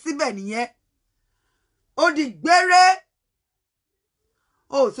kí ẹ síbẹ̀ nìyẹn. Ó di gbére,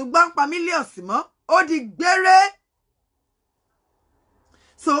 ó tún gbá ń pa mílíọ̀nsì mọ́, ó di gbére.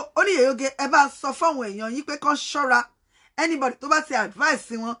 So ó ní Yèyé Oge ẹ bá sọ fáwọn èèyàn yín pé kán ṣọ́ra, anybody tó bá ti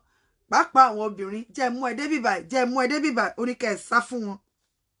advice wọn, pàápàá àwọn obìnrin, jẹ́ mú ẹ débí báyìí, jẹ́ mú ẹ débí báyìí, ó ní kẹ́ ẹ sá fún wọn.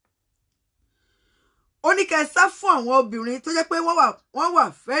 Ó ní kẹ́ ẹ sá fún àwọn obìnrin tó jẹ́ pé wọ́n wà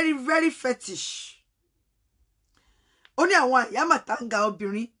very very fetish. Ó ní àwọn Ayamatanga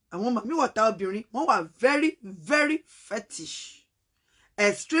obìnrin, àwọn Mammy obìnrin, wọ́n wà very very fetish,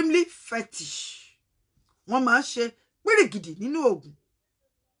 extremely fetish. Wọ́n máa ń ṣe pírìgìdì nínú oògùn.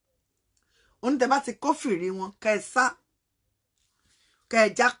 Ó ní tẹ́ bá ti kófìrí wọn, kẹ́ ẹ sá, kẹ́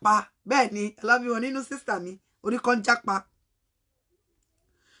ẹ jápa. Bẹ́ẹ̀ ni alábí wọn nínú sísà mi, orí kan jápa.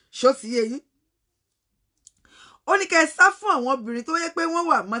 Ṣó ti yé yín? Ó ní kẹ́ ẹ sá fún àwọn obìnrin tó yẹ pé wọ́n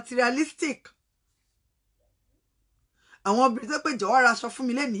wà materialistic. Àwọn obìnrin tó pé jọ̀wọ́ ra aṣọ fún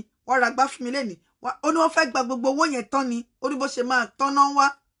mi lénìí, wọ́n ra gbá fún mi lénìí. Ó ní wọ́n fẹ́ gba gbogbo owó yẹn tán ni. Ó ní bó ṣe máa tán náà wá.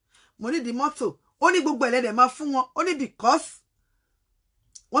 Mo ní di mọ́tò. Ó ní gbogbo ẹlẹ́dẹ̀ máa fún wọn. Ó ní because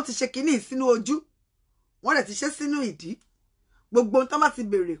wọ́n ti ṣe kinní sínú ojú. Wọ́n dẹ̀ ti ṣe sínú ìdí. Gbogbo ohun tó bá ti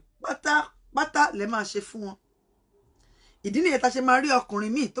bèrè pátápátá lẹ máa ṣe fún wọn. Ìdí nìyẹn tá ṣe máa rí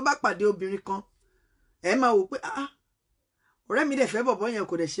ọkùnrin míì tó bá pàdé obìnrin kan. Ẹ máa wò pé ọ̀rẹ́ mi dẹ̀ fẹ́ bọ̀bọ́ yẹn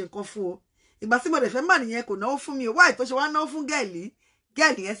kò dẹ̀ ṣe nǹkan fún o. Ìgbà tí mo dẹ̀ fẹ́ mà nìyẹn kò náwó fún mi o. Wáì tó ṣe wá náwó fún gẹ́ẹ̀lì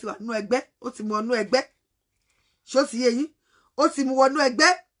yẹn sì wà nínú ẹgbẹ́, ó ti mú ọnú ẹgbẹ́. Ṣó ti yé yín? Ó ti mú wọnú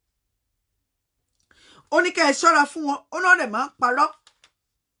ẹgbẹ́. Ó ní kẹ́ ẹ ṣọ́ra fún wọn. Ó náà dẹ̀ máa ń parọ́.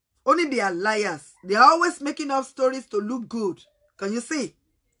 Ó ní they are liars. They are always making up stories to look good. Can you see?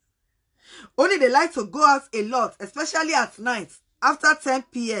 Only they like to go out a lot, especially at night after 10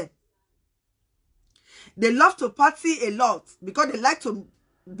 p.m. They love to party a lot because they like to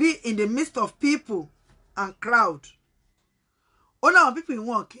be in the midst of people and crowd. Ó láwọn people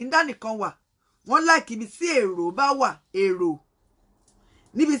wọn kì í dá nìkan wà. Wọ́n like ibi tí èrò bá wà, èrò.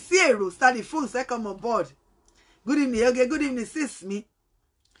 Níbi tí èrò study phone second on board. Good evening, okay, good evening, sis me.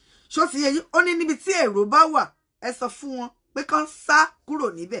 Ṣó ti yé yín, ó ní níbi tí èrò bá wà, ẹ sọ fún wọn pé kán sá kúrò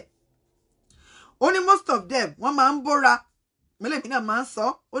níbẹ̀. Ó ní most of them wọ́n máa ń bóra. Mẹ́lẹ̀mí náà máa ń sọ.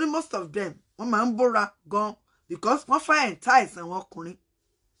 Ó ní most of them wọ́n máa ń bóra gan because wọ́n fẹ́ entice àwọn ọkùnrin.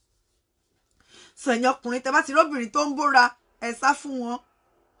 So ẹ̀yin ọkùnrin tẹ́ bá ti róbìnrin tó ń bóra, ẹ sá fún wọn.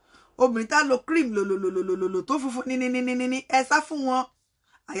 Obìnrin tá lo cream lòlòlòlòlò tó funfun ní ẹ sá fún wọn.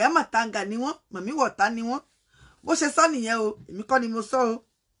 Ayamatanga ni wọ́n, Mammy ni wọ́n. Bó ṣe sọ nìyẹn o, èmi kọ́ ni mo sọ o.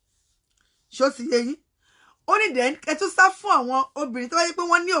 Ṣó ti yé yín? Ó ní then ẹ tún sá fún àwọn obìnrin tó wáyé pé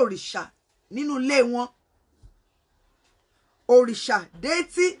wọ́n ní òrìṣà nínú ilé wọn. Òrìṣà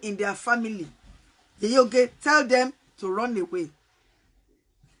deity in their family. Yèyé Oge tell them to run away.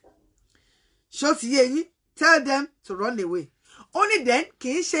 Ṣó ti yé yín? Tell them to run away. Ó ní then kì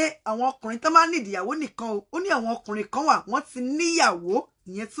í ṣe àwọn ọkùnrin tó máa ń ní ìyàwó nìkan o. Ó ní àwọn ọkùnrin kan wà wọ́n ti níyàwó,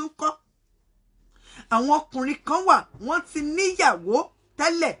 ìyẹn tún kọ́. Àwọn ọkùnrin kan wà wọ́n ti níyàwó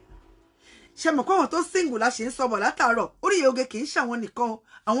tẹ́lẹ̀. Ṣé mọ̀ pé àwọn tó single la ṣe ń sọ bọ̀ látàárọ̀. Ó ní Yèyé Oge kì í ṣe àwọn nìkan o.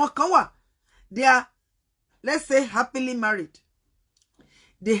 Àwọn kan wà, they are, let's say, happily married.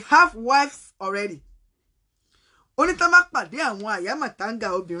 They have wives already. Ó ní tá má pàdé àwọn Ayamatanga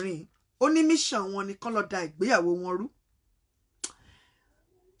obìnrin. ó ní mission wọn ni kán lọ da ìgbéyàwó wọn rú.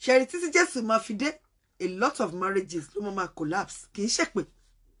 Ṣẹ̀rí títí Jésù máa fi dé, a lot of marriages ló máa collapse. Kì í ṣépè.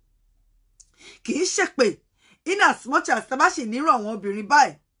 Kì í ṣépè. In as much as tá bá ṣì nírú àwọn obìnrin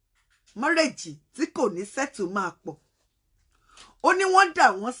báyìí, marriage tí kò ní settle máa pọ̀. Ó ní wọ́n dà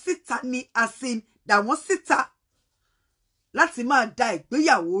wọ́n síta ní asin, dà wọ́n síta láti máa da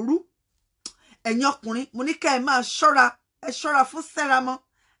ìgbéyàwó rú. Ẹ̀yin ọkùnrin, mo ní kẹ́ ẹ máa ṣọ́ra, ẹ ṣọ́ra fún sẹ́ramọ́,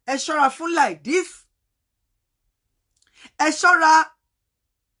 ẹ ṣọ́ra fún like this. Ẹ ṣọ́ra.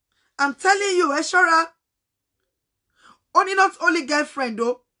 I'm telling you, ẹ ṣọ́ra. Ó ní not only girlfriend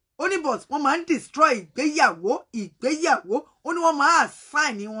o, ó ní but wọ́n máa ń destroy ìgbéyàwó. Ó ní wọ́n máa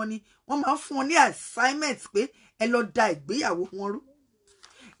assign wọn ni, wọ́n máa ń fún wọn ní assignment pé ẹ lọ da ìgbéyàwó wọn rú.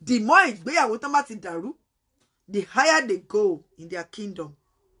 The more ìgbéyàwó tán bá ti dàrú, the higher they go in their kingdom.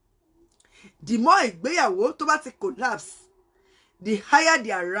 The more ìgbéyàwó tó bá ti collapse, the higher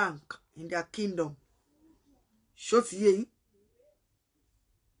their rank in their kingdom. Ṣó ti yé yín?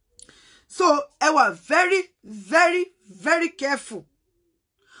 So, ẹ wà very, very, very careful.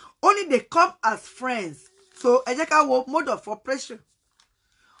 Only they come as friends. So, ẹ jẹ́ ká wo mode of operation.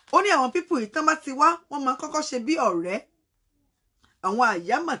 Ó ní àwọn people yìí tán bá ti wá, wọ́n máa kọ́kọ́ ṣe bí ọ̀rẹ́. Àwọn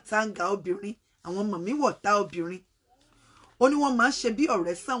Ayamatanga Obinrin, àwọn Mammy obìnrin. Ó ní wọ́n máa ṣe bí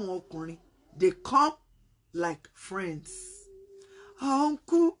ọ̀rẹ́ sáwọn ọkùnrin. They come like friends.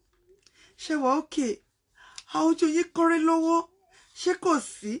 Uncle, ṣé wà okay? Ojú yín kọ́rẹ́ lọ́wọ́. Ṣé kò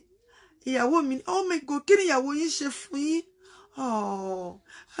sí? Ìyàwó mi, oh my God, kí ni ìyàwó yín ṣe fún yín? Oh,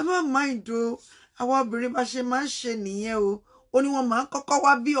 I don't mind o. Àwọn obìnrin bá ṣe máa ń ṣe nìyẹn o. Ó ní wọ́n máa ń kọ́kọ́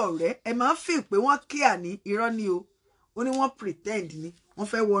wá bí ọ̀rẹ́. Ẹ máa ń feel pé wọ́n care ní irọ́ ni o. Ó ní wọ́n pretend ni. Wọ́n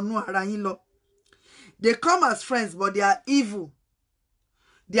fẹ́ wọnú ara yín lọ. They come as friends, but they are evil.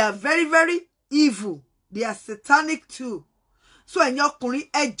 They are very, very evil. They are satanic too. So ẹ̀yin ọkùnrin,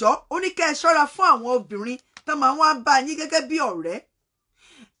 ẹ jọ̀ọ́, ó ní kẹ́ ẹ ṣọ́ra fún àwọn obìnrin tán máa wá bá yín gẹ́gẹ́ bí ọ̀rẹ́.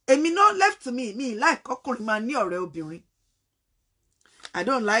 Èmi náà left to me like ọkùnrin máa ní ọ̀rẹ́ obìnrin. I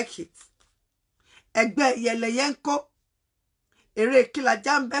don't like it. Ẹgbẹ́ yẹlẹyẹ ń kó. Eré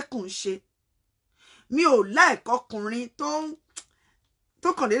kílajá ń bẹ́kùn ṣe. Mi ò like ọkùnrin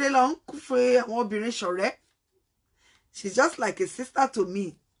tó kàn déédéé lọ ń kú fún àwọn obìnrin ṣọ̀rẹ́. She's just like a sister to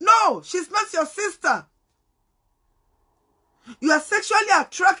me. No, she's not your sister. You are sexually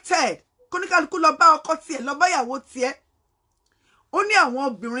attracted. Kóníkálukú lọ bá ọkọ tiẹ̀, lọ bá ìyàwó tiẹ̀. Ó ní àwọn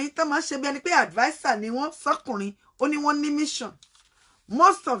obìnrin tó máa ń ṣe bí ẹni pé advisor ni wọ́n sọ́kùnrin. Ó ní wọ́n ní mission.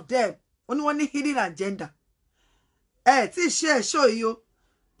 Most of them, ó ní wọ́n ní hidden agenda. Tí share show yìí o.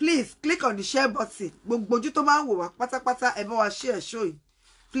 Please click on the share button. Gbogbo ojú tó máa ń wò wá pátápátá ẹ bá wa share show yìí.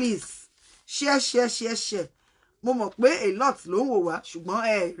 Please share. Mo mọ̀ pé a lot ló ń wò wá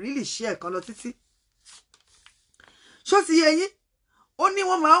ṣùgbọ́n really share kan lọ títí. Ṣó ti yé yín? Ó ní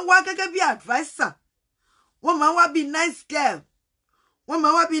wọ́n máa ń wá gẹ́gẹ́ bí advisor. Wọ́n máa ń wá bí nice girl. Wọ́n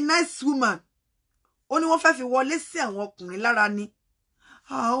máa ń wá bí nice woman. Ó ní wọ́n fẹ́ fi wọlé sí àwọn ọkùnrin lára ni.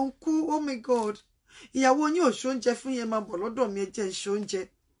 Uncle, oh my God. Ìyàwó yín ò ṣoúnjẹ fún yẹn máa bọ̀ lọ́dọ̀ mi ẹ jẹ́ n ṣoúnjẹ.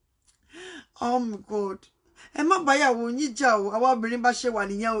 Oh my God. Ẹ má bá ìyàwó yín jà o. Àwa obìnrin bá ṣe wà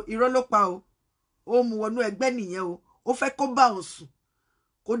nìyẹn o. Irọ́ ló pa o. Ó mú wọnú ẹgbẹ́ nìyẹn o. Ó fẹ́ kó bá òun sùn.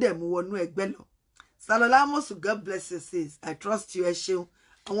 Kó dẹ̀ mú wọnú ẹgbẹ́ lọ. Salola Amosu, God bless you, sis. I trust you, ẹ ṣeun.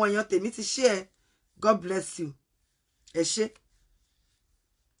 Àwọn èèyàn tèmi ti share. God bless you. Ẹ ṣé.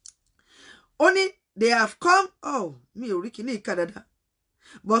 Ó ní they have come. Oh, mi ò rí kíní ìka dáadáa.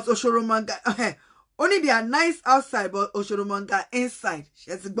 But Osholomanga, only they are nice outside, but Osholomanga inside.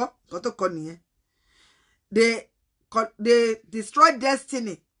 Ṣé ti gbọ́ nǹkan tó kọ nìyẹn. They destroy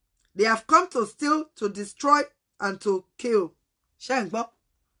destiny. They have come to steal, to destroy, and to kill. Ṣé ń gbọ́?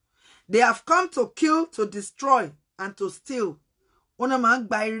 They have come to kill, to destroy, and to steal. Wọ́n máa ń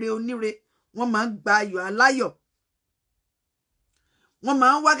gba ire oníre, wọ́n máa ń gba ayọ̀ aláyọ̀. Wọ́n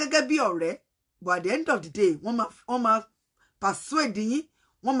máa ń wá gẹ́gẹ́ bí ọ̀rẹ́, but at the end of the day, wọ́n máa persuade yín,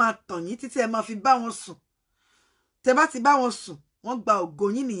 wọ́n máa tàn yín títí ẹ máa fi bá wọn sùn. Tẹ́ bá ti bá wọn sùn, wọ́n gba ògo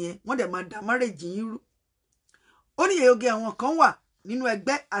yín nìyẹn, wọ́n dẹ̀ máa da marriage yín rú. Ó ní oge àwọn kan wà nínú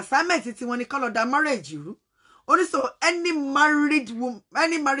ẹgbẹ́ assignment tí wọ́n ní kán lọ da marriage rú. Ó ní so any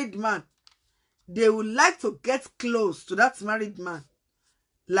married man, they would like to get close to that married man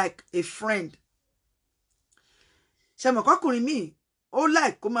like a friend. Ṣé mọ̀ kọ́kùnrin mi ó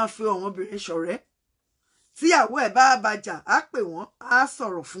like kó máa fi àwọn obìnrin ṣọ̀rẹ́. Tíyàwó ẹ̀ bá bàjà á pè wọ́n á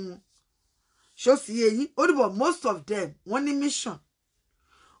sọ̀rọ̀ fún wọn. Ṣó sì yé yín? Ó dìbò most of them wọ́n ní mission.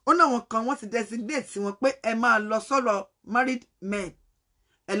 Ó náà wọn kan wọ́n ti designate sí wọn pé ẹ máa lọ sọ́dọ̀ married men.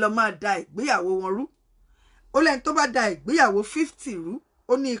 Ẹ lọ máa da ìgbéyàwó wọn rú. Ó lẹ́ni tó bá da ìgbéyàwó 50 rú,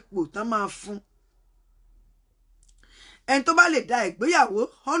 ó ní ipò tán máa fún. ẹni tó bá lè dá ìgbéyàwó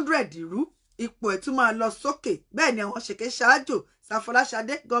 100 rú ipò ẹ̀ tún máa lọ sókè bẹ́ẹ̀ ni àwọn ṣèké ṣáájò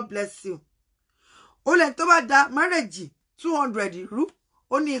Ṣàfọláṣadé God bless you. Ó lẹ́ni tó bá dá marriage 200 rú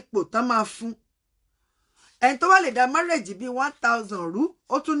ó ní ipò tán máa fún. Ẹni tó bá lè dá marriage bí 1000 rú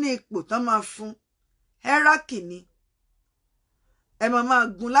ó tún ní ipò tán máa fún. Hierarchy ni ẹ máa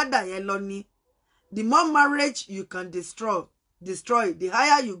gun ládà yẹn lọ ni. The more marriage you can destroy, the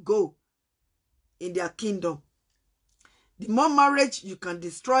higher you go in their kingdom. The more marriage you can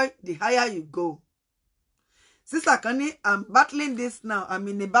destroy, the higher you go. Sister Kani, I'm battling this now. I'm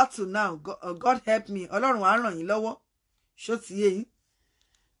in a battle now. God help me. Ọlọ́run á ràn yín lọ́wọ́. Ṣó ti yé yín.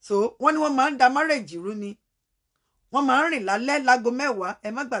 So, wọ́n ní wọ́n máa ń da marriage rú ni. Wọ́n máa ń rìn lálẹ́ lágo 10.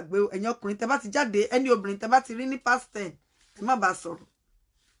 Ẹ má gbàgbé ẹ̀yin ọkùnrin tẹ́ bá ti jáde, ẹni obìnrin tẹ́ bá ti rí ní past 10. Ẹ má bá sọ̀rọ̀.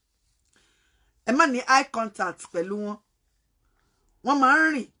 Ẹ má ní eye contact pẹ̀lú wọn. Wọ́n máa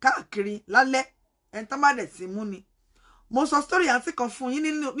ń rìn káàkiri lálẹ́. Ẹni tán bá dẹ̀ ti mú ni. Mo sọ story àǹtí kan fún yín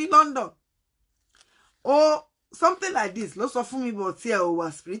ní London. Oh, something like this ló sọ fún mi bọ̀ tí ẹ ò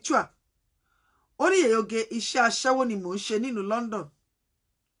wà spiritual. Ó ní Yèyóge iṣẹ́ aṣẹ́wó ni mò ń ṣe nínú London.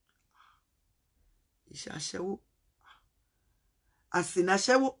 Iṣẹ́ aṣẹ́wó. Àsìnà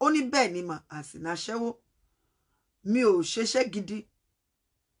aṣẹ́wó. Ó ní bẹ́ẹ̀ ni mà àsìnà aṣẹ́wó. Mi ò ṣiṣẹ́ gidi.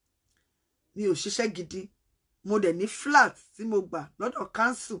 Mi ò ṣiṣẹ́ gidi. Mo dẹ̀ ní flat tí mo gbà lọ́dọ̀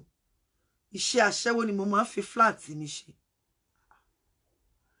council. Iṣẹ́ aṣẹ́wó ni mo máa ń fi flat mi ṣe.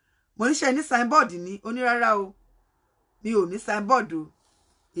 Mo níṣẹ́ ní signboard ni ó ní rárá o. Mi ò ní signboard o.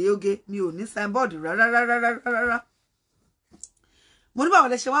 Yèyóge mi ò ní signboard rárá. Mo ní báwo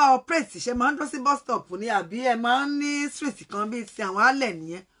lẹ ṣe wá operate ṣe máa ń dó sí bus stop ní àbí ẹ máa ń ní street kan bíi ti àwọn alẹ̀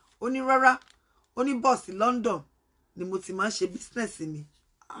nìyẹn. Ó ní rárá. Ó ní bus London ni mo ti máa ń ṣe business mi.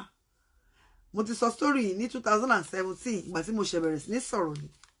 Mo ti sọ story yìí ní 2017 ìgbà tí mo ṣe bẹ̀rẹ̀ sí ní sọ̀rọ̀ ni.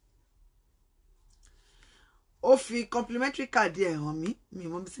 Ó fi complimentary card ẹ̀ hàn mí mi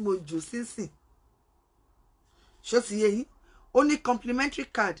mọ̀ bí tí mo jù sínsìn. Ṣó ti yé yín. Ó ní complimentary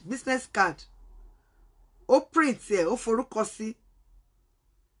card business card. Ó print ẹ̀ ó forúkọ sí.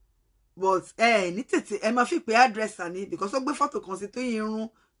 But ní tètè ẹ máa fi pé addresser ni because ó gbé photo kan sí tó irun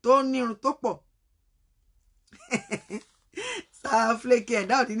tó ní irun tó pọ̀. Sir Flake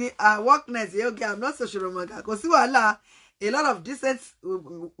and out in workness. Okay, I'm not so sure. Kò sí wàhálà. A lot of decent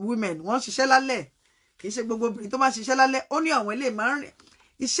women wọ́n ṣiṣẹ́ lálẹ́. Kì í ṣe gbogbo obìnrin tó máa ṣiṣẹ́ lálẹ́. Ó ní àwọn ilé máa ń rìn.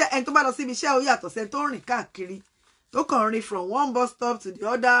 Iṣẹ́ ẹni tó bá lọ síbi iṣẹ́ ó yàtọ̀ sẹ́ni tó ń rìn káàkiri. Tó kàn rìn from one bus stop to the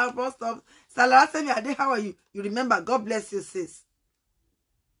other bus stop. Salara Semi Ade, how are you? You remember, God bless you, sis.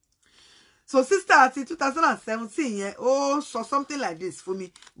 So sister àti 2017 yẹn ó sọ something like this for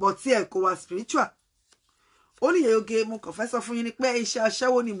me, but tí ẹ kò wá spiritual. Ó ní Yèyóge mo kàn fẹ́ sọ fún yín ni pé iṣẹ́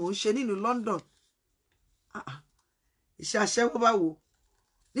aṣẹ́wó ni mò ń ṣe nínú London. Iṣẹ́ aṣẹ́wó báwo?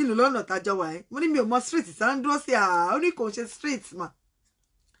 Nínú London tájọ wà ẹ́. Mo ní mi ò mọ street tá ń dúró sí ó ní kò ṣe street mà.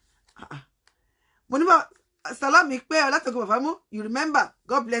 Mo ní bá Salami pé Ọlátògo bàbá mú, you remember,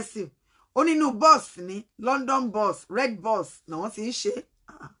 God bless you. Ó nínú bus ni London bus, red bus na wọ́n ti ń ṣe.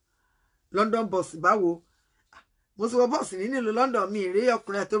 London bus báwo? Mo sì wọ bus ní nílùú London mi rí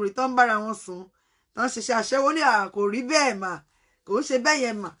ọkùnrin àti obìnrin tó ń bára wọn sùn. Tán ṣiṣẹ́ aṣẹ́wó ní kò rí bẹ́ẹ̀ mà. Kò ṣe bẹ́ẹ̀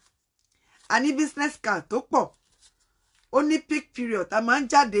yẹn mà. A ní business card tó pọ̀. Ó ní peak period a máa ń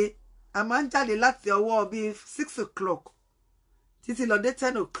jáde láti ọwọ́ bíi 6 o'clock títí lọ dé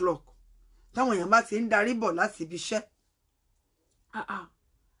 10 o'clock. Táwọn èèyàn bá ti ń darí bọ̀ láti ibi iṣẹ́.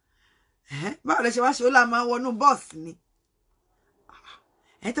 Báwo lẹ ṣe wá ṣe ó là máa wọnú bọ́ọ̀sì ni.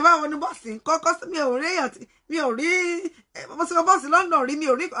 Tó bá wọnú bọ́ọ̀sì kọ́kọ́ mi ò rí èèyàn mi ò rí mo ti wọ bọ́ọ̀sì London rí mi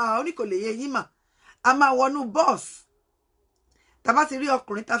ò rí ó ní kò lè yé yín mà. A máa wọnú bọ́ọ̀sì. Tá bá ti rí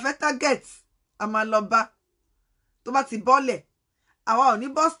ọkùnrin tá fẹ́ target a máa lọ bá. Tó bá ti bọ́lẹ̀ àwa ò ní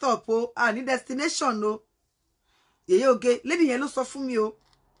bus stop o a ní destination o. Yèyóge lady yẹn ló sọ fún mi o.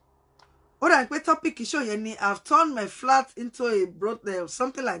 Ó dà pé topic show yẹn ni I've turned my flat into a brothel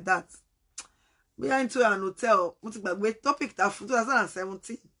something like that. We are into an hotel. Mo ti gbàgbé topic ta fún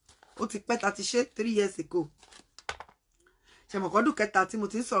 2017. Ó ti pẹ́ ta ti ṣe 3 years ago. Ṣé mo kọ́dún kẹta tí mo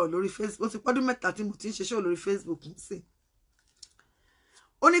ti ń sọ̀rọ̀ lórí Facebook. Ó ti pọ́dún mẹ́ta tí mo ti ń ṣe show lórí Facebook sí.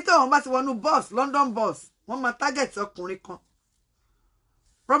 Ó ní tí wọ́n bá ti wọnú bus London bus wọ́n máa target ọkùnrin kan.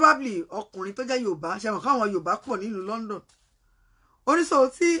 Probably ọkùnrin tó jẹ́ Yorùbá. Ṣé mo káwọn Yorùbá pọ̀ nínú London. Ó ní so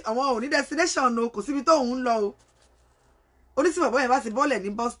tí àwọn ò ní destination o kò síbi tó ń lọ o. Ó ní tí bàbá yẹn bá ti bọ́lẹ̀ ní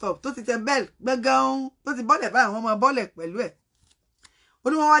bus stop tó ti tẹ bell gbẹ́gán tó ti bọ́lẹ̀ báyìí wọ́n máa bọ́lẹ̀ pẹ̀lú ẹ̀. Ó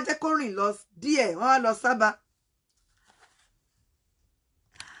ní wọ́n wá jẹ́ kó rìn lọ díẹ̀ wọ́n wá lọ Sábà.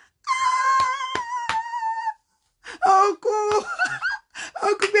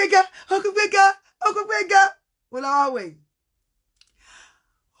 Ọkú gbéga. Mo lọ́wọ́ wẹ̀.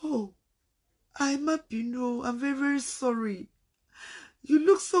 I'm happy, no. I'm very, very sorry. You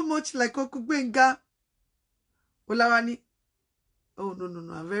look so much like Uncle Benga. Olawani. Oh, no, no,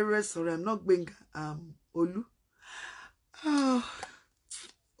 no. I'm very, very sorry. I'm not Benga. Olu. Oh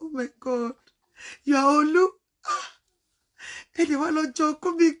my God. You are Olu. Anyone on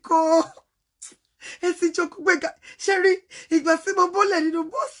Joko Biko. Esi Joko Benga. Sherry, igba si mo bole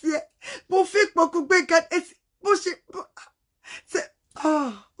nínú boss ye. Mo fi Uncle Benga. Esi mo se.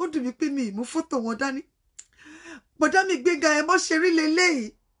 Ó dùn mí pé mi mú photo wọn dání. Bọ̀dá mi Benga ẹ mọ́ ṣe rí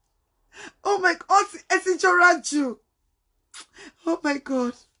leléyìí. Oh my God, esi jọra jù. Oh my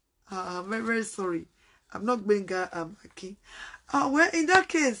God. I'm very, very sorry. I'm not Benga, I'm Aki. Well, in that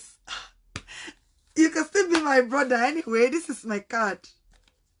case, you can still be my brother anyway. This is my card.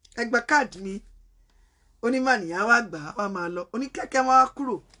 Egba card mi. Oni mani awa gba, awa ma lọ. Oni kẹ̀kẹ́ ma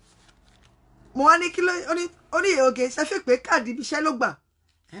kúrò. Mo wá ní kí ló oni oge ṣe fi pé card ibi iṣẹ́ ló gbà.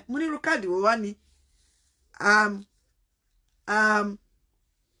 Mo ní irú card wo wá ní.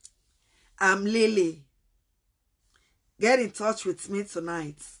 I'm Lily. Get in touch with me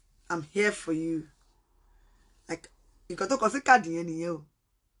tonight. I'm here for you. Like, you got to consider card yẹn o.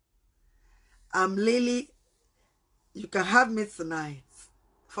 I'm Lily. You can have me tonight.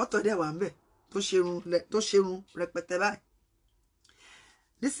 Photo there wà ńbẹ̀ tó ṣerun rẹpẹtẹ báyìí.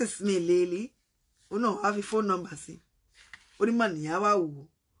 This is me, Lily. Oh no, have a phone number sí. Oni ma ni àwa wò.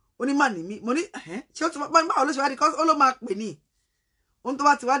 Oni ma ni mi. Mo ní ṣé ó ti bá lo ṣe wá di cause ó ló máa pè ní. Ohun tó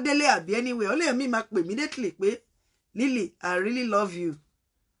bá ti wá délé àbí anyway, ó lè mi máa pè immediately pé Lily, I really love you.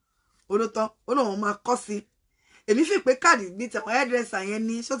 Ó ló tán, ó lóun máa kọ sí. Èmi fi pé card bí ti àwọn hairdresser yẹn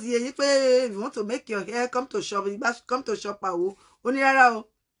ni, ṣó ti yé yín pé if you want to make your hair, come to shop, come to shop àwo. Ó ní rárá o.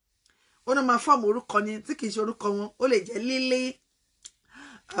 Ó náà máa form orúkọ ni tí kì í ṣe orúkọ wọn. Ó lè jẹ́ Lily.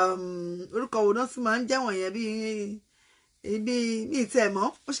 Orúkọ wo náà sì máa ń jẹ́ wọ̀nyẹn bí ní ìtẹ́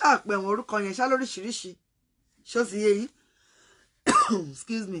mọ́. Ó ṣáà pè àwọn orúkọ yẹn ṣá lóríṣiríṣi. Ṣó ti yé yín?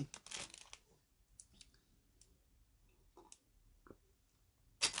 Excuse me.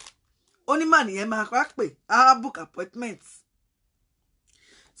 Oni man yẹn máa wá pè book appointment.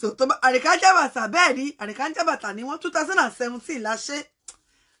 So tó bá àríkájá bàtà bẹ́ẹ̀ ni àríkájá bàtà ni wọ́n 2017 la ṣe.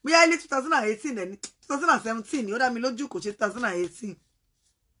 Bóyá ilé 2018 ẹni 2017 ni ó dá mi lójú kò ṣe 2018.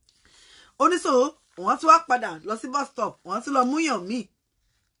 Ó ní so wọ́n tún wá padà lọ sí bus stop, wọ́n tún lọ múyàn mí.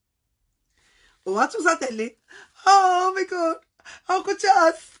 Wọ́n tún sátẹ̀lé. Oh my God. Uncle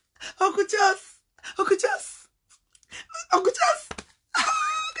Charles. Uncle Charles. Uncle Charles. Uncle Charles.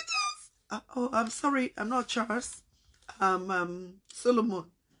 Oh, I'm sorry. I'm not Charles. I'm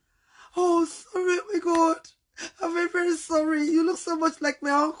Solomon. Oh, sorry. Oh my God. I'm very, very sorry. You look so much like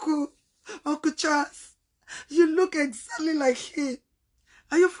my uncle. Uncle Charles. You look exactly like him.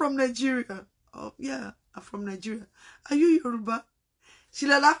 Are you from Nigeria? Oh, yeah. I'm from Nigeria. Are you Yoruba?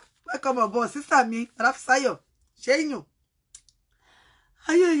 Shilala, welcome aboard. Sister me, Rafsayo. Shenyo.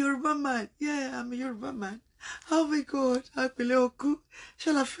 Are you a Yoruba man? Yeah, I'm a Yoruba man. Oh my God, Apele Oku.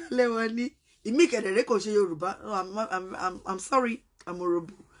 Shall I feel lewani? Yoruba. I'm sorry. I'm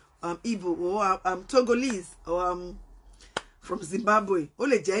Yoruba. I'm Igbo, or I'm Togolese, or I'm from Zimbabwe.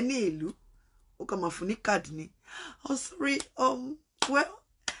 Ole Jenny Ilu. Okamafuni card ni. Oh sorry. Well,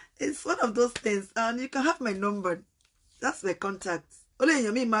 it's one of those things, and you can have my number. That's my contact. Ole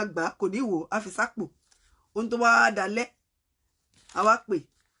Yami Magba Koniwo Afisakpo. Untowa Dale. Awakwe.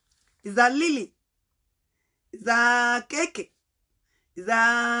 Is that Lily? Is that Keke? Is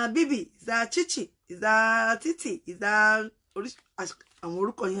that Bibi? Is that Chichi? Is that Titi? Is that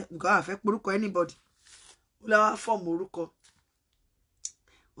Amoruko? Because I fake Moruko anybody. Ula form Moruko.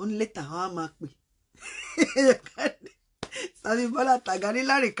 Only later how am I? Sabi bola tagani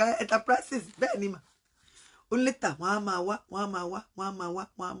larika enterprises benima. Only later one ma wa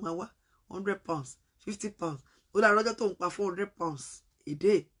 100 pounds, 50 pounds. Ula rojo to npa 400 pounds a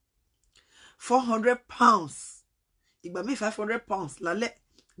day. 400 pounds. Igba mi 500 pounds. Lale.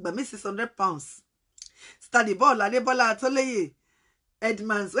 Igba mi 600 pounds. Study ball. Lale bola atoleye.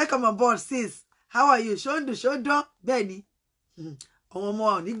 Edmonds. Welcome on board, sis. How are you? Shondo. Benny. Àwọn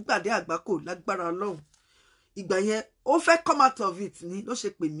ọmọ nígbàdé àgbákò lágbára Ọlọ́run. Ìgbà yẹn ó fẹ́ come out of it ni ló ṣe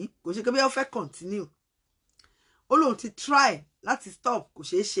pè mí. Kò ṣe pé bí ó fẹ́ continue. Ó lóun ti try láti stop kò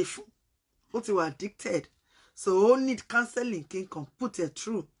ṣeé ṣe fún. Ó ti wà addicted. So ó need counseling kí n kàn put it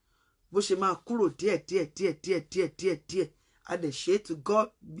through. Bó ṣe máa kúrò díẹ̀. A dẹ̀ ṣe to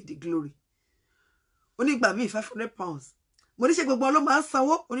God be the glory. Ó ní ìgbà míì 500 pounds. Mo ní ṣe gbogbo ló máa ń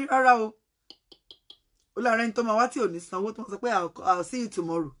sanwó. Ó ní rárá o. Ó lára ẹni tó máa wá tí ò ní sanwó tó sọ pé I'll see you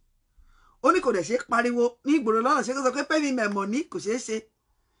tomorrow. Ó ní kò dẹ̀ ṣe pariwo ní ìgboro lọ́nà ṣe kó sọ pé pay me my money kò ṣeé ṣe.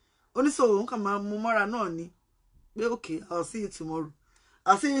 Ó ní so òun kàn máa mú mọ́ra náà ni. Pé okay, I'll see you tomorrow.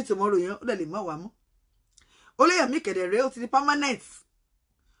 I'll see you tomorrow yẹn ó dẹ̀ lè má wá mọ́. Olóyèmí kẹ̀dẹ̀rẹ́ ó ti di permanent.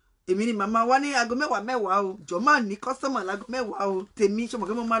 Èmi ni màmá wá ní aago mẹ́wàá o. Jọ̀ọ́ má ní customer láago mẹ́wàá o. Tèmi ṣe mọ̀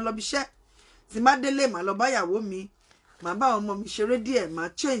pé mo máa lọ bí iṣẹ́. Tí má délé màá lọ báyàwó mi. Màá bá ọmọ mi ṣeré díẹ̀, màá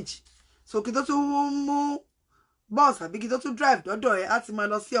change. So kí tó tún mú bus àbí kí tó tún drive dọ́dọ̀ ẹ̀ á ti máa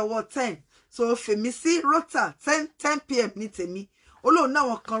lọ sí ọwọ́ 10. So fèmí sí rota 10 PM ní tèmi. Olóhùn náà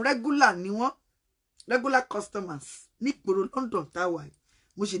wọn kan regular ni wọ́n. Regular customers ní ìgboro London táwa yìí.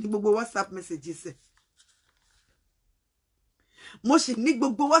 Mo sì ní gbogbo WhatsApp messages ẹ̀. Mo sì ní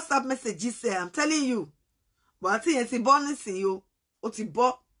gbogbo WhatsApp messages ẹ̀, I'm telling you. But àti yẹn ti bọ́ nísìnyí o. Ó ti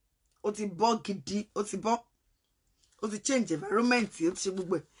bọ́ gidi, ó ti bọ́. Ó ti change environment, ó ti ṣe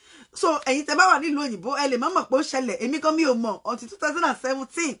gbogbo ẹ̀. So ẹ̀yin tẹ́ bá wà nílùú òyìnbó ẹ lè má mọ̀ pé ó ṣẹlẹ̀. Èmi kan mi ò mọ̀ until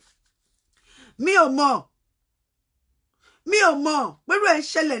 2017. Mi ò mọ̀ pẹ̀lú ẹ̀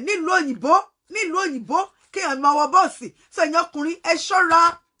ṣẹlẹ̀ nílùú òyìnbó kéèyàn máa wọ bọ́ọ̀sì. So ẹ̀yin ọkùnrin ẹ ṣọ́ra.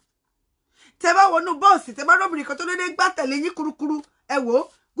 Tẹ́ bá wọnú bọ́ọ̀sì, tẹ́ bá róbìnrin kan tó dédé gbá tẹ̀lé yín kurukuru, ẹ wò,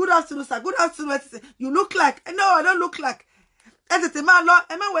 good afternoon sir, good afternoon, you look like, no, I don't look like. Ẹ tètè máa lọ,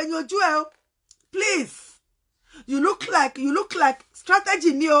 ẹ má wẹ̀yìn ojú ẹ o. Please. You look like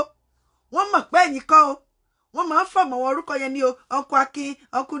strategy ni o. Wọ́n mọ̀ pé ẹ̀yin kọ́ o. Wọ́n máa ń fọ̀mọ̀ wọn orúkọ yẹn ni o. Uncle Akin,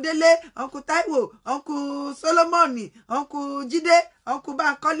 Uncle Dele, Uncle Taiwo, Uncle Solomoni, Uncle Jide, Uncle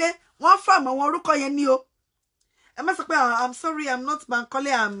Bankole. Wọ́n fọ̀mọ̀ wọn orúkọ yẹn ni o. Ẹ má sọ pé I'm sorry, I'm not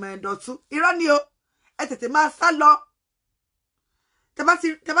Bankole, I'm Dọ̀tun. Irọ́ ni o. Ẹ tètè máa sá lọ. Tẹ́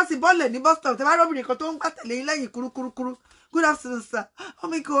bá ti bọ́ọ̀lẹ̀ ní bus stop, tẹ́ bá róbìnrin kan tó ń gbá tẹ̀lé yín lẹ́yìn kurukuru. Good afternoon, sir. Oh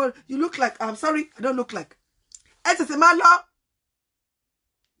my God, you look like, I'm sorry, I don't look like. Ẹ tètè máa lọ.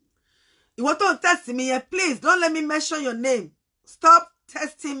 Ìwọ tó ń test mi yẹn, please don't let me mention your name. Stop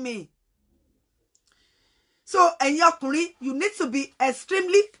testing me. So ẹ̀yin ọkùnrin, you need to be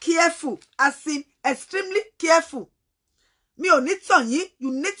extremely careful. As in extremely careful. Mi ò ní tàn yín,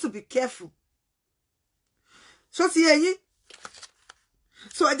 you need to be careful. So ti yé yín.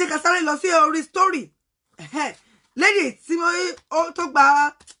 So ẹ jẹ́ ká sáré lọ sí orí story. Lady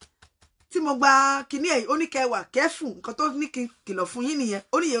tí mo gba kíní ẹ̀ ó ní kẹ́ wà careful. Nǹkan tó ní kí n kìlọ̀ fún yín nìyẹn.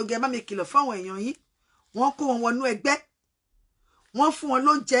 Ó ní yẹ oge bá mi kìlọ̀ fún àwọn èèyàn yín. Wọ́n kó wọn wọnú ẹgbẹ́. Wọ́n fún wọn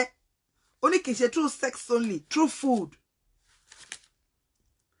lóúnjẹ. Ó ní kì í ṣe true sex only, true food.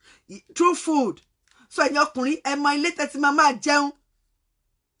 True food. So ẹ̀yin ọkùnrin ẹ mọ ilé tẹ́ ti máa jẹun.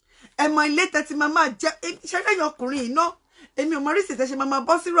 Ẹ mọ ilé tẹ́ ti máa jẹun. Ṣé ẹ̀yin ọkùnrin iná èmi ò mọ rí ṣètẹ́ ṣe máa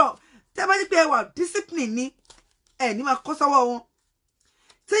bọ́ sírọ̀. Tẹ́ bá ní pé ẹ wà discipline ni ẹ ní máa kó sọ́wọ́ wọn.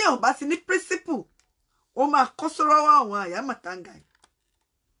 Téèyàn bá ti ní principle ó máa kó sọ́wọ́ àwọn Ayamatanga.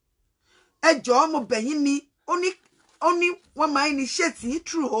 Ẹ jọ̀ọ́ mo bẹ̀ yín ni ó ní wọ́n máa initiate yín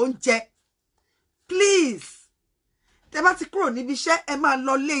through oúnjẹ. Please. Tẹ́ bá ti kúrò níbi iṣẹ́ ẹ máa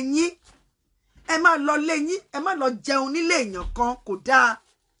lọ lé yín. Ẹ máa lọ lé yín, ẹ má lọ jẹun nílé èèyàn kan kò dáa.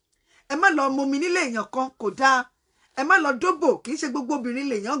 Ẹ má lọ momi nílé èèyàn kan kò dáa. Ẹ má lọ dóbò, kì í ṣe gbogbo obìnrin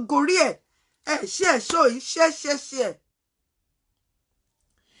lèèyàn gorí ẹ̀. Ẹ ṣe ẹ̀ṣọ́ yìí ṣe.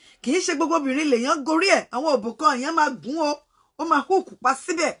 Kì í ṣe gbogbo obìnrin lèèyàn gorí ẹ̀. Àwọn òbùkọ́ yẹn máa gún o, ó máa hook pa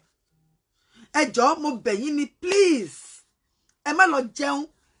síbẹ̀. Ẹ jọ̀ọ́ mo bẹ̀ yín ni please. Ẹ má lọ jẹun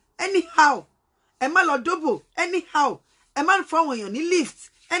anyhow. Ẹ má lọ dóbò anyhow. Ẹ má fún àwọn èèyàn ní lift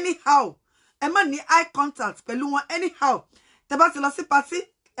anyhow. Ẹ má ní eye contact pẹ̀lú wọn anyhow. Tẹ́ bá ti lọ sí party,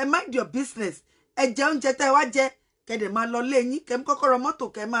 ẹ mind your business. Ẹ jẹ oúnjẹ tẹ́ wá jẹ, kẹ́dẹ̀ máa lọ lé yín, kẹ́ mú kọ́kọ́rọ́ mọ́tò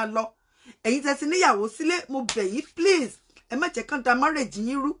kẹ́ máa lọ. Ẹ̀yin tẹ́ ti níyàwó sílé, mo bẹ̀ yín please. Ẹ má jẹ́ kán da marriage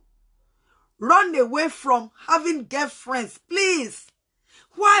yín rú. Run away from having girlfriends, please.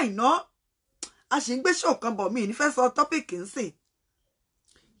 Why no? A ṣì ń gbé show kan bọ̀ mí ní fẹ́ sọ topic nsìn.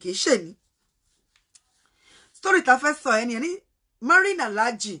 Kì í ṣe ni. Story ta fẹ́ sọ ẹni marrying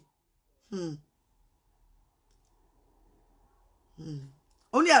Alhaji.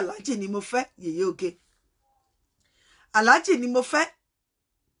 Ó ní Alhaji ni mo fẹ́, yèyé oge. Alhaji ni mo fẹ́.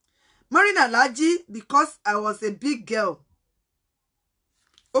 Marrying Alhaji because I was a big girl.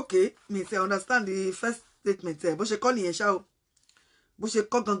 Okay, me say understand the first statement. Bó ṣe kọ́ nìyẹn ṣá o. Bó ṣe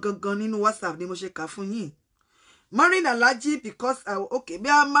kọ́ gangan nínú WhatsApp ni mo ṣe kà fún yín. Marrying Alhaji because bí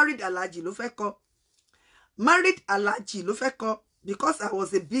I married Alhaji ló fẹ́ kọ́. Married Alhaji ló fẹ́ kọ́ because I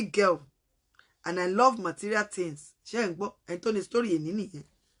was a big girl and I love material things. Ṣé ń gbọ́ ẹni tó ní story yìí nìyẹn.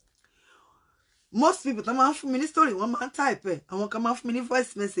 Most people tó máa ń fún mi ní story wọ́n máa ń type ẹ̀. Àwọn kan máa ń fún mi ní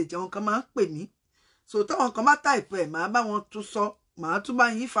voice message, àwọn kan máa ń pè mí. So táwọn kan bá type ẹ̀, màá bá wọn tún sọ, màá tún bá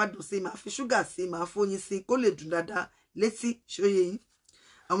yín fàdùn sí, màá fi ṣúgà sí, màá fóyin sí kó lè dùn dáadáa létí ṣóyè yín.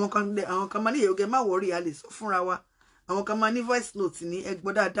 Àwọn kan máa ní yèyé má worry, a lè sọ fúnra wa. Àwọn kan máa ní voice note ní ẹ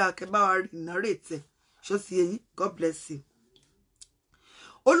gbọ́ dáadáa kẹ́ bá wa narrate ẹ̀. Ṣó sì yé yín, God bless you.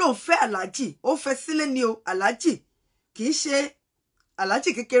 Ó lóun fẹ́ Alhaji, ó fẹ́ sílé ni o, Alhaji kì í ṣe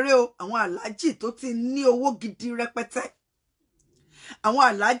Alhaji kékeré o, àwọn Alhaji tó ti ní owó gidi rẹpẹtẹ. Àwọn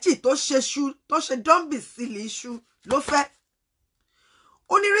Alhaji tó ṣe dọ́ǹbì sílì iṣu ló fẹ́.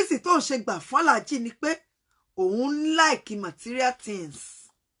 Onírìsì tó ń ṣe gbà fún Alhaji ni pé òun like material things.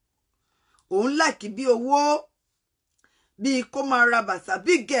 Òun like bí owó, bí kó máa ra bàtà,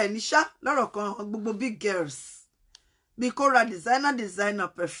 big girl ní ṣá lọ́rọ̀ kan gbogbo big girls. Bí kó ra designer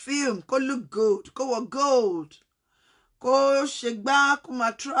perfume, kó look good, kó wọ gold. Kó ṣe gbá, kó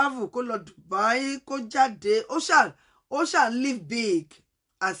máa travel, kó lọ Dubai, kó jáde. Ó ṣá live big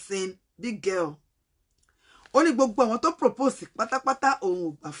as in big girl. Ó ní gbogbo àwọn tó propose pátápátá òun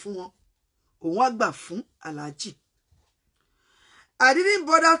ò gbà fún wọn. Òun wá gbà fún Alhaji. I didn't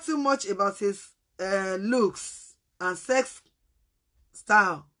bother too much about his looks and sex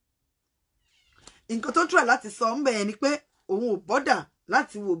style. Nǹkan tó try láti sọ ńbẹ̀ yẹn ni pé òun ò bother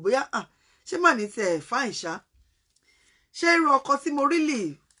láti wò bóyá ṣé mà ní tiẹ̀ fine ṣá. Ṣé irú ọkọ tí mo really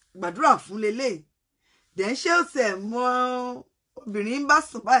gbàdúrà fún lélẹ̀. Then ṣé ó ṣe mọ obìnrin bá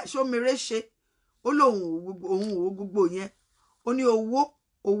sùn báyìí ṣó mèrè ṣe. Ó lóun ò gbogbo yẹn. Ó ní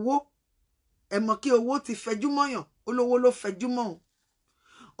owó ẹ mọ̀ kí owó ti fẹjú mọ́yàn. Olówó ló fẹjú mọ́ òun.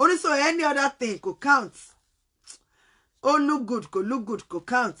 Ó ní so any other thing could count. Ó look good kò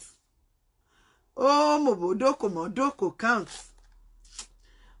count. Ó mọ̀bòdó kò mọ̀dó kò count.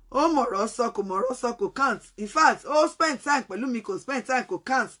 Ó mọ̀rọ̀ sọ kò count. In fact, ó spend time pẹ̀lú mi kò spend time kò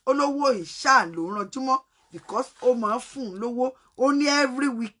count. Olówó ìṣá ló ranjú mọ́ because ó máa ń fún lówó. Ó ní every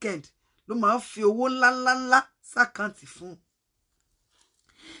weekend ló máa ń fi owó ńlá sákàǹtì fún.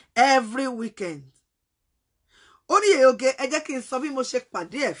 Every weekend. Ó ní Yèyé ẹ jẹ́ kí n sọ bí mo ṣe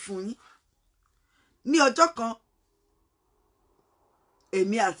pàdé ẹ̀ fún yín. Ní ọjọ́ kan,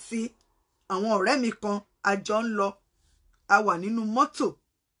 èmi àti àwọn ọ̀rẹ́ mi kan a jọ ń lọ. A wà nínú mọ́tò.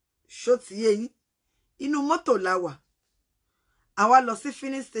 Ṣó ti yé yín. Inú mọ́tò la wà. A wá lọ sí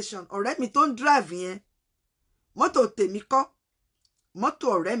filling station. Ọ̀rẹ́ mi tó ń drive yẹn. Mọ́tò tèmi kọ́. Mọ́tò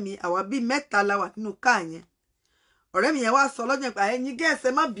ọ̀rẹ́ mi àwa bí mẹ́ta la wà nínú káà yẹn. Ọ̀rẹ́ mi yẹn wá sọ lọ́jọ́ ìpà ẹ̀yin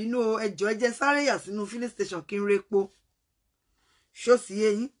gẹ́ẹ̀sẹ̀ má bínú o ẹjọ́ ẹ jẹ́ sáré yà sínú filling station kí n repo. Ṣó sì yé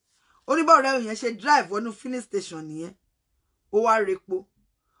yín. Ó ní bá ọ̀rẹ́ yẹn ṣe drive wọnú filling station nìyẹn. Ó wá repo.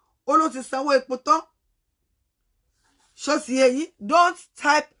 Ó ló ti sanwó epo tán. Ṣó sì yé yín. Don't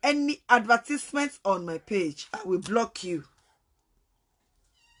type any advertisement on my page. I will block you.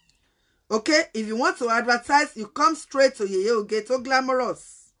 Okay? If you want to advertise, you come straight to Yeye Oge to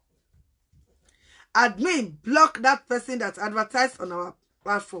Glamorous. Admin, block that person that advertised on our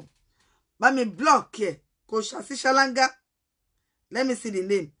platform. Mammy, block here. Koshasi Shalanga. Let me see the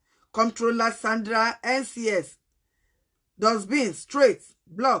name. Controller Sandra NCS. Dustbin, straight.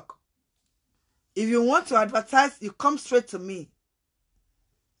 Block. If you want to advertise, you come straight to me.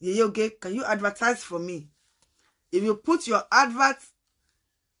 Yeye Oge, can you advertise for me? If you put your advert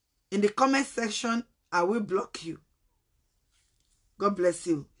in the comment section, I will block you. God bless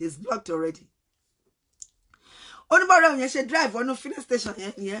you. He's blocked already. Ó ní bọ́ọ̀rẹ́ òun yẹn ṣe drive wọnú filling station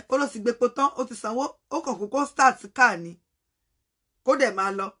yẹn ó ló sì gbé epo tán ó ti sanwó ó kàn kókó start car ni kó dẹ̀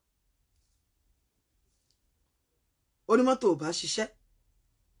máa lọ. Ó ní mọ́tò ò bá ṣiṣẹ́.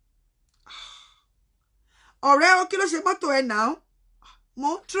 Ọ̀rẹ́ o kí ló ṣe mọ́tò ẹ̀ náà? Mo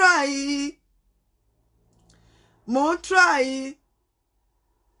ń try.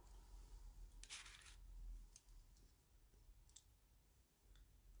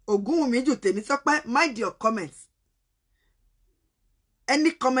 Ogunwumi ju tèmi sọ pé mind your comments.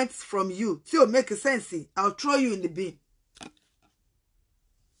 Any comments from you tí ó make sense, I'll throw you in the bin.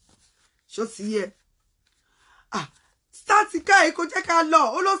 Ṣó sì yé. Start ká ẹ kó jẹ́ ká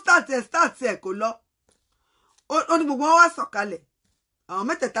lọ. Ó ló start ẹ kó lọ. Ó ní gbogbo wọn wá sọ̀kalẹ̀. Àwọn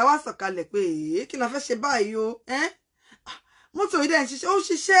mẹ́tẹ̀ẹ̀ta wá sọ̀kalẹ̀ pé kí la fẹ́ ṣe báyìí o. Mọ́tò yìí dẹ̀ ń ṣiṣẹ́. Ó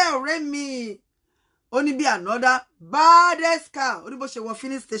ṣiṣẹ́ ọ̀rẹ́ mi. Ó ní bí another baddest car. Ó ní bó ṣe wọ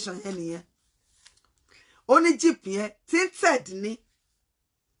filling station yẹn nìyẹn. Ó ní jeep yẹn tinted ni.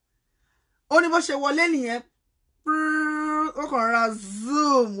 Ó ní bó ṣe wọlé nìyẹn. Ó kàn ra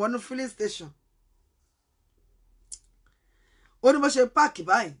zoom wọnú filling station. Ó ní bó ṣe park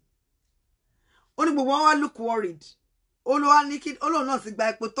báyìí. Ó ní gbogbo wọn wá look worried. Ó ló wá ní kí Ọlọ́run náà ti gba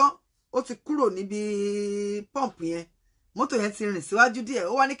epo tán. Ó ti kúrò níbi pump yẹn. Mọ́tò yẹn ti rìn síwájú díẹ̀.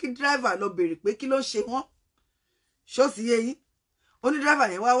 Ó wá ní kí driver lọ béèrè pé kí ló ń ṣe wọ́n. Ṣó sì yé yín. Ó ní driver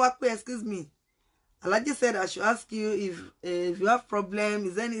yẹn wá pé excuse me. Alhaji said I should ask you if you have problem.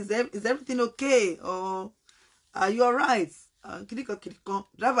 Is everything okay? Or are you alright? Kìdìkan.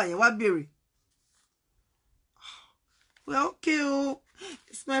 Driver yẹn wá béèrè. Well, okay, oh.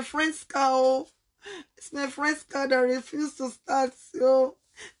 It's my friend's car, oh. It's my friend's car that refused to start, so.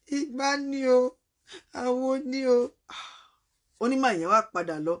 Ìgbà ni o. AWON ni o. ó ní máa yẹn wá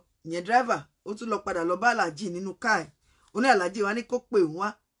padà lọ ìyẹn driver ó tún lọ padà lọ bá Alhaji nínú káà ẹ̀ ó ní Alhaji wá ní kó pè òun wá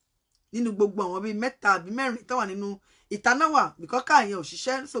nínú gbogbo àwọn bíi 3 àbí 4 tó wà nínú ìtanáwà bìkọ́ káà yẹn ò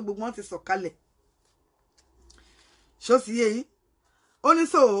ṣiṣẹ́ so gbogbo wọn ti sọ̀kalẹ̀ ṣó sì yé yín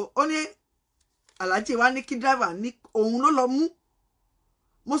ó ní Alhaji wá ní kí driver ní òun ló lọ mú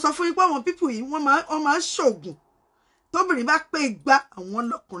mo sọ fún yín pé àwọn pípù yìí wọ́n máa ń ṣògùn tóbìnrin bá pé igba àwọn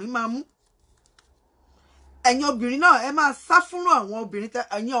lọkùnrin máa mú ẹ̀yin obìnrin náà ẹ máa sá fún àwọn obìnrin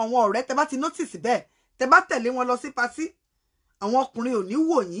ẹ̀yin àwọn ọ̀rẹ́ tẹ bá ti notice bẹ́ẹ̀ tẹ bá tẹ̀lé wọn lọ sí patí àwọn ọkùnrin ò ní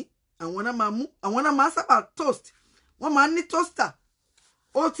wò yín àwọn náà máa mú àwọn náà máa sábà toast wọ́n máa ń ní toaster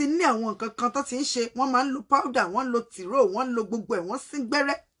ó ti ní àwọn nǹkan kan tó ti ń ṣe wọ́n máa ń lo powder wọ́n ń lo tìró wọ́n ń lo gbogbo ẹ̀ wọ́n sín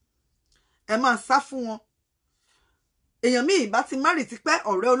gbẹ́rẹ́ ẹ máa sá fún wọn èèyàn míì bá ti márì ti pẹ́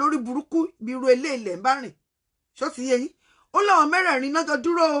ọ̀rẹ́ olórí burúkú bí irú ilé ilẹ̀ ń bá rìn ṣó ti yé yín ó láwọn mẹ́rẹ̀ẹ̀rin náà jọ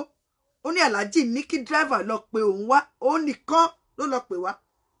dúró o ó ní Alhaji ní kí driver lọ pe òun wá ó nìkan ló lọ pè wá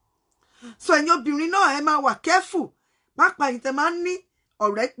so ẹ̀yin obìnrin náà ẹ máa wà careful pápá yìí tẹ máa ń ní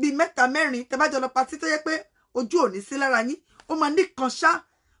ọ̀rẹ́ bíi 3 4 tẹ bá jọ lọ patí tó yẹ pé ojú ò ní sí lára yín ó máa ní kan ṣá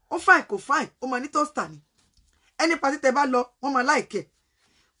ó fine kò fine ó máa ní toaster ni ẹni patí tẹ bá lọ wọ́n máa láìkẹ́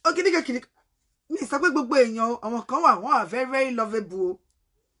ó kìnnìkìnnì mi sọ pé gbogbo èèyàn àwọn kan wà wọ́n wà very very lovable o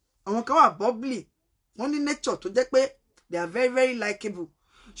àwọn kan wà bubbly wọ́n ní nature tó jẹ́ pé they are very very likable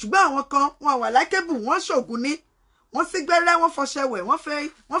ṣùgbọ́n àwọn kan wọ́n wà likable wọ́n ṣògùn ní wọ́n sí gbẹ́rẹ́ wọ́n fọṣẹ wẹ̀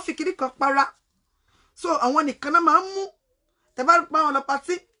wọ́n fi kiri kan para so àwọn nìkan náà máa ń mú tẹ́ bá bá wọn lọ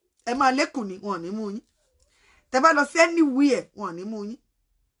patí ẹ máa lékùn ní wọn ò ní mú yín tẹ́ bá lọ sí anywhere wọn ò ní mú yín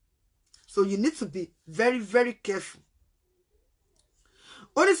so you need to be very very careful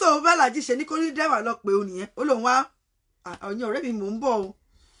ó ní sọ bá Alhaji ṣe ní kó ní driver lọ pé ó nìyẹn ó lóun wá àwọn ọ̀rẹ́ mi mò ń bọ̀ o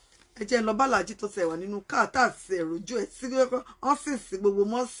ẹ jẹ́ lọ bá Alhaji tó ṣe wà nínú káàtà àti ẹ̀rọjú ẹ̀ sí wọ́n sì sí gbogbo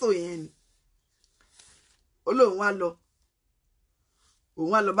mọ́sọ̀ yẹn ni ó lóun wá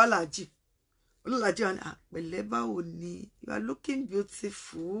lọ bá Alhaji Alhaji wà ní àpẹ̀lẹ́ báwo ni you are looking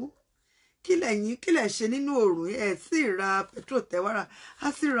beautiful kí lẹ̀ ṣe nínú òòrùn ẹ̀ sì ra petrol tẹ́wàrà á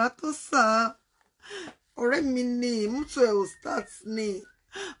sì ra tó sà ọ̀rẹ́ mi ni mọ́tò ẹ̀ ò start ni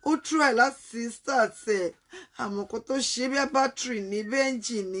ó try láti start ẹ̀ àmọ́ kó tó ṣe bí battery ní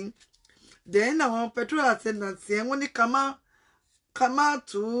bẹ́ńjì ni then àwọn petrol attendant ẹ̀ wọ́n ní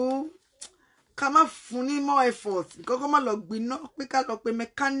ká má fún ní more effort kọ́kọ́ má lọ gbiná pé ká lọ pe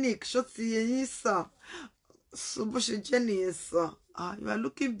mechanic ṣó ti yẹn sà so bó ṣe jẹ́ nìyẹn sà you are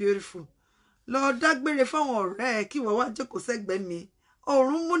looking beautiful lọ dágbére fáwọn ọ̀rẹ́ ẹ̀ kí wọ́n wá jókòó sẹ́gbẹ̀ẹ́ mi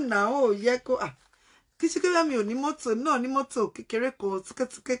òórùn múnà ó yẹ kó kí ṣe kébí mi ò ní mọ́tò náà ní mọ́tò kékeré kan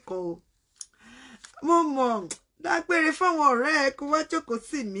tíkẹ́tíkẹ́ kan o mo mọ̀ dágbére fáwọn ọ̀rẹ́ ẹ̀ kó wá jókòó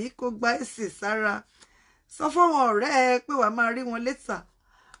sí mi kó gba èsì sára sọ fáwọn ọ̀rẹ́ ẹ̀ pé wàá máa rí wọn létà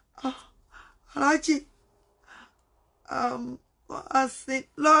Alhaji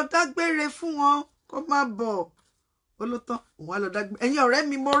lọ dágbére fún wọn kó má bọ̀ olótán òun á lọ dágbére ẹ̀yin ọ̀rẹ́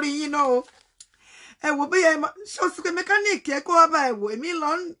mi mo rí yín náà o ẹ wò bí ẹ ṣó sí pé mẹkáníìkì ẹ kó wá bá ẹ wò èmi lọ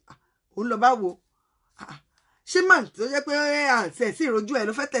òun lọ bá wò ṣé màá tó jẹ́ pé àti ẹ̀sìn ìrojú ẹ̀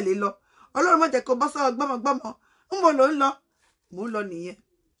ló fẹ́ tẹ̀lé lọ Ọlọ́run má jẹ́ kó bọ́ sọ́wọ́ gbọ́mọgbọ́mọ ń bọ̀ ló ń lọ mò ń lọ nìyẹn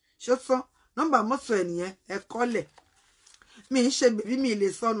ṣó tán nọ́mbà mọ́tò ẹ̀ nìyẹn ẹ kọ́lẹ̀ mi ń ṣe bèbí mi lè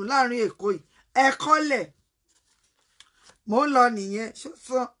sọnù láàrin Èkó yìí ẹ kọ́lẹ̀ mò ń lọ nìyẹn ṣó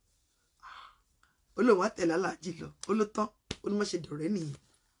tán olóhùn àtẹ̀lé Alhaji lọ ó ló tán ó ní mọ̀ ṣe dọ̀rẹ́ nìyẹn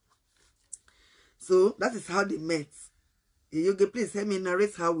so that is how they met Eyoge please help me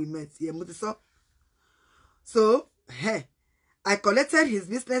narrate how we met yeah mo ti sọ. So, I collected his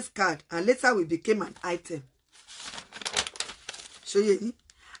business card and later we became an item. Show you.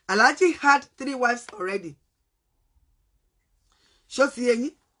 Alhaji had 3 wives already. Show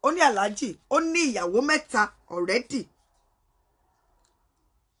you. Only Alhaji, only ìyàwó 3 already.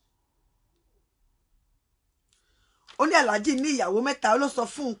 Only Alhaji ní ìyàwó 3 ó ló sọ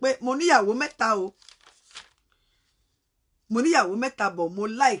fún un pé mo ní ìyàwó 3 o. Mo ní ìyàwó 3 bọ̀ mo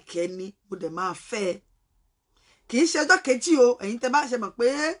like ẹni mo dẹ̀ máa fẹ́ kì í ṣe ọjọ́ kejì o ẹ̀yin tẹ́ bá ṣe mọ̀ pé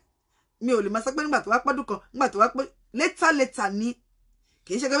mi ò lè máa sọ pé nígbà tó wá pọ́dún kan nígbà tó wá pé later ni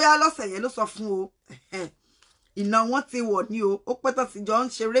kì í ṣe pé lọ́sẹ̀ yẹn ló sọ fún o ìná wọn ti wọ̀ ní o ó pẹ́ tó ti jọ ń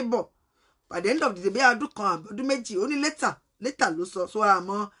ṣeré bọ̀ by the end of the day bí ọdún kan àbọ̀dún méjì ó ní later ló sọ so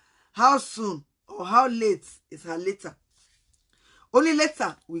àmọ́ how soon or how late is her later only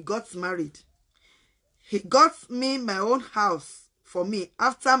later we got married he got me my own house for me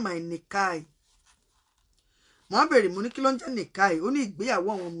after my nikai. Mo bèrè mo ní kí ló ń jẹ́ nìkáì ó ní ìgbéyàwó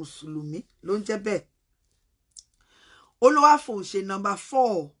àwọn mùsùlùmí ló ń jẹ́ bẹ́ẹ̀ ó ló wá fòun ṣe number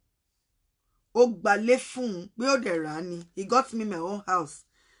 4 ó gbalé fún un pé ó dẹ̀ rà á ni he got me my own house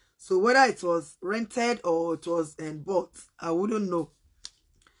So whether it was rented or it was bought, I wouldn't know.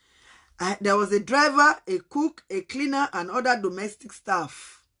 There was a driver, a cook, a cleaner, and other domestic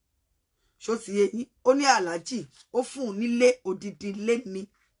staff. Ṣó ti yé yín, ó ní Alhaji, ó fún nílé odidi ilé ni.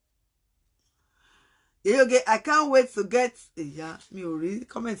 Yeyoge, I can't wait to get. Yeah, mi ò rí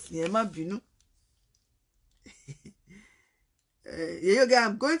comments yẹn, má bínú. Yeyoge,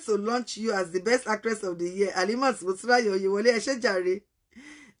 I'm going to launch you as the best actress of the year. Alimat Botsurayo, Yewole Esejare.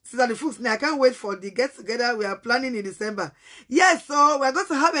 Sister the Fools, I can't wait for the get together we are planning in December. Yes, so we're going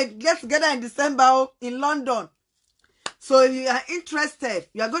to have a get together in December in London. So if you are interested,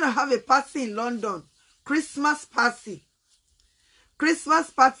 we are going to have a party in London. Christmas party.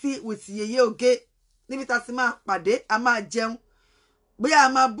 Christmas party with Yeyoge. Níbi tá ti máa pàdé, a máa jẹun. Bóyá a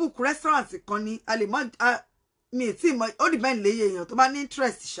máa book restaurant kan ni, a lè mọ mi tí mo ó depend leye èèyàn tó bá ní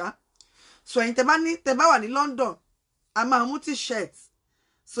interest ṣá. So ẹ̀yin tẹ́ bá wà ní London, a máa mú t-shirt.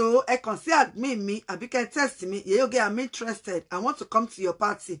 So ẹ kàn sí admin mi àbí kẹ́ text mi, Yeyoge, I'm interested. I want to come to your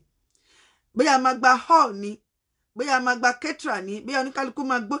party. Bóyá a máa gba hall ni, bóyá a máa gba caterer ni, bóyá oníkálukú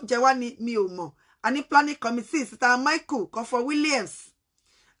máa gbóúnjẹ wá ni, mi ò mọ̀. A ní planning committee, Sister Michael, Comfort Williams.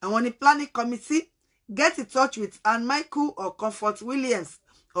 Àwọn ní planning committee. Get in touch with Anne Michael or Comfort Williams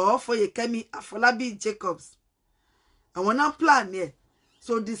or Foyekemi Afolabi Jacobs. I wanna plan here.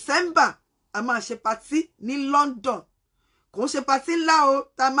 So December, a máa ṣe party ní London. Kò ṣe party ńlá o,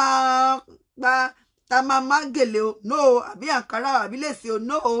 tá máa mágèlè o. No, àbí àǹkárá àbí lèsì o.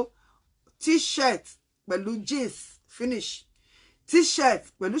 No. T-shirt pẹ̀lú jeans, finish. T-shirt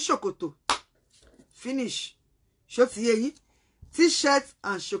pẹ̀lú ṣòkòtò, finish. Ṣó ti yé yín? T-shirt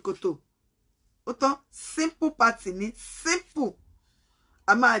and ṣòkòtò. Otan, simple party ni, simple.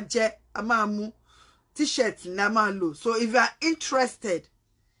 A máa jẹ, a máa mu, t-shirt ni a máa lò. So if you are interested,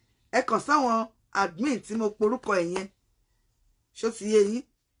 ẹ kàn sáwọn admin tí mo porúkọ ẹ̀yẹn. Ṣó ti yé yín?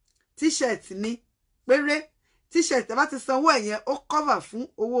 T-shirt ni, péré. T-shirt tẹ́ bá ti sanwó ẹ̀yẹn, ó cover fún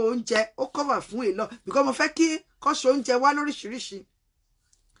owó oúnjẹ, ó cover fún èlò. Because mo fẹ́ kí kán ṣe oúnjẹ wá lóríṣiríṣi.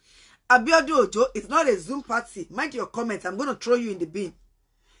 Abiodun Ojo, it's not a Zoom party. Mind your comments, I'm going to throw you in the bin.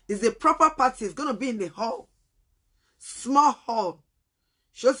 It's a proper party. It's going to be in the hall. Small hall.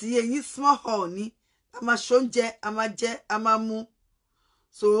 Ṣó ti yé yín, small hall ni. A máa ṣoúnjẹ, a máa jẹ, a máa mu.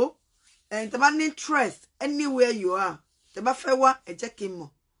 So, tẹ́ bá ní interest anywhere you are. Tẹ́ bá fẹ́ wá, ẹ jẹ́ kí n mọ̀.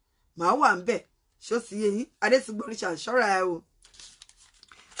 Màá wà ńbẹ̀. Ṣó ti yé yín. Adétúgbò Richard, ṣọ́ra ẹ o.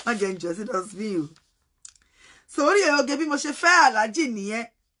 Má jẹ́ njọ́ sí dustbin o. So, orí Yeyoge bí mo ṣe fẹ́ Alhaji nìyẹn.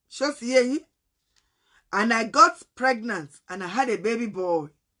 Ṣó ti yé yín. And I got pregnant and I had a baby boy.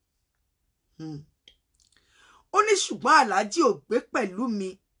 Ó ní ṣùgbọ́n Alhaji ò gbé pẹ̀lú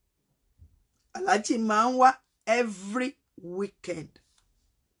mi. Alhaji máa ń wá every weekend.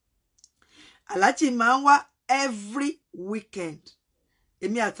 Alhaji máa ń wá every weekend.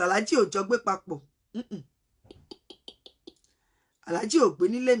 Èmi àti Alhaji ò jọ gbé papọ̀. Alhaji ò gbé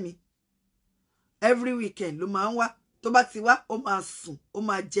nílé mi. Every weekend ló máa ń wá. Tó bá ti wá, ó máa sùn, ó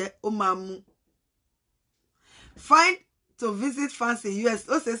máa jẹ, ó máa mu. Fine to visit fans in US.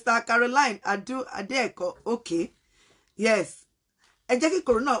 Oh, Sister Caroline, Adeko. Okay. Yes. Ẹ jẹ́ kí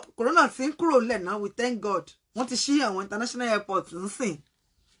corona ti ń kúrò nílẹ̀ now. We thank God. Wọ́n ti ṣí àwọn international airports nsìn.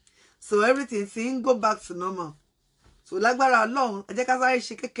 So everything ti ń go back to normal. So lágbára Ọlọ́run, ẹ jẹ́ ká sáré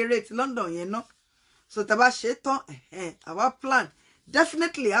ṣe kékeré ti London yẹn ná. So tá bá ṣe tán, our plan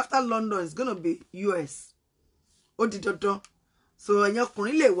definitely after London is going to be US. Ó di dandan. So ẹ̀yin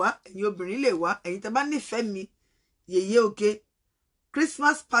ọkùnrin lè wá, ẹ̀yin obìnrin lè wá, ẹ̀yin tá bá nífẹ̀ẹ́ mi, Yeyoge.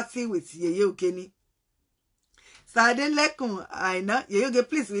 Christmas party with Yeyoge ni. Sadelekun Aina, Yeyoge,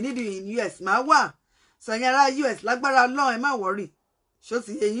 please, we need you in US. Ma wá. So ẹ̀yin ará US, lágbára Ọlọ́run, ẹ má worry. Ṣó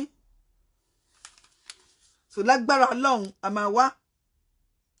ti yé yín? So lágbára Ọlọ́run, a máa wá.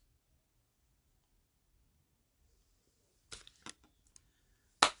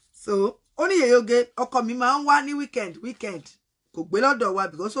 So, ó ní Yeyoge, ọkọ mi máa ń wá ní weekend. Kò gbé lọ́dọ̀ wa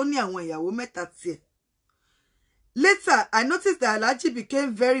because ó ní àwọn ìyàwó mẹ́ta tiẹ̀. Later, I noticed that Alhaji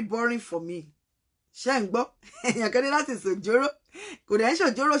became very boring for me. Ṣé ń gbọ́? Èèyàn kan ní láti ṣòjóró. Kò dẹ̀ ń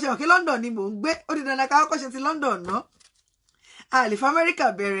ṣòjóró, ṣe hàn kí London ni mò ń gbé. Ó di dandan ká kọ́kọ́ ṣe ti London ná. A lè fi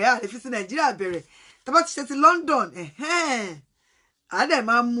America bẹ̀rẹ̀, a lè fi sí Nàìjíríà bẹ̀rẹ̀. Tá bá ti ṣe ti London, a dẹ̀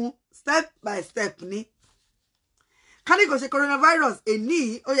máa mú step by step ni. Ká ní kò ṣe coronavirus,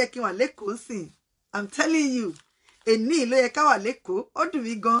 èní ó yẹ kí n wà lÉkòó sìn. I'm telling you, èní ló yẹ ká wà lÉkòó. Ó dùn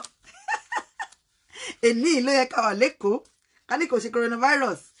mí gan. Èní ló yẹ ká wà lÉkòó. Ká ní kò ṣe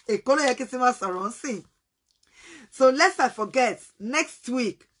coronavirus, Èkó ló yẹ kí n ti máa sọ̀rọ̀ nsìn. So lest I forget, next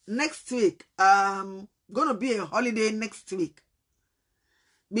week, gonna be a holiday next week.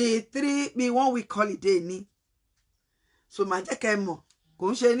 Be 1 week holiday ni. So màá jẹ́ kẹ́ mọ̀. kò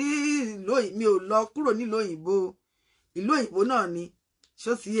ń ṣe ní ìlú òyìnbó, mi ò lọ kúrò nílùú òyìnbó, ìlú òyìnbó náà ni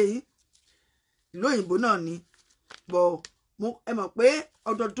ṣó ti yé yín, ìlú òyìnbó náà ni bọ̀ ẹ mọ̀ pé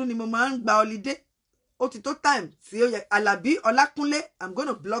ọdọọdún ni mo máa ń gba holiday. Ó ti tó time tí ó yẹ. Alabi Ọlákúnlé, I'm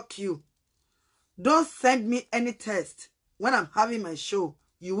gonna block you. Don't send me any text when I'm having my show.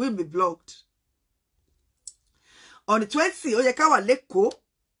 You will be blocked. On the 20, ó yẹ ká wà lÉkòó,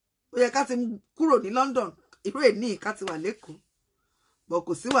 ó yẹ ká ti kúrò ní London, irú èní ká ti wà lÉkòó, but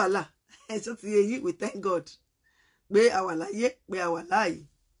kò sí wàhálà. Ṣó ti yé yín, we thank God pé a wà láyé, pé a wà láàyè.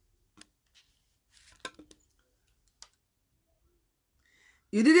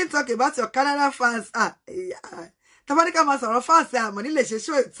 You didn't talk about your Canada fans. Tabanika máa sọ̀rọ̀ fans àmọ́ nílé ṣe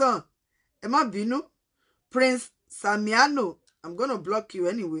show ìtàn. Ẹ má bínú. Prince Samiano, I'm gonna block you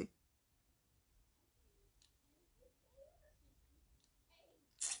anyway.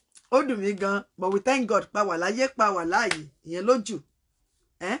 Ó dùn mí gan, but we thank God pa wà láyé, pa wà láàyè. Ìyẹn lójú.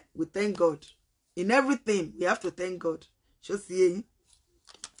 We thank God. In everything, we have to thank God. Ṣó sì yé yín.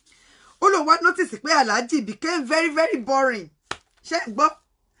 Ó lọ wá notice pé Alhaji became very, very boring. Ṣé gbọ́?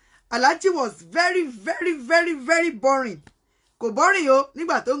 Alhaji was very, very, very, very boring. Kò boring o,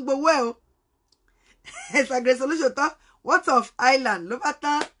 nígbà tó ń gbowó ẹ̀ o. It's a great solution tán. What of Island? Ló bá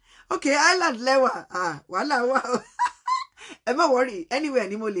tán. Okay, Island lẹ́wà. Wàhálà wà o. Ẹ má worry, anywhere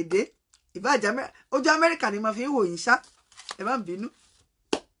ni mo lè dé. Ìbájá ojú Amẹ́ríkà ni mo fi ń wò yín ṣá. Ẹ má bínú.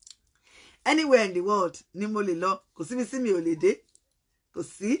 Anywhere in the world ni mo lè lọ. Kò síbi sí mi ò lè dé. Kò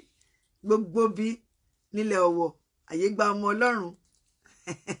sí. Gbogbo bí nílẹ̀ Ọ̀wọ̀. Àyè gba ọmọ Ọlọ́run.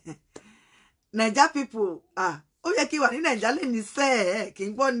 Naija people, ó yẹ kí wà ní Naija lè ní sẹ́ kí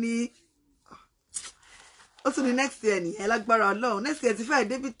n gbọ́ ni. Ó tún ní next year nìyẹn lágbára Ọlọ́run. Next year ti fẹ́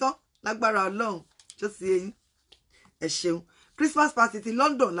débi tán lágbára Ọlọ́run. Ṣó sì yé yín. Ẹ ṣeun. Christmas party ti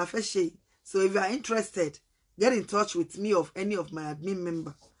London la fẹ́ ṣe. So if you are interested, get in touch with me of any of my admin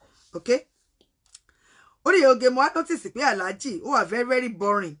member. Okay? Ó ní oge mo wá notice pé Alhaji ó wà very, very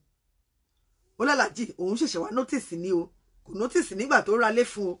boring. Ó lálàjì òun ṣẹ̀ṣẹ̀ wá notice ni o. Kò notice nígbà tó ra lé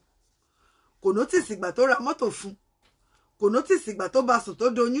fún o. Kò notice ìgbà tó ra mọ́tò fún. Kò notice ìgbà tó bá sùn tó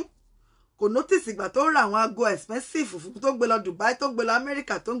doyún. Kò notice ìgbà tó ra àwọn aago expensive fún tó gbé lọ Dubai, tó gbé lọ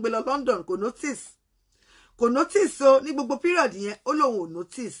America, tó gbé lọ London. Kò notice. Kò notice o ní gbogbo period yẹn ó lóun ò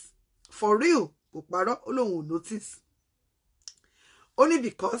notice. For real, kò parọ́, ó lóun ò notice. Only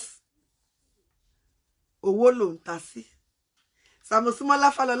because owó ló ń ta sí.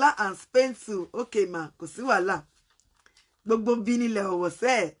 Samosumola Falola and Spain too. Okay ma, kò sí wàhálà. Gbogbo bí nílẹ̀ Ọ̀wọ̀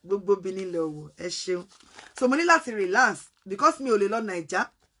sẹ́, gbogbo bí nílẹ̀ Ọ̀wọ̀, ẹ ṣeun. So mo ní láti relax because mi ò lè lọ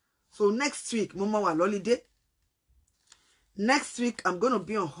Naija. So next week mo máa wà holiday. Next week I'm going to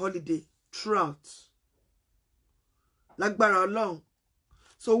be on holiday throughout. Lágbára Ọlọ́run.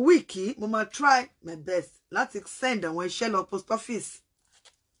 So week yìí mo máa try my best láti send àwọn iṣẹ́ lọ post office.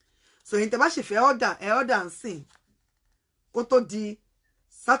 So yín tẹ́ bá ṣe fẹ́ order, ẹ order nsìn. Kó tó di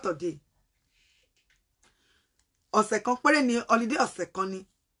Saturday. Ọ̀sẹ̀ kan péré ni holiday, ọ̀sẹ̀ kan ni.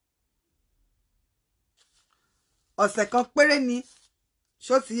 Ọ̀sẹ̀ kan péré ni.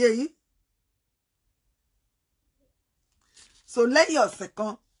 Ṣó ti yé yín? So lẹ́yìn ọ̀sẹ̀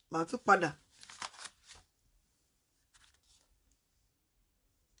kan màá tún padà.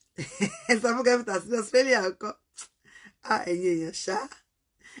 Ẹ sọ fún kẹfìtà sí Australia ńkọ́. Ẹ̀yin èèyàn ṣá.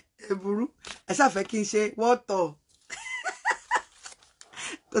 Ẹ burú. Ẹ ṣàfẹ́ kí n ṣe wọ́tọ̀.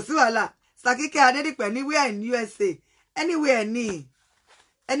 Kò sí wàhálà. Sakike Adedipe anywhere in USA. Anywhere ni.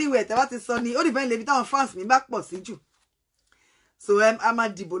 Anywhere tẹ́ bá ti sọ ni. Ó depend lebi táwọn fans mi bá pọ̀ sí jù. So a máa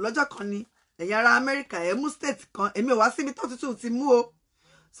dìbò lọ́jọ́ kan ni. Ẹ̀yin ará America ẹ mú state kan. Èmi ò wá síbi tó tútù ti mú o.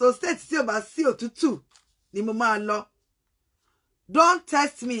 So state tí ò bá sí òtútù ni mo máa lọ. Don't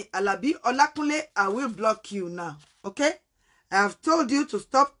test me, Alabi Ọlákúnlé. I will block you now. Okay? I have told you to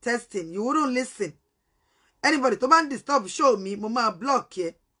stop testing. You wouldn't listen. Anybody tó bá ń disturb show me, mo máa block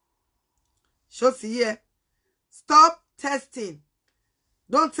ye. Show see here. Stop testing.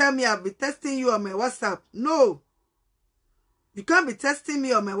 Don't tell me I'll be testing you on my WhatsApp. No. You can't be testing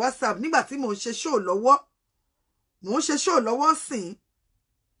me on my WhatsApp. Nígbà tí mo ń ṣe show lọ́wọ́. Mo ń ṣe show lọ́wọ́ sìn.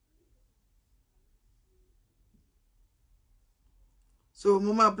 So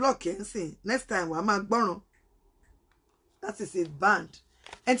mo máa block yẹn sìn. Next time wàá máa gbọ́ràn. That is it, banned.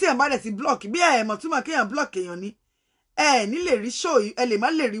 And tí ẹ bá dẹ̀ ti block bí ẹ mọ̀ túmọ̀ kéèyàn block èèyàn ni. Ẹ ní lè rí show yìí, ẹ lè má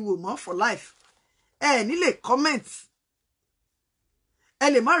lè rí wò mọ́ for life. Ẹ ní lè comment. Ẹ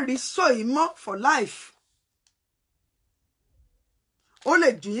lè má rí show yìí mọ́ for life. Ó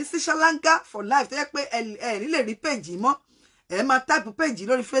lè jù yín sí ṣáláńgá for life tó yẹ pé ẹ ní lè rí page mọ́. Ẹ máa type page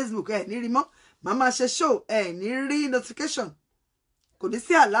lórí Facebook, ẹ ní rí mọ́. Màá máa ṣe show, ẹ ní rí notification. Kò ní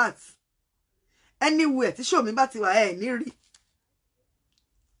sí alert. Anywhere tí show mi bá ti wà ẹ ní rí.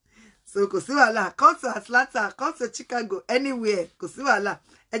 So kò sí wàhálà, come to Atlanta, come to Chicago, anywhere, kò sí wàhálà.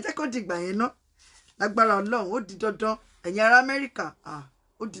 Ẹ jẹ́ kó dìgbà yẹn ná. Lágbára Ọlọ́run, ó di dandan. Ẹ̀yin ará America,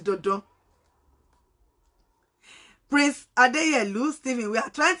 ó di dandan. Prince Adeyelu Stephen, we are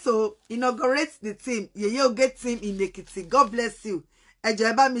trying to inaugurate the team, Yeye Oge team in Ekiti. God bless you. Ẹ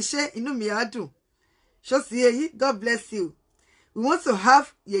jọ̀ọ́ ẹ bá mi ṣe, inú mi á dùn. Ṣó sì yé yín, God bless you. We want to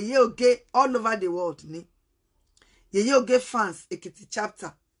have Yeye Oge all over the world, ni. Yeye Oge fans, Ekiti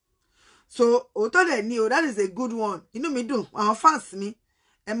chapter. So, òótọ́ dẹ̀ ni, that is a good one. Inú mi dùn, àwọn fans mi.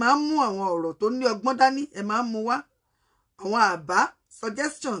 Ẹ máa mú àwọn ọ̀rọ̀ tó ní ọgbọ́n dání, ẹ máa mú wá. Àwọn àbá,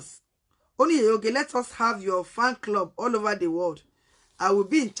 suggestions. Only Yeye Oge, let us have your fan club all over the world. I will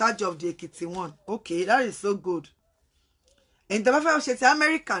be in charge of the Ekiti one. Okay, that is so good. And the Bible says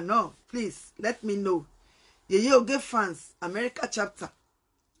America, no, please let me know. Yeye Oge fans, America chapter.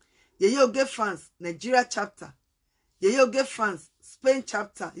 Yeye Oge fans, Nigeria chapter. Yeye Oge fans, Spain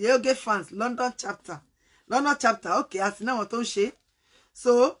chapter. Yeye Oge fans, London chapter. London chapter, okay, as now what on she.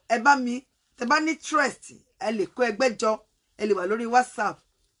 So, ẹ bá mi, tẹ́ bá ní trust, ẹ lè kó ẹgbẹ́ jọ, ẹ lè wà lórí WhatsApp,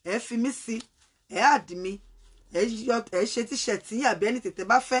 ẹ fi mí sí, ẹ add mi, ẹ ṣe t-shirt yín àbí ẹni tẹ́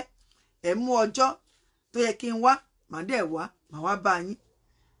bá fẹ́, ẹ mú ọjọ́ tó yẹ kí n wá, màá dẹ̀ wá, màá wá bá yín.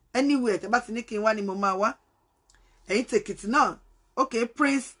 Anywhere tẹ́ bá ti ní kí n wá ni mo máa wá. Ẹ̀yin tèkìtì náà, okay,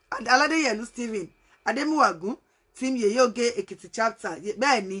 Prince Aladeyelu Stephen, Ademuwagun, Team Yeye Oge Ekiti chapter.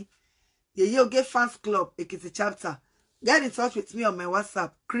 Bẹ́ẹ̀ ni, Yeye Oge fans club Ekiti chapter. Get in touch with me on my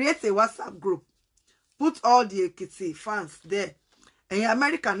WhatsApp. Create a WhatsApp group. Put all the Ekiti fans there. Ẹ̀yin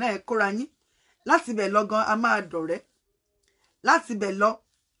America náà ẹ kóra yín. Láti bẹ̀ lọ gan a máa dọ̀rẹ́. Láti bẹ̀ lọ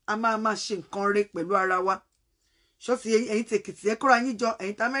a máa ṣe nǹkan rẹ̀ pẹ̀lú ara wa. Ṣó sì ẹ̀yin tèkìtì ẹ kóra yín jọ,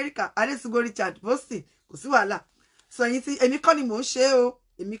 ẹ̀yin America, Adesugo Richard Bosti, kò sí wàhálà. So ẹ̀yin tí èmi kọ́ ni mò ń ṣe o,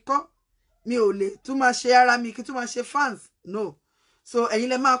 èmi kọ́. Mi ò lè tún máa ṣe ara mi kí tún máa ṣe fans. No. So ẹ̀yin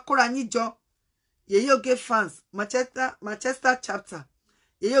lẹ máa kóra yín jọ. Yeye Oge fans, Manchester chapter.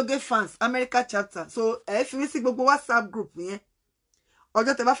 Yeye Oge fans, America chapter. So ẹ fi mí sí gbogbo WhatsApp group yẹn.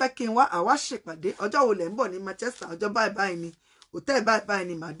 Ọjọ́ tẹ́ bá fẹ́ kí n wá, àwa ṣèpàdé. Ọjọ́ wo lẹ ń bọ̀ ní Manchester, ọjọ́ báyìí báyìí ni. Hotel báyìí báyìí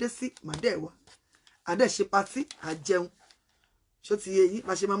ni màá dé sí, màá dé wá. A dẹ̀ ṣe party, a jẹun. Ṣó ti yé yín,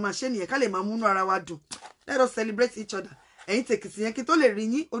 bá ṣe máa ṣe nìyẹn ká lè máa múnú ara wa dùn. Let us celebrate each other. Ẹ̀yin tèkìtì yẹn kí tó lè rí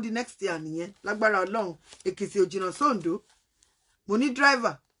yín ó di next year nìyẹn. Lágbára Ọlọ́run, Èkìtì ò jìnnà sóńdó. Mo ní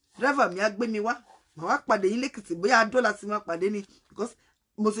driver mi á gbé mi wá. Màá wá pàdé yín lẹ́kìtì bóyá Adó láti máa pàdé ni because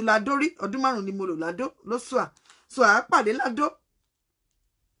mo ti ládó rí ọdún 5 ni mo lò ládó lóṣù à. So à pàdé ládó.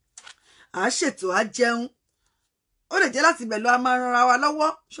 À ṣètò à jẹun. Ó lè jẹ́ láti bẹ̀ lọ a máa ran ara wa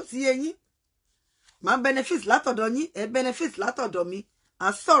lọ́wọ́. Ṣó ti yé yín? Màá benefit látọ̀dọ̀ yín, ẹ benefit látọ̀dọ̀ mi.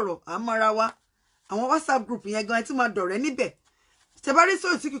 À sọ̀rọ̀, à mọ́ra wa. Àwọn WhatsApp group yẹn gan ẹ tún máa dọ̀rẹ́ níbẹ̀. Tẹ́ bá rí So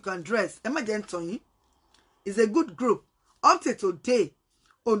You Can Dress, ẹ má jẹ́ ń tàn yín. It's a good group. Up to today,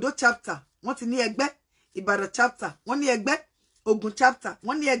 Ondo chapter, wọ́n ti ní ẹgbẹ́. Ìbàdàn chapter, wọ́n ní ẹgbẹ́. Ògùn chapter,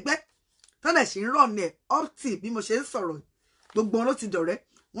 wọ́n ní ẹgbẹ́. Tọ́lẹ̀ ṣì ń rọ̀ ní ẹ̀ up till bí mo ṣe ń sọ̀rọ̀. Gbogbo wọn ló ti dọ̀rẹ́.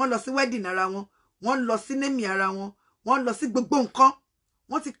 Wọ́n lọ sí wedding ara wọn. Wọ́n lọ sí naming ara wọn. Wọ́n lọ sí gbogbo nǹkan.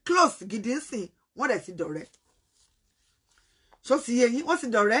 Wọ́n ti close gidi nsìn. Wọ́n dẹ̀ ti dọ̀rẹ́. Ṣó sì yé yín, wọ́n ti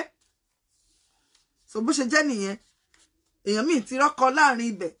dọ̀rẹ́. So bó ṣe jẹ́ nìyẹn. Èèyàn míì ti rọ́kọ láàrin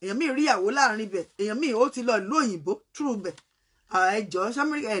ibẹ̀, èèyàn míì rí ìyàwó láàrin ibẹ̀, èèyàn míì ó ti lọ ìlú òyìnbó through ibẹ̀. Ẹjọ́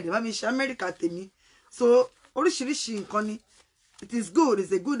ṣ'Amẹ́ríkà ẹ̀dẹ̀ bá mi ṣe Amẹ́ríkà tèmi. So oríṣiríṣi nǹkan ni. It is good,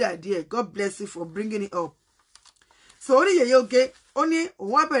 it's a good idea. God bless you for bringing it up. So orí Yeye Oge, ó ní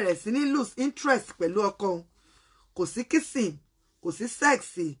òun á bẹ̀rẹ̀ sí ní lose interest pẹ̀lú ọkọ òun. Kò sí kissing, kò sí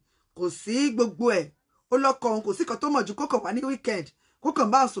sexy, kò sí gbogbo ẹ̀. Ó lọ́kọ òun kò sí kan tó mọ̀ ju kókàn wá ní weekend, kókàn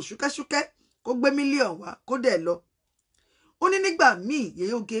bá sùn ṣúkẹ́ṣúkẹ́, kó gbé mílíọ̀n wá, kó dẹ̀ lọ. Ó ní nígbà míì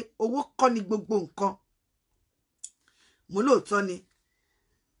Yeye Oge owó kọ́ ni gbogbo nǹkan. Mo lóòótọ́ ni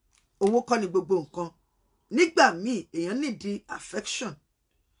owó kọ́ ni gbogbo nǹkan. Nígbà míì èèyàn nídi affection,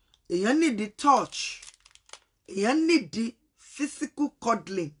 èèyàn nídi touch, èèyàn nídi physical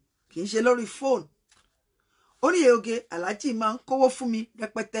cuddling, kì í ṣe lórí phone. Ó ní Yeye Oge Alhaji máa ń kówó fún mi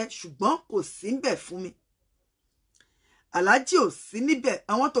rẹpẹtẹ ṣùgbọ́n kò sí ńbẹ̀ fún mi. Alhaji ò sí níbẹ̀,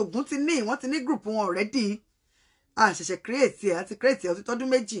 àwọn tògún ti ní, wọ́n ti ní group wọn already. A ṣẹ̀ṣẹ̀ create ẹ̀, àti create ẹ̀ ó ti tọ́dún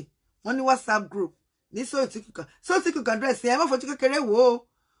méjì. Wọ́n ní WhatsApp group ní So You Can Dress ẹ̀ má fojú kékeré wò ó.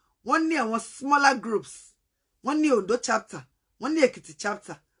 Wọ́n ní àwọn smaller groups. Wọ́n ní Ondo chapter, wọ́n ní Èkìtì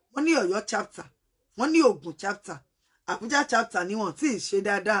chapter, wọ́n ní Ọ̀yọ́ chapter, wọ́n ní Ògùn chapter, Àbújá chapter ni wọ́n tí ì ṣe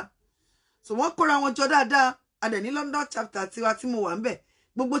dáadáa. So wọ́n kóra wọn jọ dáadáa. A dẹ̀ ní London chapter tiwa tí mo wà ńbẹ̀.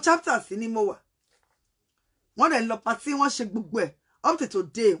 Gbogbo chapter sí ni mo wà. Wọ́n dẹ̀ lọ party, wọ́n ṣe gbogbo ẹ̀. Up to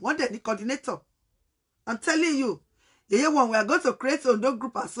today, wọ́n dẹ̀ ní coordinator. I'm telling you, Yeye one, we are going to create Ondo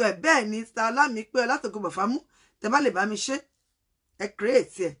group as well. Bẹ́ẹ̀ ni Star Alami pé Ọlátògo Bàfámú, tẹ́ bá lè bá mi ṣe. Ẹ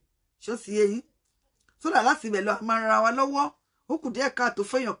create ẹ̀. ṣó sì yé yín sódà láti ibẹ̀ lọ máa ra wa lọ́wọ́ ó kù díẹ̀ káàtó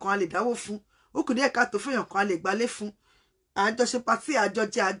fẹ́yàn kan a lè dáwó fún ó kù díẹ̀ káàtó fẹ́yàn kan a lè gbálé fún àjọṣe pàtí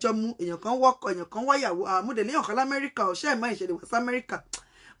àjọjẹ àjọmú èèyàn kan wọ́kọ̀ èèyàn kan wáyàwó àmúdèléyàn kan lamẹ́ríkà ọ̀ṣẹ́ ìmá ìṣẹ̀lẹ̀ wá sí amẹ́ríkà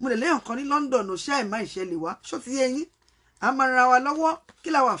múdèléyàn kan ní London ọ̀ṣẹ́ ìmá ìṣẹ̀lẹ̀ wá ṣó ti yé yín a máa ra wa lọ́wọ́ kí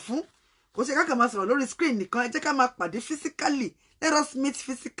la wà fún kò ṣe káàkiri máa sọ̀rọ̀ lórí screen nìkan ẹ jẹ́ ká máa pàdé physically let us meet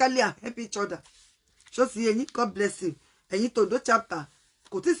physically and help each other ṣó ti yé yín God bless you ẹ̀yin tòǹdó chapter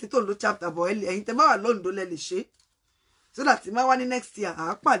kò tí ì sí tòǹdó chapter bọ̀ ẹ̀yin tẹ́ bá wà lóǹdó lẹ lè ṣe so that má wá ní next year à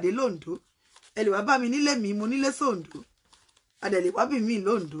á pàdé lóǹdó ẹ lè wá bá mi nílé mi mo nílé sóǹdó adẹ̀lẹ̀ wá bí mi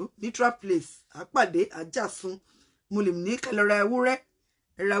lóǹdó neutral place à á pàdé àjàsùn mo lè ní kẹlẹ́ ra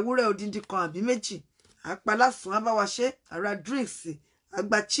ewúrẹ́ odindi kan àbí méjì à á pa lásùn á bá wa ṣe ara drinks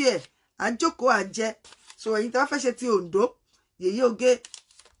àgbà chair àjókòó àjẹ so ẹ̀yin tí wọ́n fẹ́ ṣe ti Oǹdó Yèyé Oge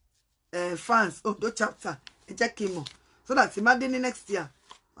fans Oǹdó chapter ẹ jẹ́ kí n mọ̀ so that má dé ní next year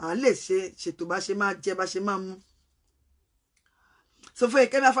à lè ṣètò bá ṣe máa jẹ bá ṣe máa mú. So for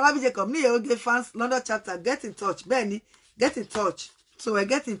Kemi Afolabi Jacob ní Yèyé Oge fans London chapter get in touch bẹ́ẹ̀ ni get in touch so we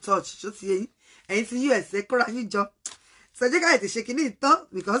get in touch ṣó ti yé yín ẹ̀yin ti USA kóra yín jọ so jẹ́ ká ètè ṣe kìíní ìtàn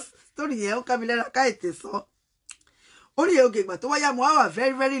because story yẹn ó ká mi lẹ́ra ká ètè sọ. Orí Yèyé Oge ìgbà tó wáyà mo wà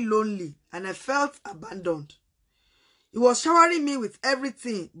very very lonely and I felt abandoned. He was showering me with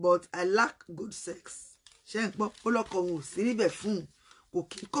everything but I lack good sex. Ṣé ń gbọ́ ó lọ́kọ òun ò sí níbẹ̀ fún un kò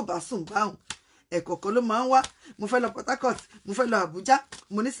kí kò bá sùn báhùn ẹ̀kọ̀ọ̀kan ló máa ń wá mo fẹ́ lọ Port Harcourt mo fẹ́ lọ Abuja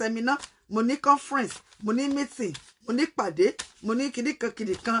mo ní seminar mo ní conference mo ní meeting mo ní pàdé mo ní kìdí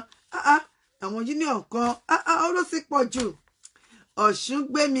kan àwọn union kan ó ló sì pọ̀ jù Ọ̀ṣun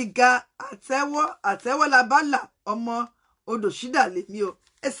gbé mi ga àtẹ́wọ́ labálà ọmọ odò ṣídà lèmi o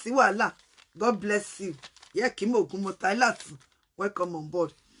ẹ sí wàhálà God bless you yẹ kí mo ògùn mo Tyler welcome on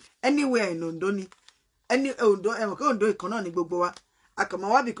board anywhere in Ondo ni Ondo ẹ̀wọ̀n kí Ondo ìkan náà ní gbogbo wa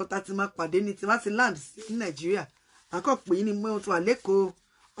akọ̀mọ̀ wá bìkan tá ti máa pàdé ní tí wọ́n ti land sí Nàìjíríà àkọ́ pé ní mo tún wà lẹ́kọ̀ọ́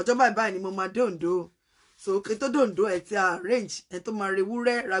ọjọ́ báyìí ni mo máa dé Ondo so òkè tó dé Ondo ẹ̀ ti arrange ẹ̀ tó máa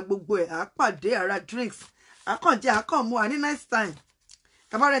rewúrẹ́ ra gbogbo ẹ̀ á pàdé ara drinks àkànjẹ́ àkànmú à ní nice time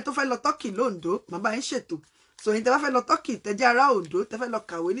kàbárẹ̀ tó fẹ́ lọ Turkey lóǹdó màá yín ṣètò so yín tẹ́ bá fẹ́ lọ Turkey tẹ́jẹ́ ara Ondo tẹ́ fẹ́ lọ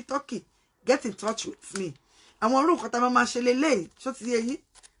kàwé ní Turkey get in touch with me àwọn orú nǹkan tá a máa ṣe lélẹ́yìn ṣó ti yé yín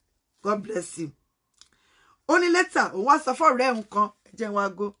God bless you. Ó ní lẹ́tà òun wá sọ fọ́ọ̀rẹ́ òun kan ẹ̀jẹ̀ wọn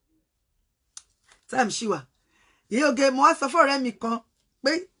ago time ṣì wà Yèyé Oge mo wá sọ fọ́ọ̀rẹ́ mi kan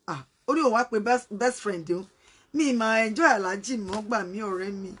pé ó ní òun wá pé best friend òun mi máa enjoy Alhaji mọ́ gbà mí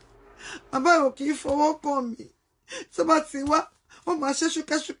ọ̀rẹ́ mi bàbá ò kì í fọwọ́ kàn mí tó bá ti wá ó máa ṣe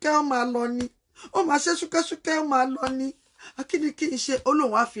ṣúkẹ́ṣúkẹ́ ó máa lọ ni ó máa ṣe ṣúkẹ́ṣúkẹ́ ó máa lọ ni akíní kí n ṣe ó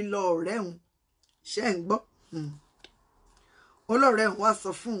lóun wá fi lọ ọ̀rẹ́ òun ṣe ń gbọ́ olóòrẹ́ òun wá sọ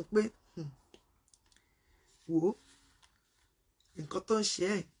fún un pé wò ó nǹkan tó ń ṣe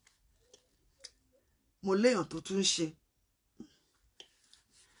ẹ́ mo léèyàn tó tún ń ṣe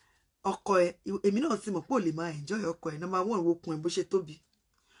ọkọ ẹ èmi náà sì mọ̀ pé ò lè máa enjoy ọkọ ẹ number one wo kun ẹ bó ṣe tóbi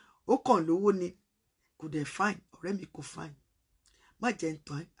ó kàn lówó ni kò dẹ̀ fine ọ̀rẹ́ mi kò fine má jẹ́ ń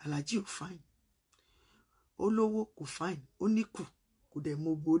tàn ẹ́ Alhaji ò fine ó lówó kò fine ó níkù kò dẹ̀ mọ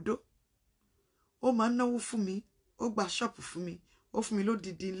òbòdó ó máa ń náwó fún mi ó gba ṣọ́ọ̀pù fún mi ó fún mi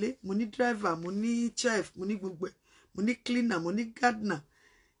lódìdí ilé mo ní driver mo ní chef mo ní gbogbo ẹ̀ mo ní cleaner mo ní gardener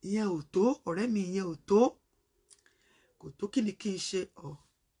ìyẹn ò tó ọ̀rẹ́ mi ìyẹn ò tó kò tó kí ni kí n ṣe ọ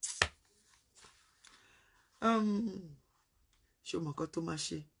ṣé o mọ̀ nǹkan tó máa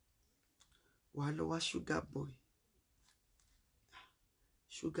ṣe wàá lọ wá sugar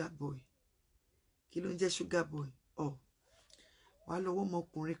boy kí ló ń jẹ́ sugar boy ọ wàá lọ wọ́n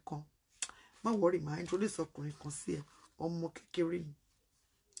ọmọkùnrin kan má wọrí máa introduce ọkùnrin kan sí ẹ ọmọ kékeré ni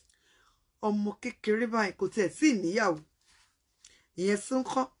ọmọ kékeré báyìí kò tiẹ̀ sí ìníyàwó ìyẹn sún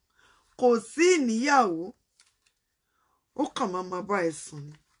kọ́ kò sí ìníyàwó ó kàn máa bá ẹ sùn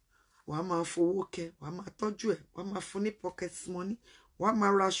ni wàá máa fowó kẹ wàá máa tọ́jú ẹ wàá máa fún ní pocket money wàá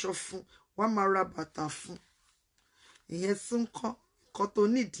máa ra aṣọ fún wàá máa ra bàtà fún ìyẹn sún kọ́ nǹkan tó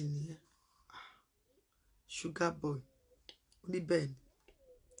nídìí nìyẹn sugar boy ó ní bẹ́ẹ̀ ni.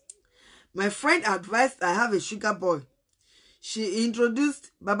 My friend advised I have a sugar boy. She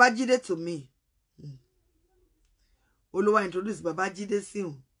introduced Babajide to me. Olúwa introduced Babajide sí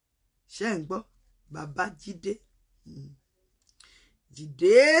òun. Ṣé ń gbọ́? Babajide.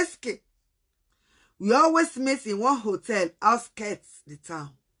 Jideske. We always meet in one hotel outskirts the town.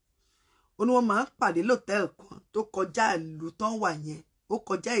 Ó ní wọ́n máa ń pàdé lọ́tẹ̀ẹ̀lì kan tó kọjá ìlú tán wà yẹn. Ó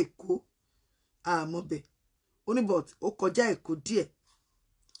kọjá Èkó. Àmọ́bẹ̀. Ó ní but ó kọjá Èkó díẹ̀.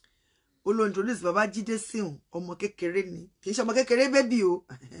 Ó lọ introduce Babajide sí òun ọmọ kékeré ni kì í ṣe ọmọ kékeré bébì o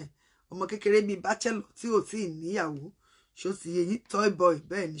ọmọ kékeré bíi bachelor tí ò tí ì níyàwó ṣó ti yé yín toy boy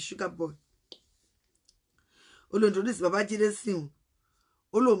bẹ́ẹ̀ ni sugar boy ó ló introduce Babájídé sí òun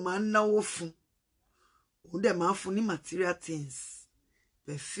ó ló máa ń náwó fún òun dẹ̀ máa ń fún ní material things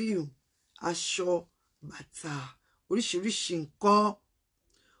perfume aṣọ bàtà oríṣiríṣi nǹkan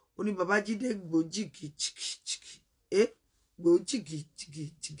ó ní Babájídé gbòjìgì jìgìjìgì gbòjìgì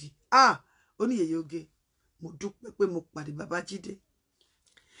jìgìjìgì ó ní Yèyé Oge mo dúpẹ́ pé mo pàdé Babájídé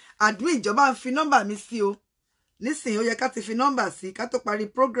admin ìjọba ń fi nọ́mbà mi sí o nísìnyí ó yẹ ká ti fi nọ́mbà sí ká tó parí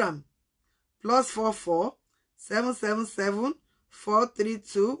program +44 777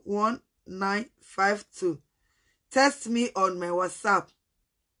 432 1952 text me on my WhatsApp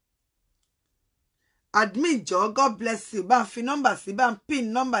admin jọ God bless you bá ń fi nọ́mbà sí bá ń pin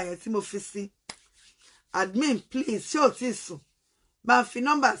nọ́mbà yẹn tí mo fi sí admin please ṣé ò tí sùn bá ń fi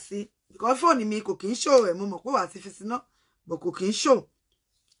nọ́mbà sí because fóònù mi kò kí ń show ẹ̀ mo mọ̀ pé wà á ti fi sí náà but kò kí ń show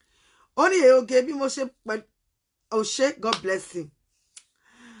ó ní Yèyé Oge bí mo ṣe ó ṣe God bless you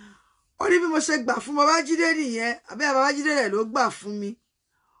ó ní bí mo ṣe gbà fún Babájídé nìyẹn àbí Babájídé rẹ̀ ló gbà fún mi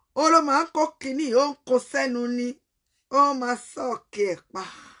ó ló máa ń kó kínní ó ń kó sẹ́nu ni ó máa sọ̀kì ẹ̀ pa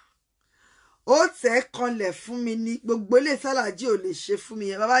ó tẹ̀ kanlẹ̀ fún mi ní gbogbo ilé sálàjì ò lè ṣe fún mi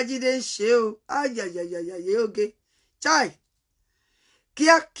yẹn Babájídé ń ṣe o ayayayaya Yèyé Oge chai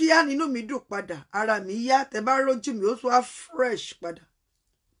kíákíá nínú mi dùn padà ara mi yá tẹ bá rójú mi ó tún wá fresh padà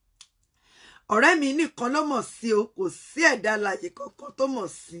ọ̀rẹ́ mi nìkan ló mọ̀ sí o kò sí ẹ̀dá alààyè kankan tó mọ̀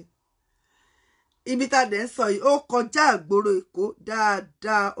sí ibi tá dẹ̀ ń sọ yìí ó kọjá ìgboro Èkó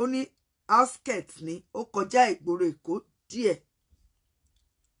dáadáa ó ní outskirt ni ó kọjá ìgboro Èkó díẹ̀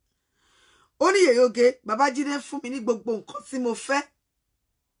ó ní Yèyé Oge Babájídé fún mi ní gbogbo nǹkan tí mo fẹ́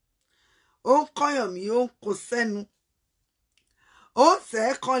ó ń kọ́yàn mi ó ń kó sẹ́nu ó tẹ̀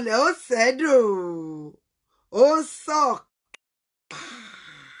kanlẹ̀ ó tẹ̀ dò ó ń sọ̀k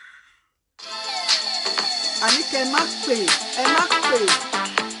Anike ẹ má pè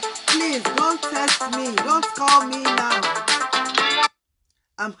please don't text me don't call me now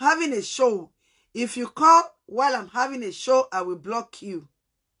I'm having a show if you call while I'm having a show I will block you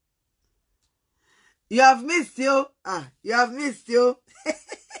you have missed you you have missed you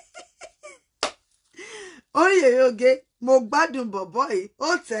ó ní Yèyé Oge mo gbádùn bọ̀bọ́ yìí ó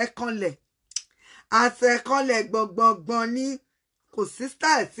tẹ̀ kanlẹ̀ àtẹ̀kanlẹ̀ gbọ̀ngbọ̀ngbọ̀n ní kò sí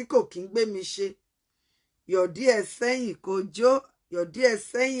style tí kò kí ń gbé mi ṣe yọ̀dí ẹ̀ sẹ́yìn kò jó yọ̀dí ẹ̀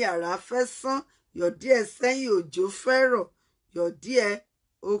sẹ́yìn àrá fẹ́ sán yọ̀dí ẹ̀ sẹ́yìn òjò fẹ́ rọ̀ yọ̀dí ẹ̀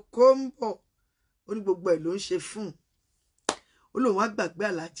okó ń bọ̀ ó ní gbogbo ẹ̀ ló ń ṣe fún ó lóun wá gbàgbé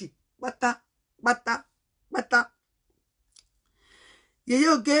Alhaji pátápátá Yèyé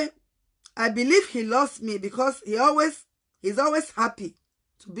Oge I believe he loves me because he's always happy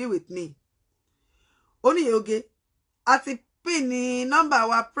to be with me ó ní Yèyé Oge àti pin ní nọ́mbà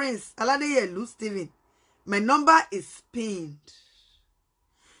wa Prince Aládéyẹ̀lú Stephen my number is pinned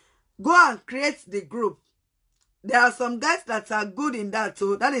go and create the group there are some guys that are good in that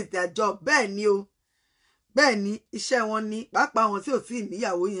so that is their job bẹ́ẹ̀ ni o bẹ́ẹ̀ ni iṣẹ́ wọn ni pàápàá wọn tí ò tí ì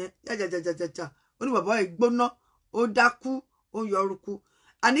níyàwó yẹn jajajajaja ó ní bàbá ìgbóná ó dákú ó yọrùkú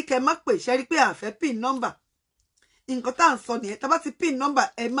Àníkẹ́ má pè ṣe rí pé àfẹ́ pin number nǹkan tá à ń sọ nìyẹn tá bá ti pin number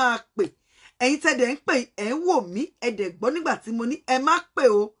ẹ máa pè ẹ̀yin tẹ́dẹ̀ ń pè ẹ̀ ń wò mí ẹ̀dẹ̀ gbọ́ nígbà tí mo ní ẹ má pè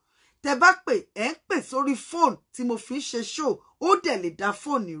o tẹ́ bá pè ẹ̀ ń pè sórí fóònù tí mo fi ń ṣe show ó dẹ̀ lè dá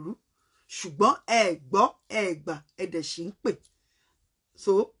fóònù rú ṣùgbọ́n ẹ gbọ́ ẹ gbà ẹ̀dẹ̀ sì ń pè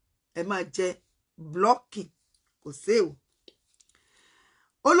so ẹ máa jẹ blocking kò séèwò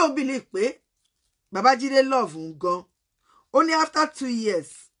ó ló bìlì pé Babájídé love ń gan ó ní after 2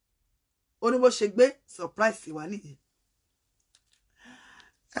 years ó ní bó ṣe gbé surprise wá nìyẹn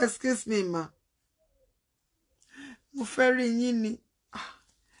excuse me ma mo fẹ́ rí yín ni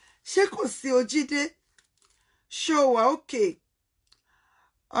ṣé kò sí Ojídé ṣó wà okay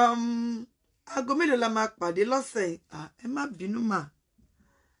aago mélòó la máa pàdé lọ́sẹ̀ ẹ má bínú mà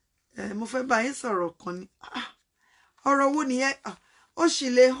mo fẹ́ bá yín sọ̀rọ̀ kan ni ọ̀rọ̀ wo nìyẹn ó sì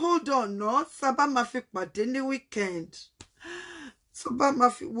lè hold on náà sábà máa fi pàdé ní weekend tó bá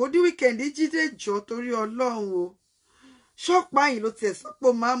máa fi wò ní weekend Jídé jọ torí Ọlọ́run o ṣọ́pá ẹ̀yìn ló tiẹ̀ sọ pé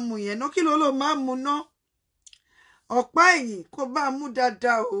ó máa ń mu yẹn ná kí ló máa ń mu ná ọ̀pá ẹ̀yìn kó bá mú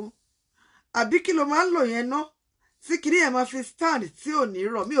dáadáa o àbí kí ló máa ń lò yẹn ná tí kìíní ẹ̀ máa fi stand tí ò ní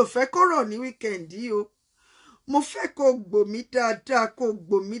rọ̀ mi ò fẹ́ kó rọ̀ ní weekend yìí o mo fẹ́ kó gbò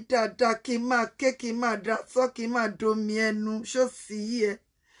mí dáadáa kí n máa ké kí n máa dá sọ́ kí n máa domi ẹnu ṣó sì yí ẹ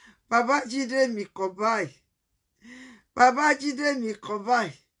Babájídé mi kọ báyìí Babájídé mi kọ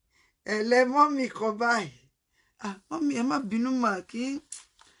báyìí ẹlẹ́mọ́ mi kọ báyìí mọ́mí ẹ má bínú mà kí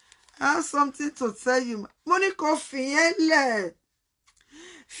I have something to tell you mo ní kó fi yẹn lẹ̀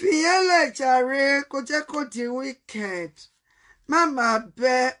fìyẹ́lẹ̀ jàre kó jẹ́ kó di weekend má máa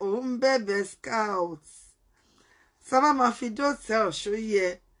bẹ òun bẹ̀bẹ̀ scout sábà máa fi dóòtẹ́ ọ̀ṣọ́ yẹ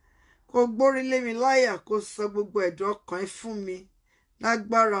kó gbórí lé mi láyà kó sọ gbogbo ẹ̀dùn ọkàn ẹ fún mi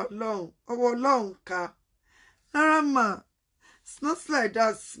lágbára ọlọ́run ọwọ́ ọlọ́run ká rárá mà it's not like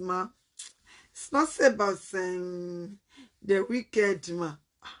that ma it's not about the weekend ma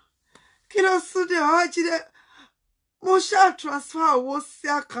kí ló sún dé Jídé mo ṣáà transfer owó sí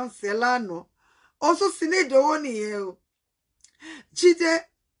àkáǹtì ẹ lánàá ó tún sí ní ìdánwò nìyẹn o Jídé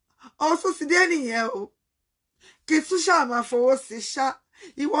ó tún sí dé nìyẹn o kí tún ṣáà máa fowó sí ṣá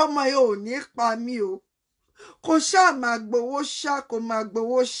ìwọ ọmọ yìí ò ní pa mí o kò ṣáà máa gbowó ṣá kò máa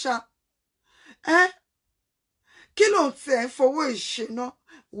gbowó ṣá kí ló ń tẹ̀ fowó ìṣená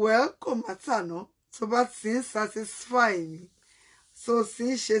well kò má tàná tó bá ti ń satisfy mi tó sì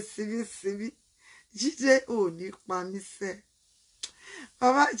ń ṣe síbísíbí Jídé ò ní pa mí sẹ́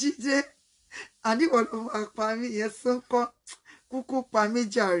bàbá Jídé àníwọ̀ ló máa pa mí yẹn sọ́kọ́ kúkú pa mí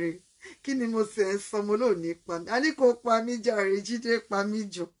jàre kí ni mo sì ń sọ mo lò ní pa mí àní kò pa mí jàre Jídé pa mí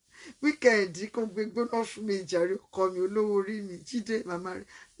jọ wíkẹ̀ndì kò gbégbóná fún mi jàre ọkọ mi olówó orí mi Jídé màmá rẹ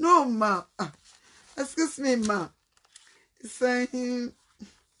no ma excuse me ma saying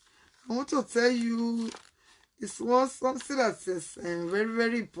I want to tell you it's something that is very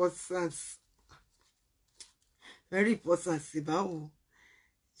very important ìbáwò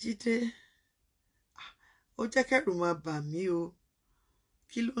Jídé ó jẹ́ kẹ́rù máa bà mí o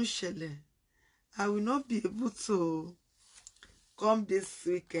kí ló ń ṣẹlẹ̀ I will not be able to come this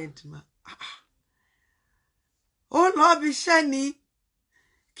weekend ma ó lọ bí iṣẹ́ ni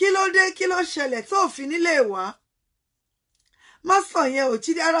kí ló dé kí ló ṣẹlẹ̀ tó fi nílé wá má sọ yẹn ò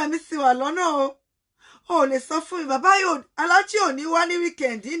Jídé ara mi sì wà lọ́nà o lè sọ fún mi bàbá yóò Alhaji ò ní wá ní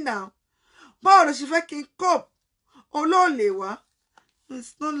weekend náà báwo ló ṣe fẹ́ kí n cope olóòlè wá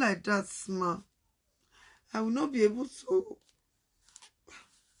it's not like that ma I will not be able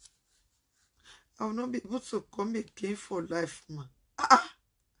to come again for life ma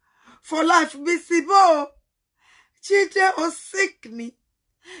for life bí síbò Jídé ó sick ni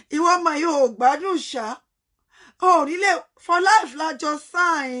ìwọ ma yóò gbádùn ṣá ò nílé for life lájọ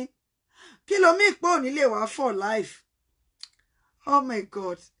sign kí ló mí pé ò nílé wá for life oh my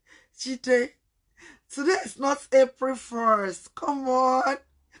God Jídé today is not April 1st come on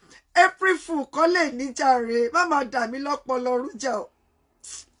April Fool kọ́ lè níjàre má máa dà mí lọ́pọlọ rújà o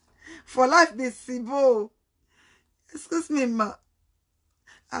for life bí síbò excuse me ma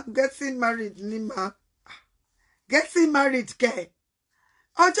I'm getting married ni ma getting married kẹ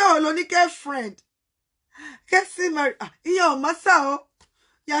ọjọ́ wo lo ní girlfriend getting married ìyẹn ò má sá o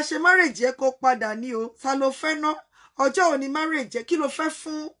yà ṣe marriage yẹ kó padà ní o ta ló fẹ́ ná ọjọ́ wo ni marriage yẹ kí ló fẹ́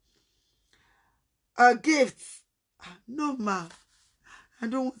fún gift no ma I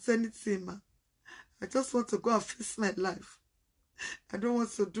don't want anything ma I just want to go and face my life I don't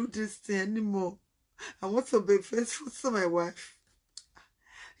want to do this thing anymore I want to be faithful to my wife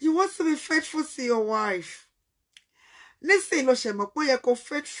you want to be faithful to your wife nísìnyí ló ṣe mọ̀ pé ó yẹ kó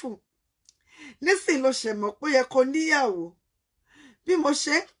faithful nísìnyí ló ṣe mọ̀ pé ó yẹ kó níyàwó bí mo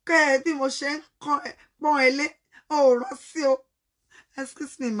ṣe ń kẹ́ ẹ bí mo ṣe ń pọ́n ẹ lé ó rán sí o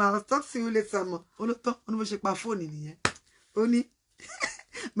excuse me ma I'll talk to you later ma olótọ́ ó ní bó ṣe pa fóònù nìyẹn ó ní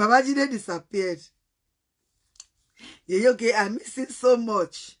bàbá Jídé disappeared Yeyoge I miss him so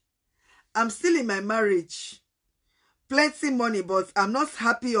much I'm still in my marriage plenty money but I'm not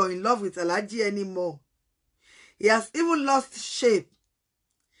happy or in love with Alhaji anymore. He has even lost shape.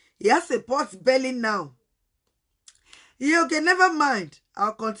 He has a pot belly now. Okay, never mind.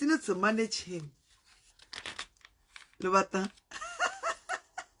 I'll continue to manage him. Lobata.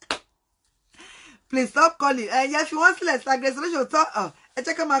 Please stop calling. If you want less aggression, talk.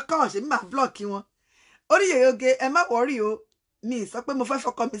 Check out my call. She might block you. Ori Yeyoge, ẹ má worry o. Mi sọ pé mo fẹ́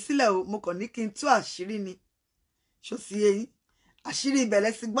fọkọ mi sílẹ̀ o. Mo kàn ní kí n tú àṣírí ni. Ṣó sì yé yín. Àṣírí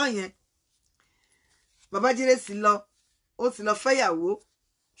ìbẹ̀lẹ̀ sí gbọ́n yẹn. Bàbá Jídé sì lọ. Ó ti lọ fẹ́yàwó.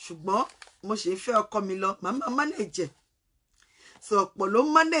 Ṣùgbọ́n mo ṣe fẹ́ ọkọ mi lọ. Màmá manage. So ọ̀pọ̀ ló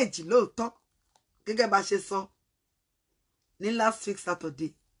manage lóòótọ́. Gẹ́gẹ́ bá ṣe sọ ní last week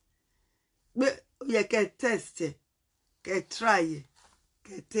Saturday. Pé ó yẹ kẹ́ test ẹ̀, kẹ́ try ẹ̀,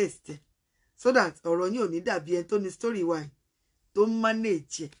 kẹ́ test ẹ̀. So that ọ̀rọ̀ yín ò ní dàbí ẹni tó ní story wa tó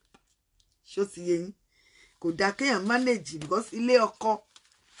manage ẹ̀. Ṣó ti yé yín. Kò dá kéèyàn manage because ilé ọkọ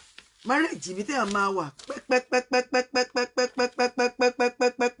marriage bí téèyàn máa wà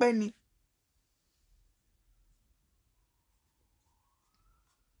pẹ́pẹ́pẹ́pẹ́pẹ́pẹ́pẹ́pẹ́pẹ́pẹ́pẹ́pẹ́pẹ́ ni.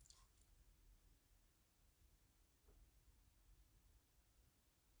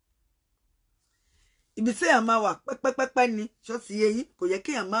 Ibi ibi tí èèyàn máa wà pẹ́pẹ́pẹ́pẹ́ ni ṣó ti yé yín kò yẹ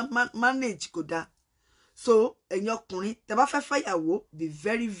kí èèyàn manage kò dáa so ẹ̀yin ọkùnrin tẹ́ bá fẹ́ fẹ́yàwó be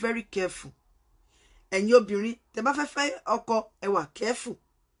very very careful ẹ̀yin obìnrin tẹ́ bá fẹ́ fẹ́ ọkọ ẹ wà careful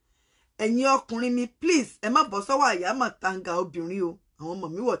ẹ̀yin ọkùnrin mi please ẹ má bọ́ sọ́wọ́ Ayamatanga obìnrin o àwọn ọmọ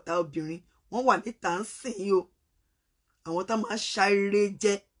mi wọ̀ta obìnrin wọ́n wà níta ń sìn yín o àwọn tó máa ṣa ire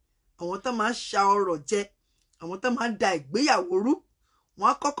jẹ àwọn tó máa ṣa ọrọ̀ jẹ àwọn tó máa da ìgbéyàwó rú wọ́n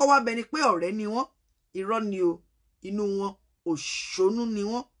á kọ́kọ́ wá bẹni pé ọ̀rẹ́ ni wọ́n irọ́ ni o inú wọn òṣónú ni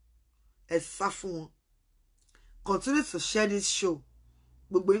wọ́n ẹ sá fún wọn. Continue to share this show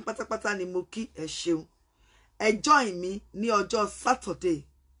gbogbo yín pátápátá ni mo kí ẹ ṣeun ẹ join mi ní ọjọ́ Saturday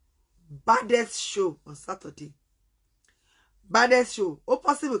baddest show on Saturday baddest show ó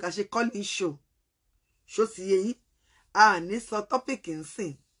possible ká ṣe calling show ṣó ti yé yín a ní sọ topic ń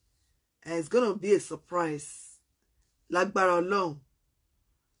sìn it's gonna be a surprise lágbára Ọlọ́run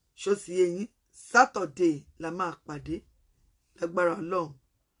ṣó ti yé yín Saturday la máa pàdé lágbára Ọlọ́run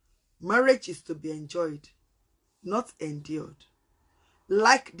marriage is to be enjoyed not endured.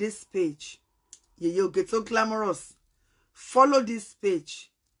 Like this page Yeye Oge To Glamorous, follow this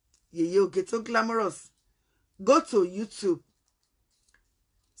page Yeye Oge To Glamorous, go to YouTube,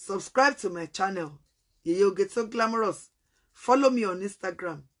 subscribe to my channel Yeye Oge To Glamorous, follow me on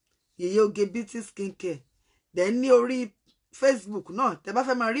Instagram Yeye Oge Beauty Skincare, then ní orí Facebook náà tẹ́ bá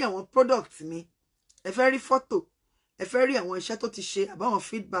fẹ́ máa rí àwọn product mi ẹ fẹ́ rí photo ẹ fẹ́ rí àwọn iṣẹ́ tó ti ṣe àbáwọn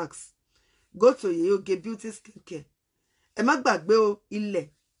feedbacks go to Yeye Oge Beauty Skincare. Ẹ má gbàgbé o ilẹ̀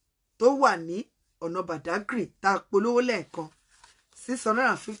tó wà ní ọ̀nà Badagry tá a polówó lẹ́ẹ̀kan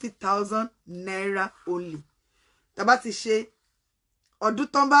 650,000 naira only. Tá bá ti ṣe ọdún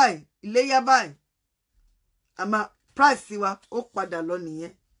tán báyìí iléyá báyìí àmọ́ price wa ó padà lọ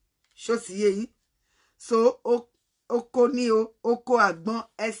nìyẹn ṣó ti yé yín so oko ní o oko àgbọn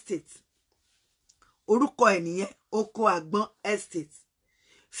estate orúkọ ẹ̀ nìyẹn oko àgbọn estate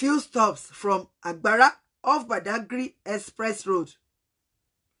few stops from Agbara off Badagry Express Road.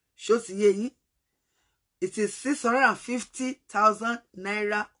 Ṣó ti yé yín. It is 650,000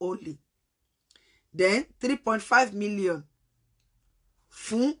 naira only. Then 3.5 million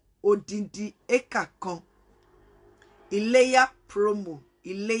fún odindi eka kan. Iléyá promo.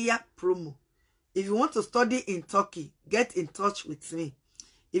 Iléyá promo. If you want to study in Turkey, get in touch with me.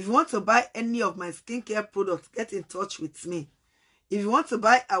 If you want to buy any of my skincare products, get in touch with me. If you want to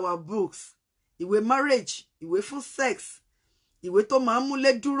buy our books, ìwé marriage, ìwé fún sex, ìwé tó máa ń múlé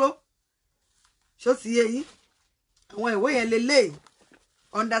dúró, ṣó ti yé yín, àwọn ìwé yẹn lélẹ̀,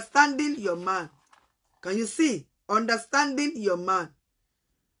 understanding your man. Can you see? Understanding your man.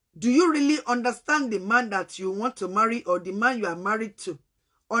 Do you really understand the man that you want to marry or the man you are married to?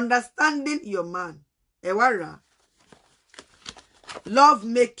 Understanding your man. Ẹ wá rà. Love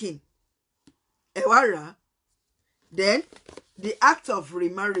making. Ẹ wá rà. Then, the act of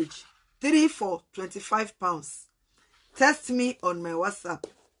remarriage. 3 for £25. Text me on my WhatsApp.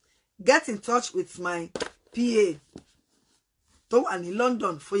 Get in touch with my PA. Tó wà ní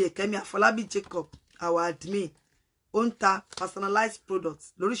London, Foyekemi Afolabi Jacob, our admin. Onta personalized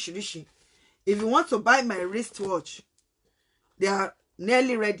products. Lóríṣiríṣi. If you want to buy my wristwatch, they are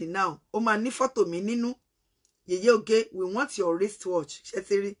nearly ready now. Ó máa ní photo mi nínú. Yeye Oge, we want your wristwatch. Ṣé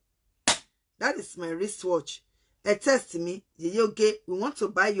ti rí? That is my wristwatch. Text me, Yeye Oge, we want to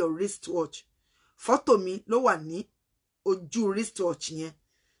buy your wristwatch. Photo mi ló wà ní ojú wristwatch yẹn.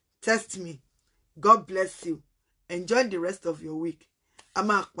 Text me. God bless you. Enjoy the rest of your week. A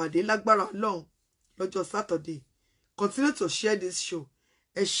máa pàdé lágbára Ọlọ́run lọ́jọ́ Saturday. Continue to share this show.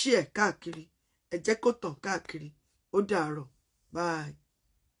 Ẹ share káàkiri. Ẹ jẹ́ kó tàn káàkiri. Ó dàárọ̀. Bye.